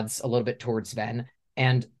nods a little bit towards Ven,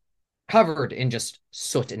 and covered in just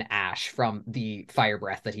soot and ash from the fire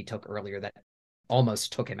breath that he took earlier that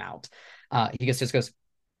almost took him out. He just goes,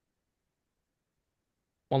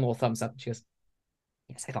 one little thumbs up. She goes,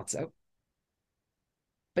 yes, I thought so.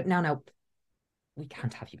 But now, we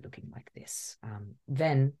can't have you looking like this.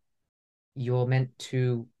 Then you're meant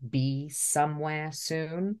to be somewhere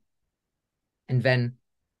soon. And then,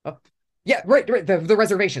 oh, yeah, right, the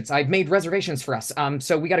reservations. I've made reservations for us.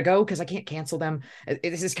 So we gotta go because I can't cancel them.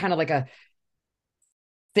 This is kind of like a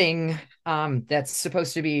thing that's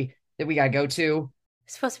supposed to be that we gotta go to.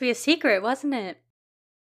 It's supposed to be a secret, wasn't it?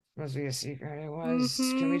 Supposed to be a secret. It was.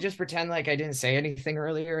 Can we just pretend like I didn't say anything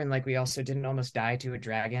earlier, and like we also didn't almost die to a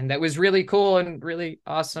dragon? That was really cool and really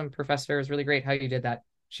awesome, Professor. It was really great how you did that.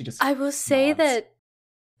 She just I will say nods. that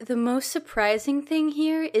the most surprising thing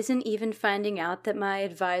here isn't even finding out that my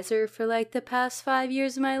advisor for like the past 5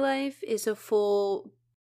 years of my life is a full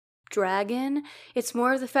dragon. It's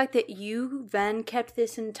more of the fact that you then kept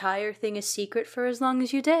this entire thing a secret for as long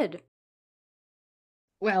as you did.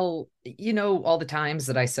 Well, you know, all the times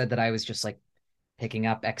that I said that I was just like picking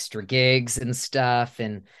up extra gigs and stuff,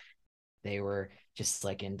 and they were just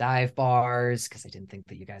like in dive bars because I didn't think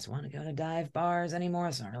that you guys want to go to dive bars anymore.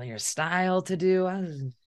 It's not really your style to do. I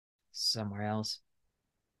was somewhere else.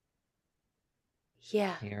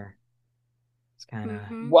 Yeah. Here. It's kind of...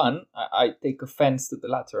 One, I take offense to the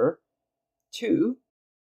latter. Two,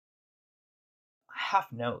 I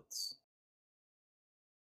have notes.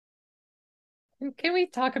 Can we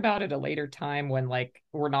talk about it a later time when like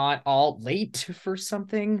we're not all late for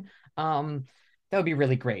something? That would be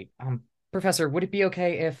really great. Professor, would it be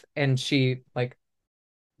okay if... And she like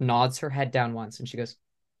nods her head down once and she goes,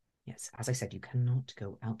 yes, as I said, you cannot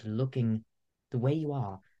go out looking the way you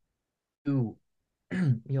are to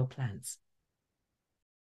your plans.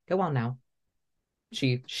 Go on now.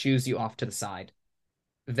 She shoos you off to the side,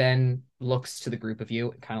 then looks to the group of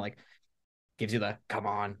you and kind of like gives you the come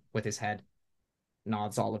on with his head,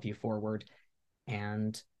 nods all of you forward,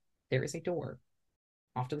 and there is a door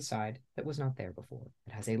off to the side that was not there before.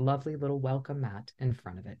 It has a lovely little welcome mat in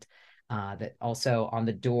front of it. That also on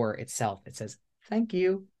the door itself, it says, thank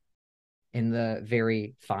you, in the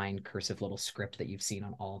very fine cursive little script that you've seen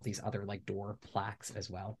on all of these other like door plaques as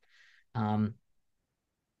well.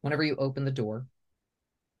 Whenever you open the door,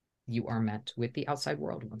 you are met with the outside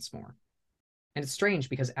world once more. And it's strange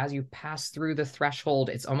because as you pass through the threshold,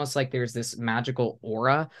 it's almost like there's this magical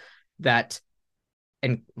aura that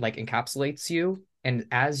and like encapsulates you. And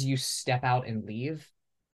as you step out and leave,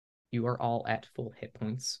 you are all at full hit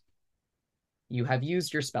points. You have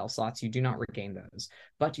used your spell slots. You do not regain those,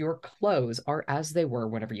 but your clothes are as they were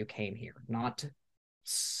whenever you came here, not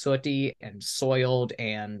sooty and soiled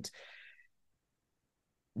and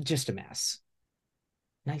just a mess.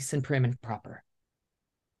 Nice and prim and proper.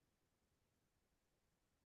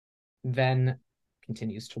 Then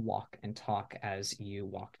continues to walk and talk as you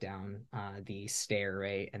walk down the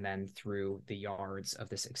stairway and then through the yards of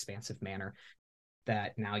this expansive manor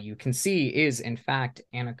that now you can see is, in fact,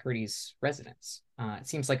 Anna Curdy's residence. It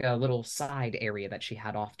seems like a little side area that she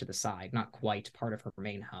had off to the side, not quite part of her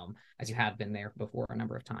main home, as you have been there before a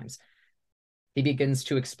number of times. He begins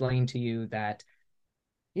to explain to you that,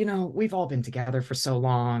 we've all been together for so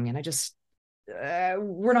long, and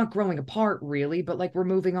we're not growing apart, really, but like we're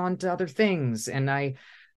moving on to other things, and I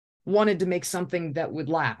wanted to make something that would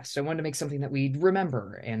last. I wanted to make something that we'd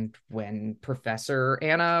remember. And when Professor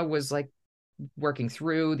Anna was like working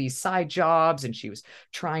through these side jobs and she was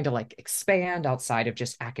trying to like expand outside of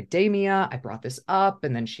just academia, I brought this up,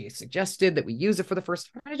 and then she suggested that we use it for the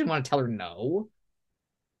first time. I didn't want to tell her no.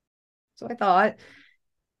 So I thought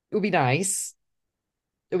it would be nice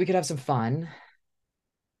that we could have some fun,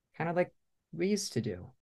 kind of like we used to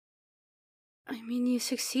do. I mean, you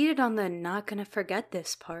succeeded on the not gonna forget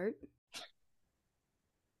this part.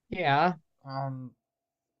 Yeah.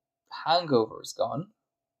 Hangover's gone.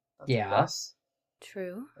 That's Yeah. a plus.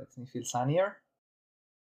 True. Makes me feel sunnier.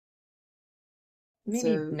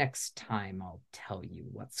 Maybe next time I'll tell you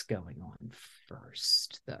what's going on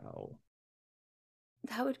first, though.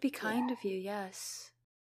 That would be kind of you, yes.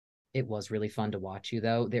 It was really fun to watch you,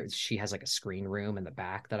 though. She has like a screen room in the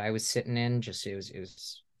back that I was sitting in. It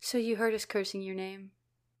was. So you heard us cursing your name?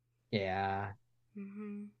 Yeah.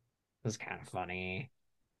 Mm-hmm. It was kind of funny.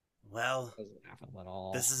 Well, I was laughing a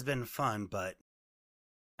little. This has been fun, but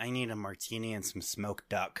I need a martini and some smoked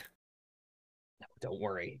duck. No, don't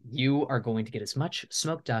worry. You are going to get as much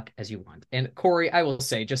smoked duck as you want. And Corey, I will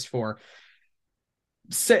say, just for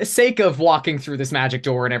sake of walking through this magic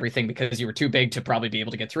door and everything, because you were too big to probably be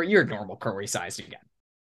able to get through it, you're normal Corey size again.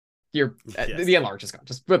 You're Yes. The enlarge is gone.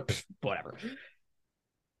 Just whatever.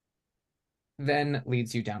 Then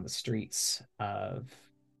leads you down the streets of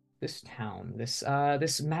this town,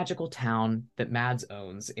 this magical town that Mads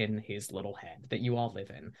owns in his little head that you all live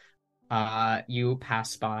in. You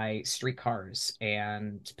pass by streetcars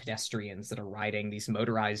and pedestrians that are riding these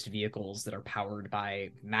motorized vehicles that are powered by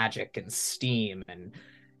magic and steam and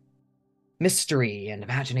mystery and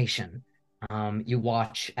imagination. You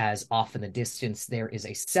watch as off in the distance there is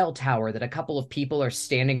a cell tower that a couple of people are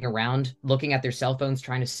standing around looking at their cell phones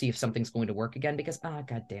trying to see if something's going to work again because,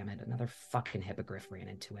 god damn it, another fucking hippogriff ran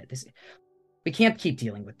into it. We can't keep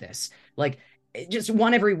dealing with this. Like, just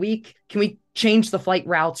one every week. Can we change the flight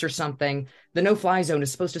routes or something? The no-fly zone is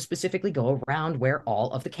supposed to specifically go around where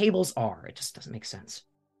all of the cables are. It just doesn't make sense.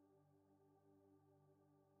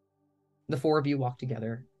 The four of you walk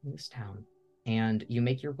together in this town, and you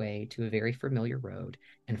make your way to a very familiar road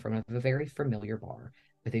in front of a very familiar bar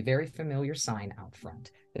with a very familiar sign out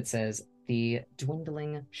front that says The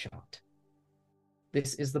Dwindling Shot.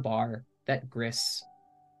 This is the bar that Gris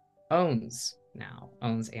owns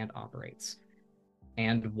and operates,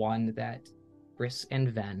 and one that Gris and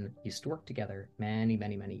Ven used to work together many,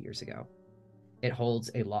 many, many years ago. It holds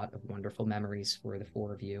a lot of wonderful memories for the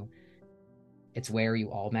four of you. It's where you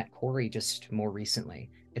all met Corey just more recently.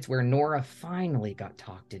 It's where Nora finally got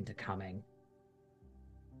talked into coming.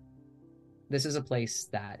 This is a place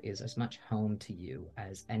that is as much home to you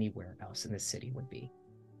as anywhere else in this city would be.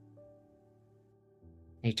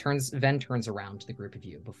 And Ven turns around to the group of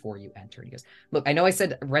you before you enter. And he goes, look, I know I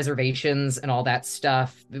said reservations and all that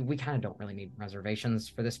stuff. We kind of don't really need reservations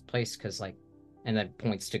for this place because, and then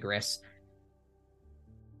points to Gris.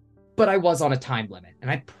 But I was on a time limit, and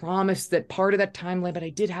I promised that part of that time limit I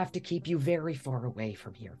did have to keep you very far away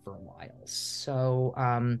from here for a while.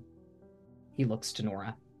 So, he looks to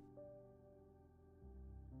Nora.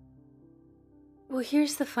 Well,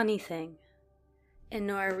 here's the funny thing. And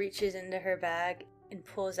Nora reaches into her bag and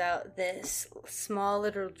pulls out this small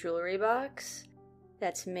little jewelry box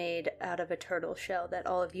that's made out of a turtle shell that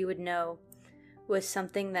all of you would know was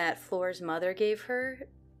something that Floor's mother gave her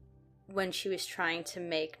when she was trying to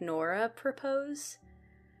make Nora propose.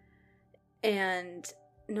 And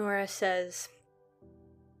Nora says,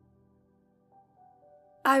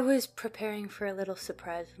 I was preparing for a little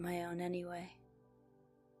surprise of my own anyway.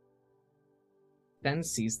 Ben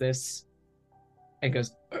sees this and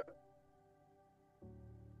goes,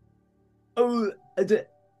 oh,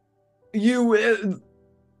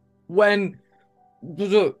 when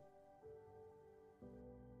Oh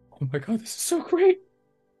my god, this is so great!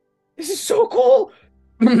 This is so cool!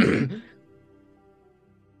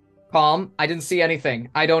 Calm, I didn't see anything.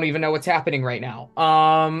 I don't even know what's happening right now.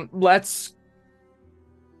 Let's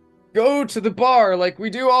go to the bar like we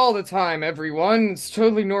do all the time, everyone. It's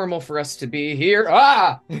totally normal for us to be here.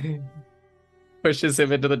 Ah! Pushes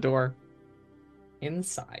him into the door.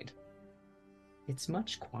 Inside, it's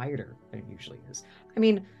much quieter than it usually is. I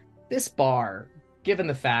mean, this bar, given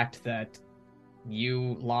the fact that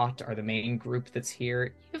you lot are the main group that's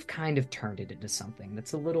here, you've kind of turned it into something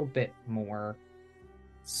that's a little bit more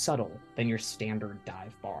subtle than your standard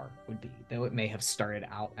dive bar would be, though it may have started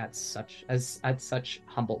out at such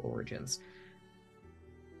humble origins.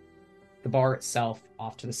 The bar itself,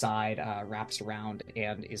 off to the side, wraps around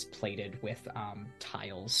and is plated with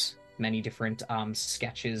tiles, many different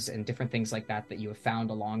sketches and different things like that you have found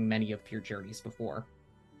along many of your journeys before.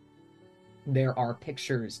 There are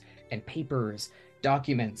pictures and papers,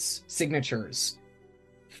 documents, signatures,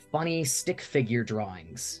 funny stick figure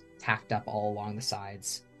drawings tacked up all along the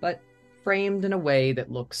sides, but framed in a way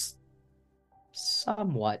that looks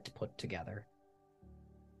somewhat put together.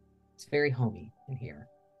 It's very homey in here.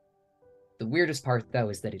 The weirdest part, though,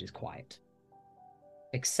 is that it is quiet.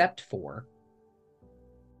 Except for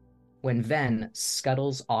when Ven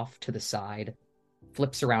scuttles off to the side,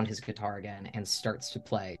 flips around his guitar again, and starts to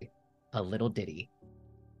play a little ditty.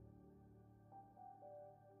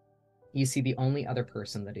 You see the only other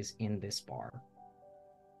person that is in this bar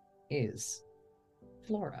is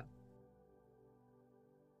Flora.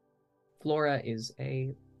 Flora is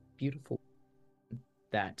a beautiful woman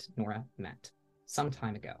that Nora met some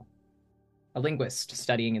time ago. A linguist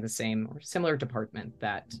studying in the same or similar department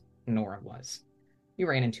that Nora was. You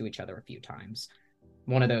ran into each other a few times.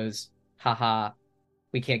 One of those, haha,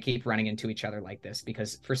 we can't keep running into each other like this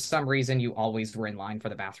because for some reason you always were in line for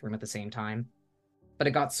the bathroom at the same time. But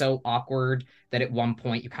it got so awkward that at one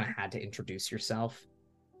point you kind of had to introduce yourself.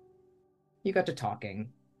 You got to talking.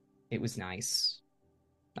 It was nice.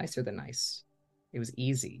 Nicer than nice. It was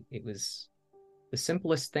easy. It was the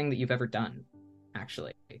simplest thing that you've ever done,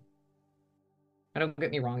 actually. Don't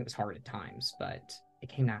get me wrong, it was hard at times, but it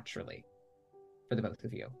came naturally for the both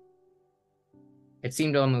of you. It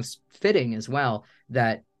seemed almost fitting as well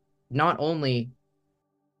that not only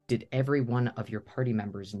did every one of your party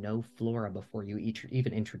members know Flora before you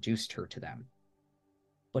even introduced her to them,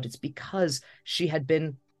 but it's because she had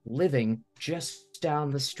been living just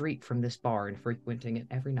down the street from this bar and frequenting it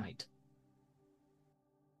every night.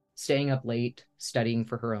 Staying up late, studying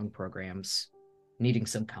for her own programs, needing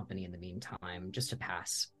some company in the meantime, just to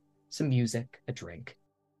pass some music, a drink.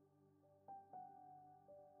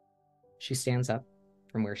 She stands up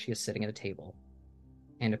from where she is sitting at a table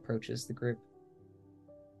and approaches the group.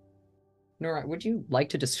 Nora, would you like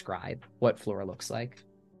to describe what Flora looks like?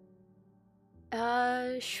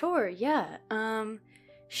 Sure, yeah.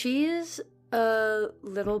 She's a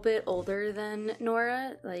little bit older than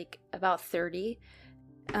Nora, like about 30.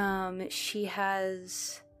 She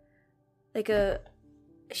has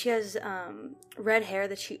red hair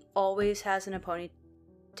that she always has in a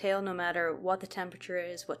ponytail, no matter what the temperature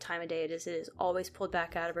is, what time of day it is always pulled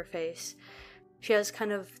back out of her face. She has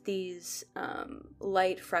kind of these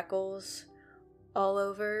light freckles all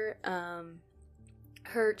over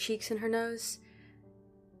her cheeks and her nose.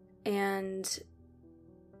 And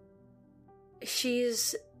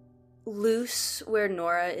she's loose where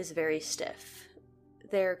Nora is very stiff.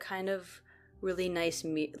 They're kind of really nice,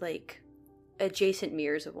 adjacent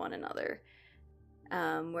mirrors of one another,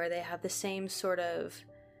 where they have the same sort of,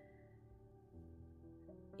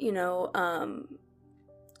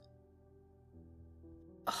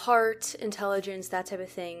 heart, intelligence, that type of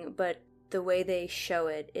thing, but the way they show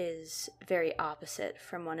it is very opposite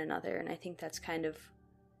from one another, and I think that's kind of,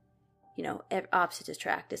 opposites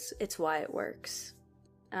attract. It's why it works.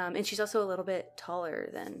 And she's also a little bit taller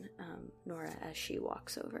than Nora as she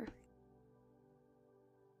walks over.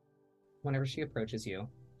 Whenever she approaches you,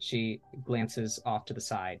 she glances off to the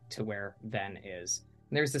side to where Ven is.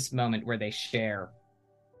 And there's this moment where they share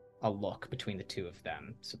a look between the two of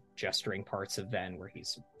them, so gesturing parts of Ven where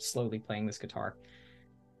he's slowly playing this guitar.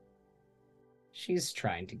 She's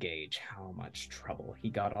trying to gauge how much trouble he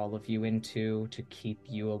got all of you into to keep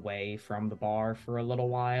you away from the bar for a little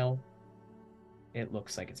while. It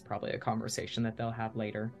looks like it's probably a conversation that they'll have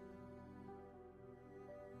later.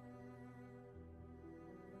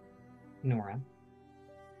 Nora.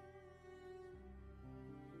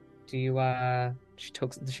 Do you,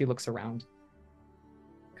 she looks around.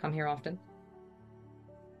 Come here often?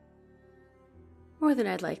 More than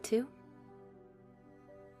I'd like to.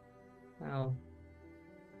 Well,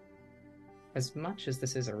 as much as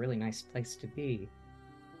this is a really nice place to be,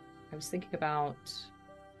 I was thinking about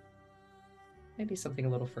maybe something a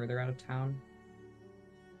little further out of town.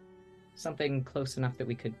 Something close enough that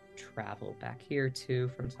we could travel back here to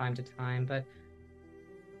from time to time, but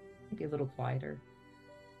maybe a little quieter.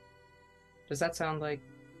 Does that sound like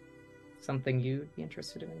something you'd be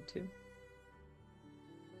interested in too?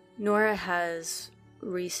 Nora has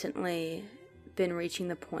recently been reaching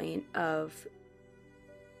the point of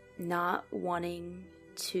not wanting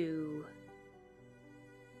to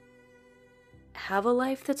have a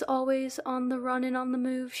life that's always on the run and on the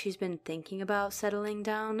move. She's been thinking about settling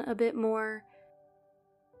down a bit more.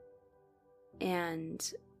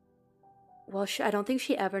 And while I don't think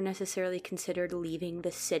she ever necessarily considered leaving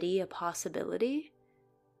the city a possibility,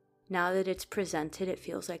 now that it's presented, it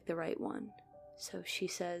feels like the right one. So she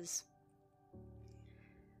says,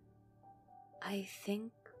 I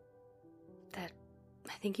think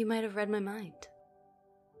you might have read my mind.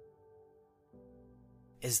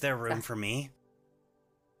 Is there room for me?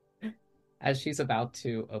 As she's about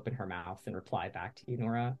to open her mouth and reply back to you,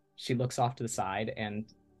 Nora, she looks off to the side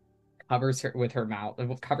and covers her with her mouth,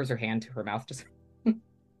 covers her hand to her mouth, just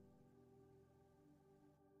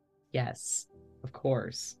yes, of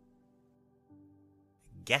course.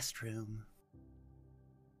 Guest room.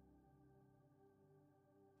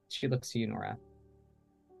 She looks to you, Nora.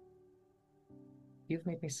 You've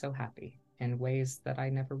made me so happy in ways that I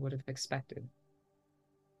never would have expected.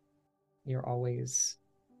 You're always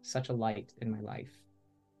such a light in my life.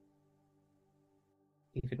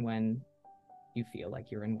 Even when you feel like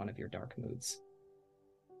you're in one of your dark moods.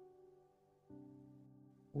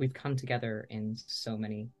 We've come together in so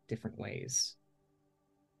many different ways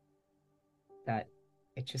that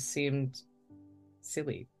it just seemed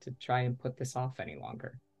silly to try and put this off any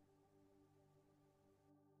longer.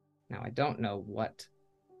 Now, I don't know what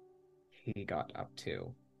he got up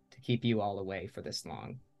to keep you all away for this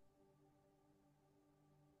long.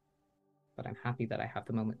 But I'm happy that I have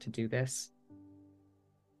the moment to do this.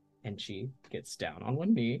 And she gets down on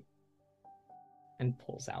one knee and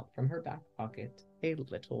pulls out from her back pocket a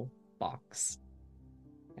little box.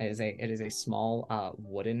 It is a small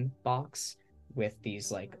wooden box with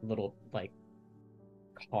these little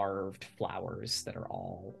carved flowers that are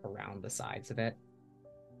all around the sides of it.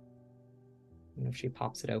 And if she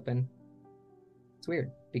pops it open, it's weird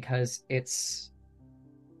because it's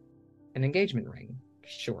an engagement ring,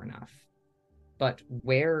 sure enough. But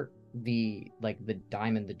where the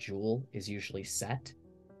diamond, the jewel, is usually set,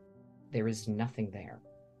 there is nothing there.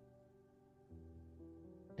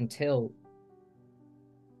 Until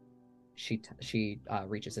she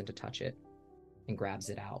reaches in to touch it and grabs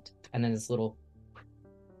it out. And then this little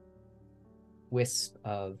wisp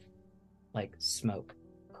of smoke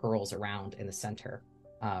curls around in the center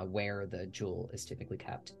where the jewel is typically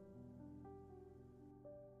kept.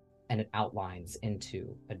 And it outlines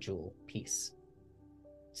into a jewel piece.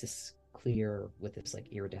 It's this clear with this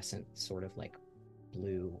iridescent sort of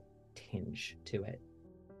blue tinge to it.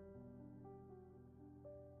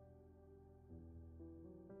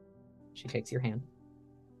 She takes your hand,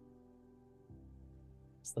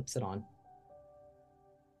 slips it on,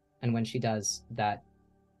 and when she does, that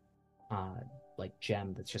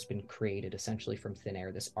gem that's just been created essentially from thin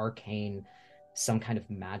air, this arcane, some kind of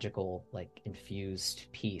magical infused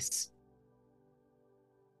piece,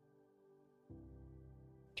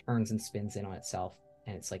 turns and spins in on itself,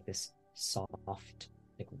 and it's this soft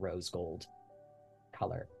rose gold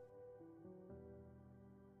color.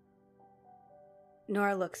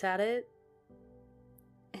 Nora looks at it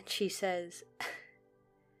and she says,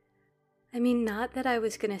 I mean, not that I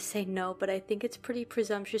was gonna say no, but I think it's pretty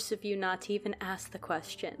presumptuous of you not to even ask the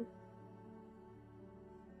question.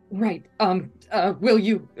 Right, will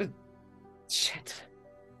you... shit.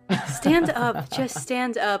 Stand up, just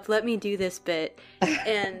stand up, let me do this bit.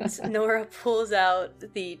 And Nora pulls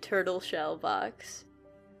out the turtle shell box.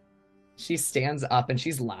 She stands up and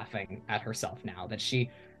she's laughing at herself now that she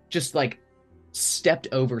just stepped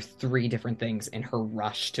over 3 different things in her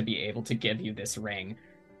rush to be able to give you this ring.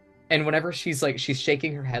 And whenever she's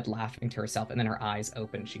shaking her head, laughing to herself, and then her eyes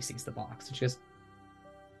open, she sees the box. And she goes,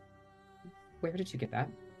 where did you get that?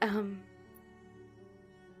 I'm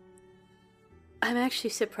actually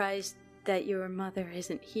surprised that your mother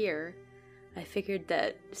isn't here. I figured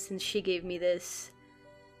that since she gave me this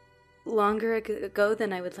longer ago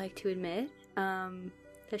than I would like to admit,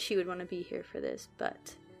 that she would want to be here for this,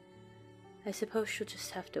 but I suppose she'll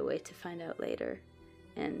just have to wait to find out later.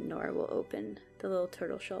 And Nora will open the little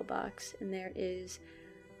turtle shell box, and there is,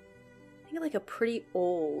 I think, a pretty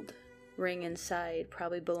old ring inside,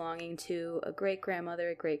 probably belonging to a great-grandmother,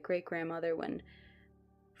 a great-great-grandmother. When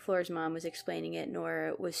Flora's mom was explaining it,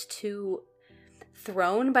 Nora was too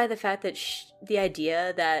thrown by the fact that the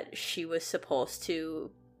idea that she was supposed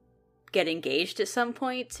to get engaged at some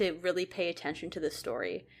point to really pay attention to the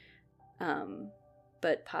story.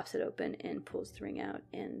 But pops it open and pulls the ring out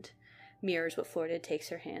and mirrors what Flora did, takes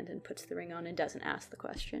her hand and puts the ring on and doesn't ask the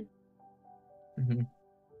question. Mm-hmm.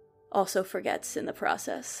 Also forgets in the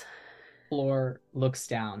process. Flor looks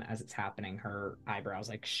down as it's happening, her eyebrows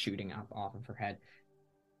like shooting up off of her head.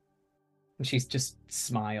 And she just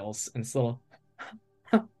smiles and it's a little...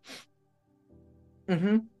 mm-hmm.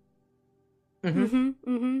 Mm-hmm. Mm-hmm,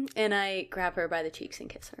 mm-hmm. And I grab her by the cheeks and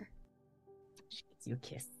kiss her. She gives you a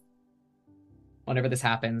kiss. Whenever this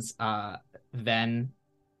happens, then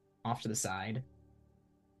off to the side,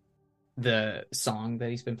 the song that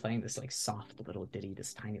he's been playing, this like soft little ditty,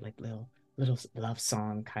 this tiny like little love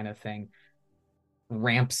song kind of thing,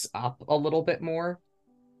 ramps up a little bit more.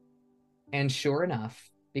 And sure enough,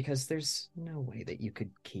 because there's no way that you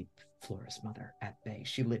could keep Flora's mother at bay.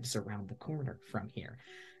 She lives around the corner from here.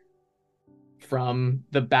 From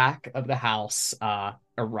the back of the house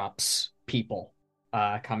erupts people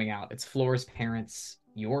coming out. It's Flora's parents,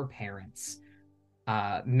 your parents,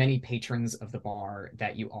 many patrons of the bar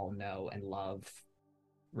that you all know and love,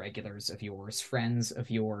 regulars of yours, friends of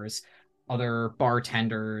yours, other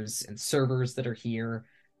bartenders and servers that are here,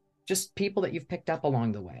 just people that you've picked up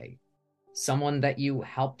along the way. Someone that you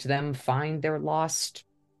helped them find their lost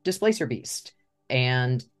displacer beast,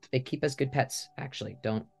 and they keep as good pets. Actually,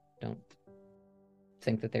 don't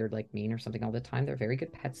think that they're like mean or something all the time. They're very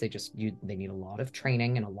good pets. They need a lot of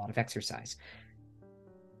training and a lot of exercise.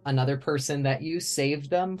 Another person that you saved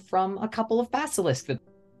them from a couple of basilisks that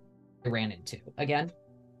they ran into. Again,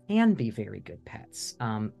 can be very good pets.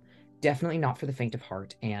 Definitely not for the faint of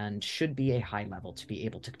heart, and should be a high level to be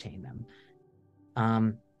able to tame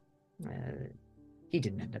them. He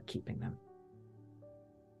didn't end up keeping them.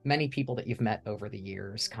 Many people that you've met over the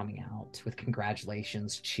years coming out with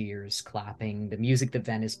congratulations, cheers, clapping, the music that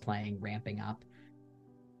Ven is playing, ramping up.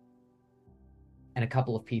 And a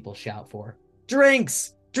couple of people shout for,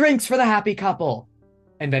 drinks! Drinks for the happy couple!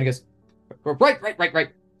 And Ven goes, right.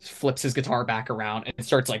 Flips his guitar back around and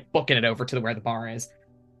starts like booking it over to where the bar is.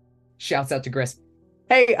 Shouts out to Gris,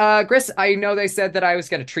 hey, Gris, I know they said that I was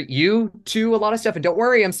going to treat you to a lot of stuff, and don't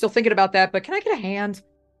worry, I'm still thinking about that, but can I get a hand?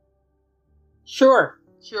 Sure,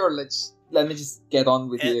 let me just get on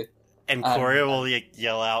with you. And Cora will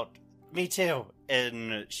yell out, me too,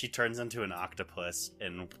 and she turns into an octopus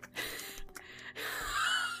and...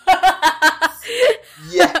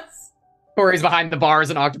 Yes! Corey's behind the bar as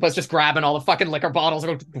an octopus, just grabbing all the fucking liquor bottles,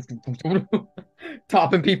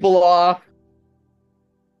 topping people off.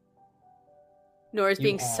 Nora's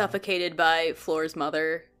being suffocated by Flora's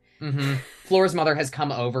mother. Mm-hmm. Flora's mother has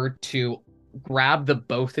come over to grab the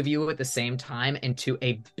both of you at the same time into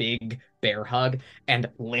a big bear hug and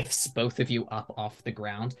lifts both of you up off the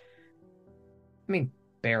ground. I mean,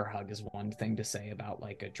 bear hug is one thing to say about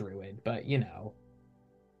like a druid, but you know.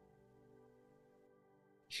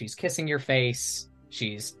 She's kissing your face.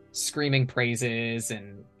 She's screaming praises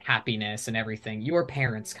and happiness and everything. Your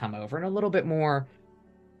parents come over and a little bit more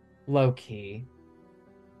low-key.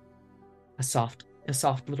 A soft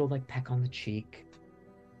little like peck on the cheek,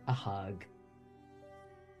 a hug.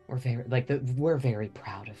 We're very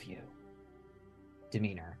proud of you.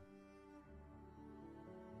 Demeanor.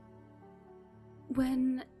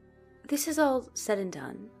 When this is all said and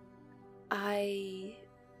done, I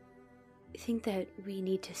think that we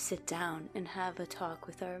need to sit down and have a talk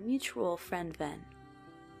with our mutual friend Ven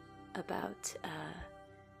about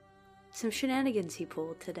some shenanigans he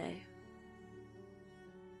pulled today.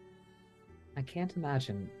 I can't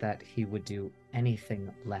imagine that he would do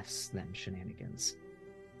anything less than shenanigans.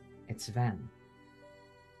 It's Ven.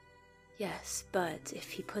 Yes, but if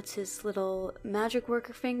he puts his little magic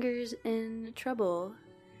worker fingers in trouble,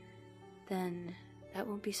 then that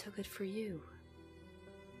won't be so good for you.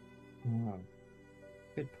 Oh,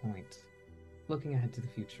 good point. Looking ahead to the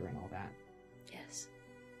future and all that. Yes.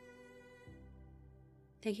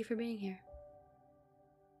 Thank you for being here.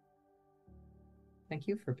 Thank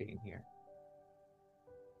you for being here.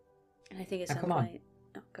 And I think at Now, some come on. point...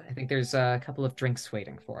 Oh, go I ahead. think there's a couple of drinks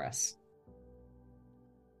waiting for us.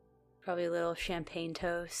 Probably a little champagne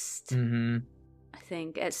toast. Mm-hmm. I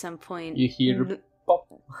think at some point... You hear pop.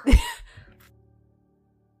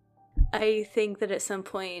 I think that at some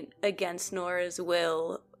point, against Nora's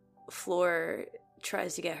will, Flor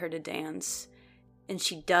tries to get her to dance. And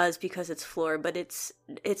she does because it's Flor, but it's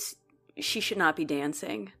she should not be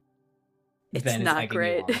dancing. It's Ven is not egging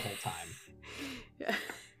great. you on the whole time. Yeah.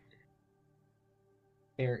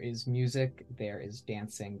 There is music, there is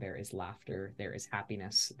dancing, there is laughter, there is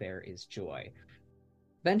happiness, there is joy.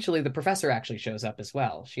 Eventually, the professor actually shows up as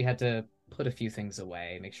well. She had to put a few things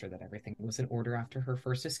away, make sure that everything was in order after her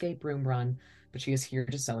first escape room run, but she is here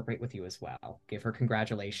to celebrate with you as well. Give her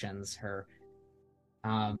congratulations, her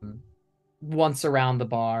once around the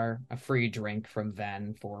bar, a free drink from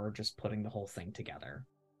Ven for just putting the whole thing together.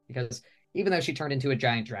 Because even though she turned into a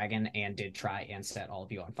giant dragon and did try and set all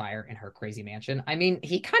of you on fire in her crazy mansion, I mean,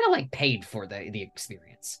 he kind of like paid for the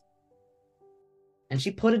experience. And she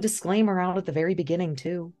put a disclaimer out at the very beginning,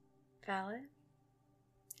 too. Valid.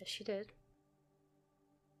 Yes, she did.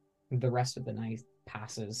 The rest of the night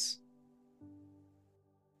passes.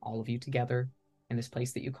 All of you together in this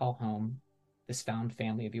place that you call home, this found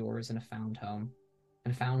family of yours in a found home,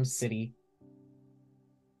 in a found city.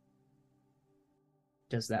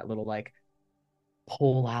 Does that little, like,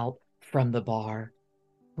 pull out from the bar.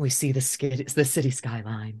 We see the city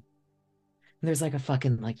skyline. And there's, like, a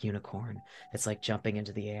fucking, like, unicorn that's, like, jumping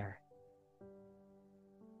into the air.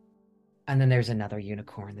 And then there's another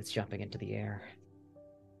unicorn that's jumping into the air.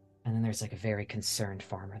 And then there's, like, a very concerned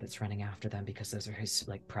farmer that's running after them because those are his,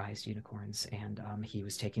 like, prized unicorns. And he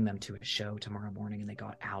was taking them to a show tomorrow morning and they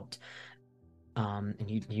got out. And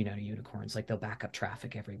you know unicorns, like, they'll back up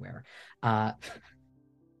traffic everywhere.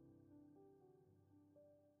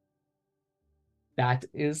 That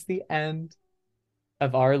is the end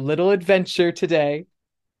of our little adventure today.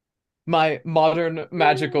 My modern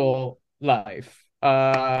magical life.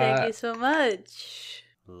 Thank you so much.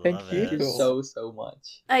 Thank Love you. Thank you so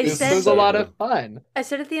much. This said was a lot of fun. I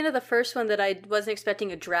said at the end of the first one that I wasn't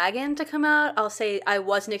expecting a dragon to come out. I'll say I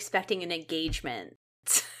wasn't expecting an engagement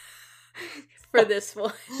for this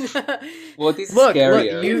one. What is Look,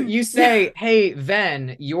 scarier? you say, hey,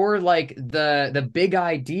 Ven, you're like the big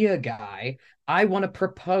idea guy. I want to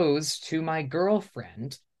propose to my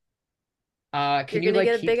girlfriend. Can You're you gonna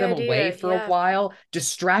get like a keep big them idea, away for yeah. a while?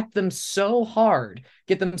 Distract them so hard,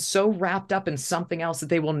 get them so wrapped up in something else that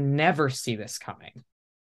they will never see this coming.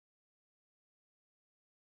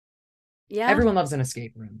 Yeah. Everyone loves an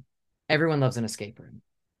escape room. Everyone loves an escape room.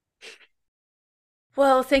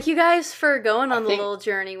 Well, thank you guys for going I on the think- little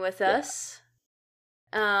journey with us.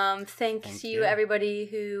 Thanks Thank to you. everybody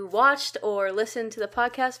who watched or listened to the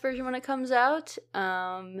podcast version when it comes out.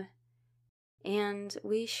 And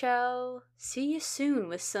we shall see you soon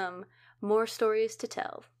with some more stories to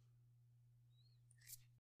tell.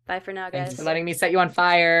 Bye for now, guys. Thanks for letting me set you on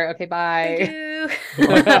fire. Okay, bye.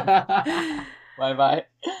 Thank you. Bye-bye.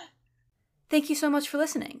 Thank you so much for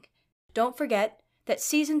listening. Don't forget that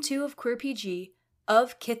Season 2 of Queer PG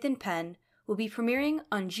of Kith and Pen will be premiering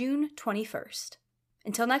on June 21st.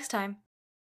 Until next time.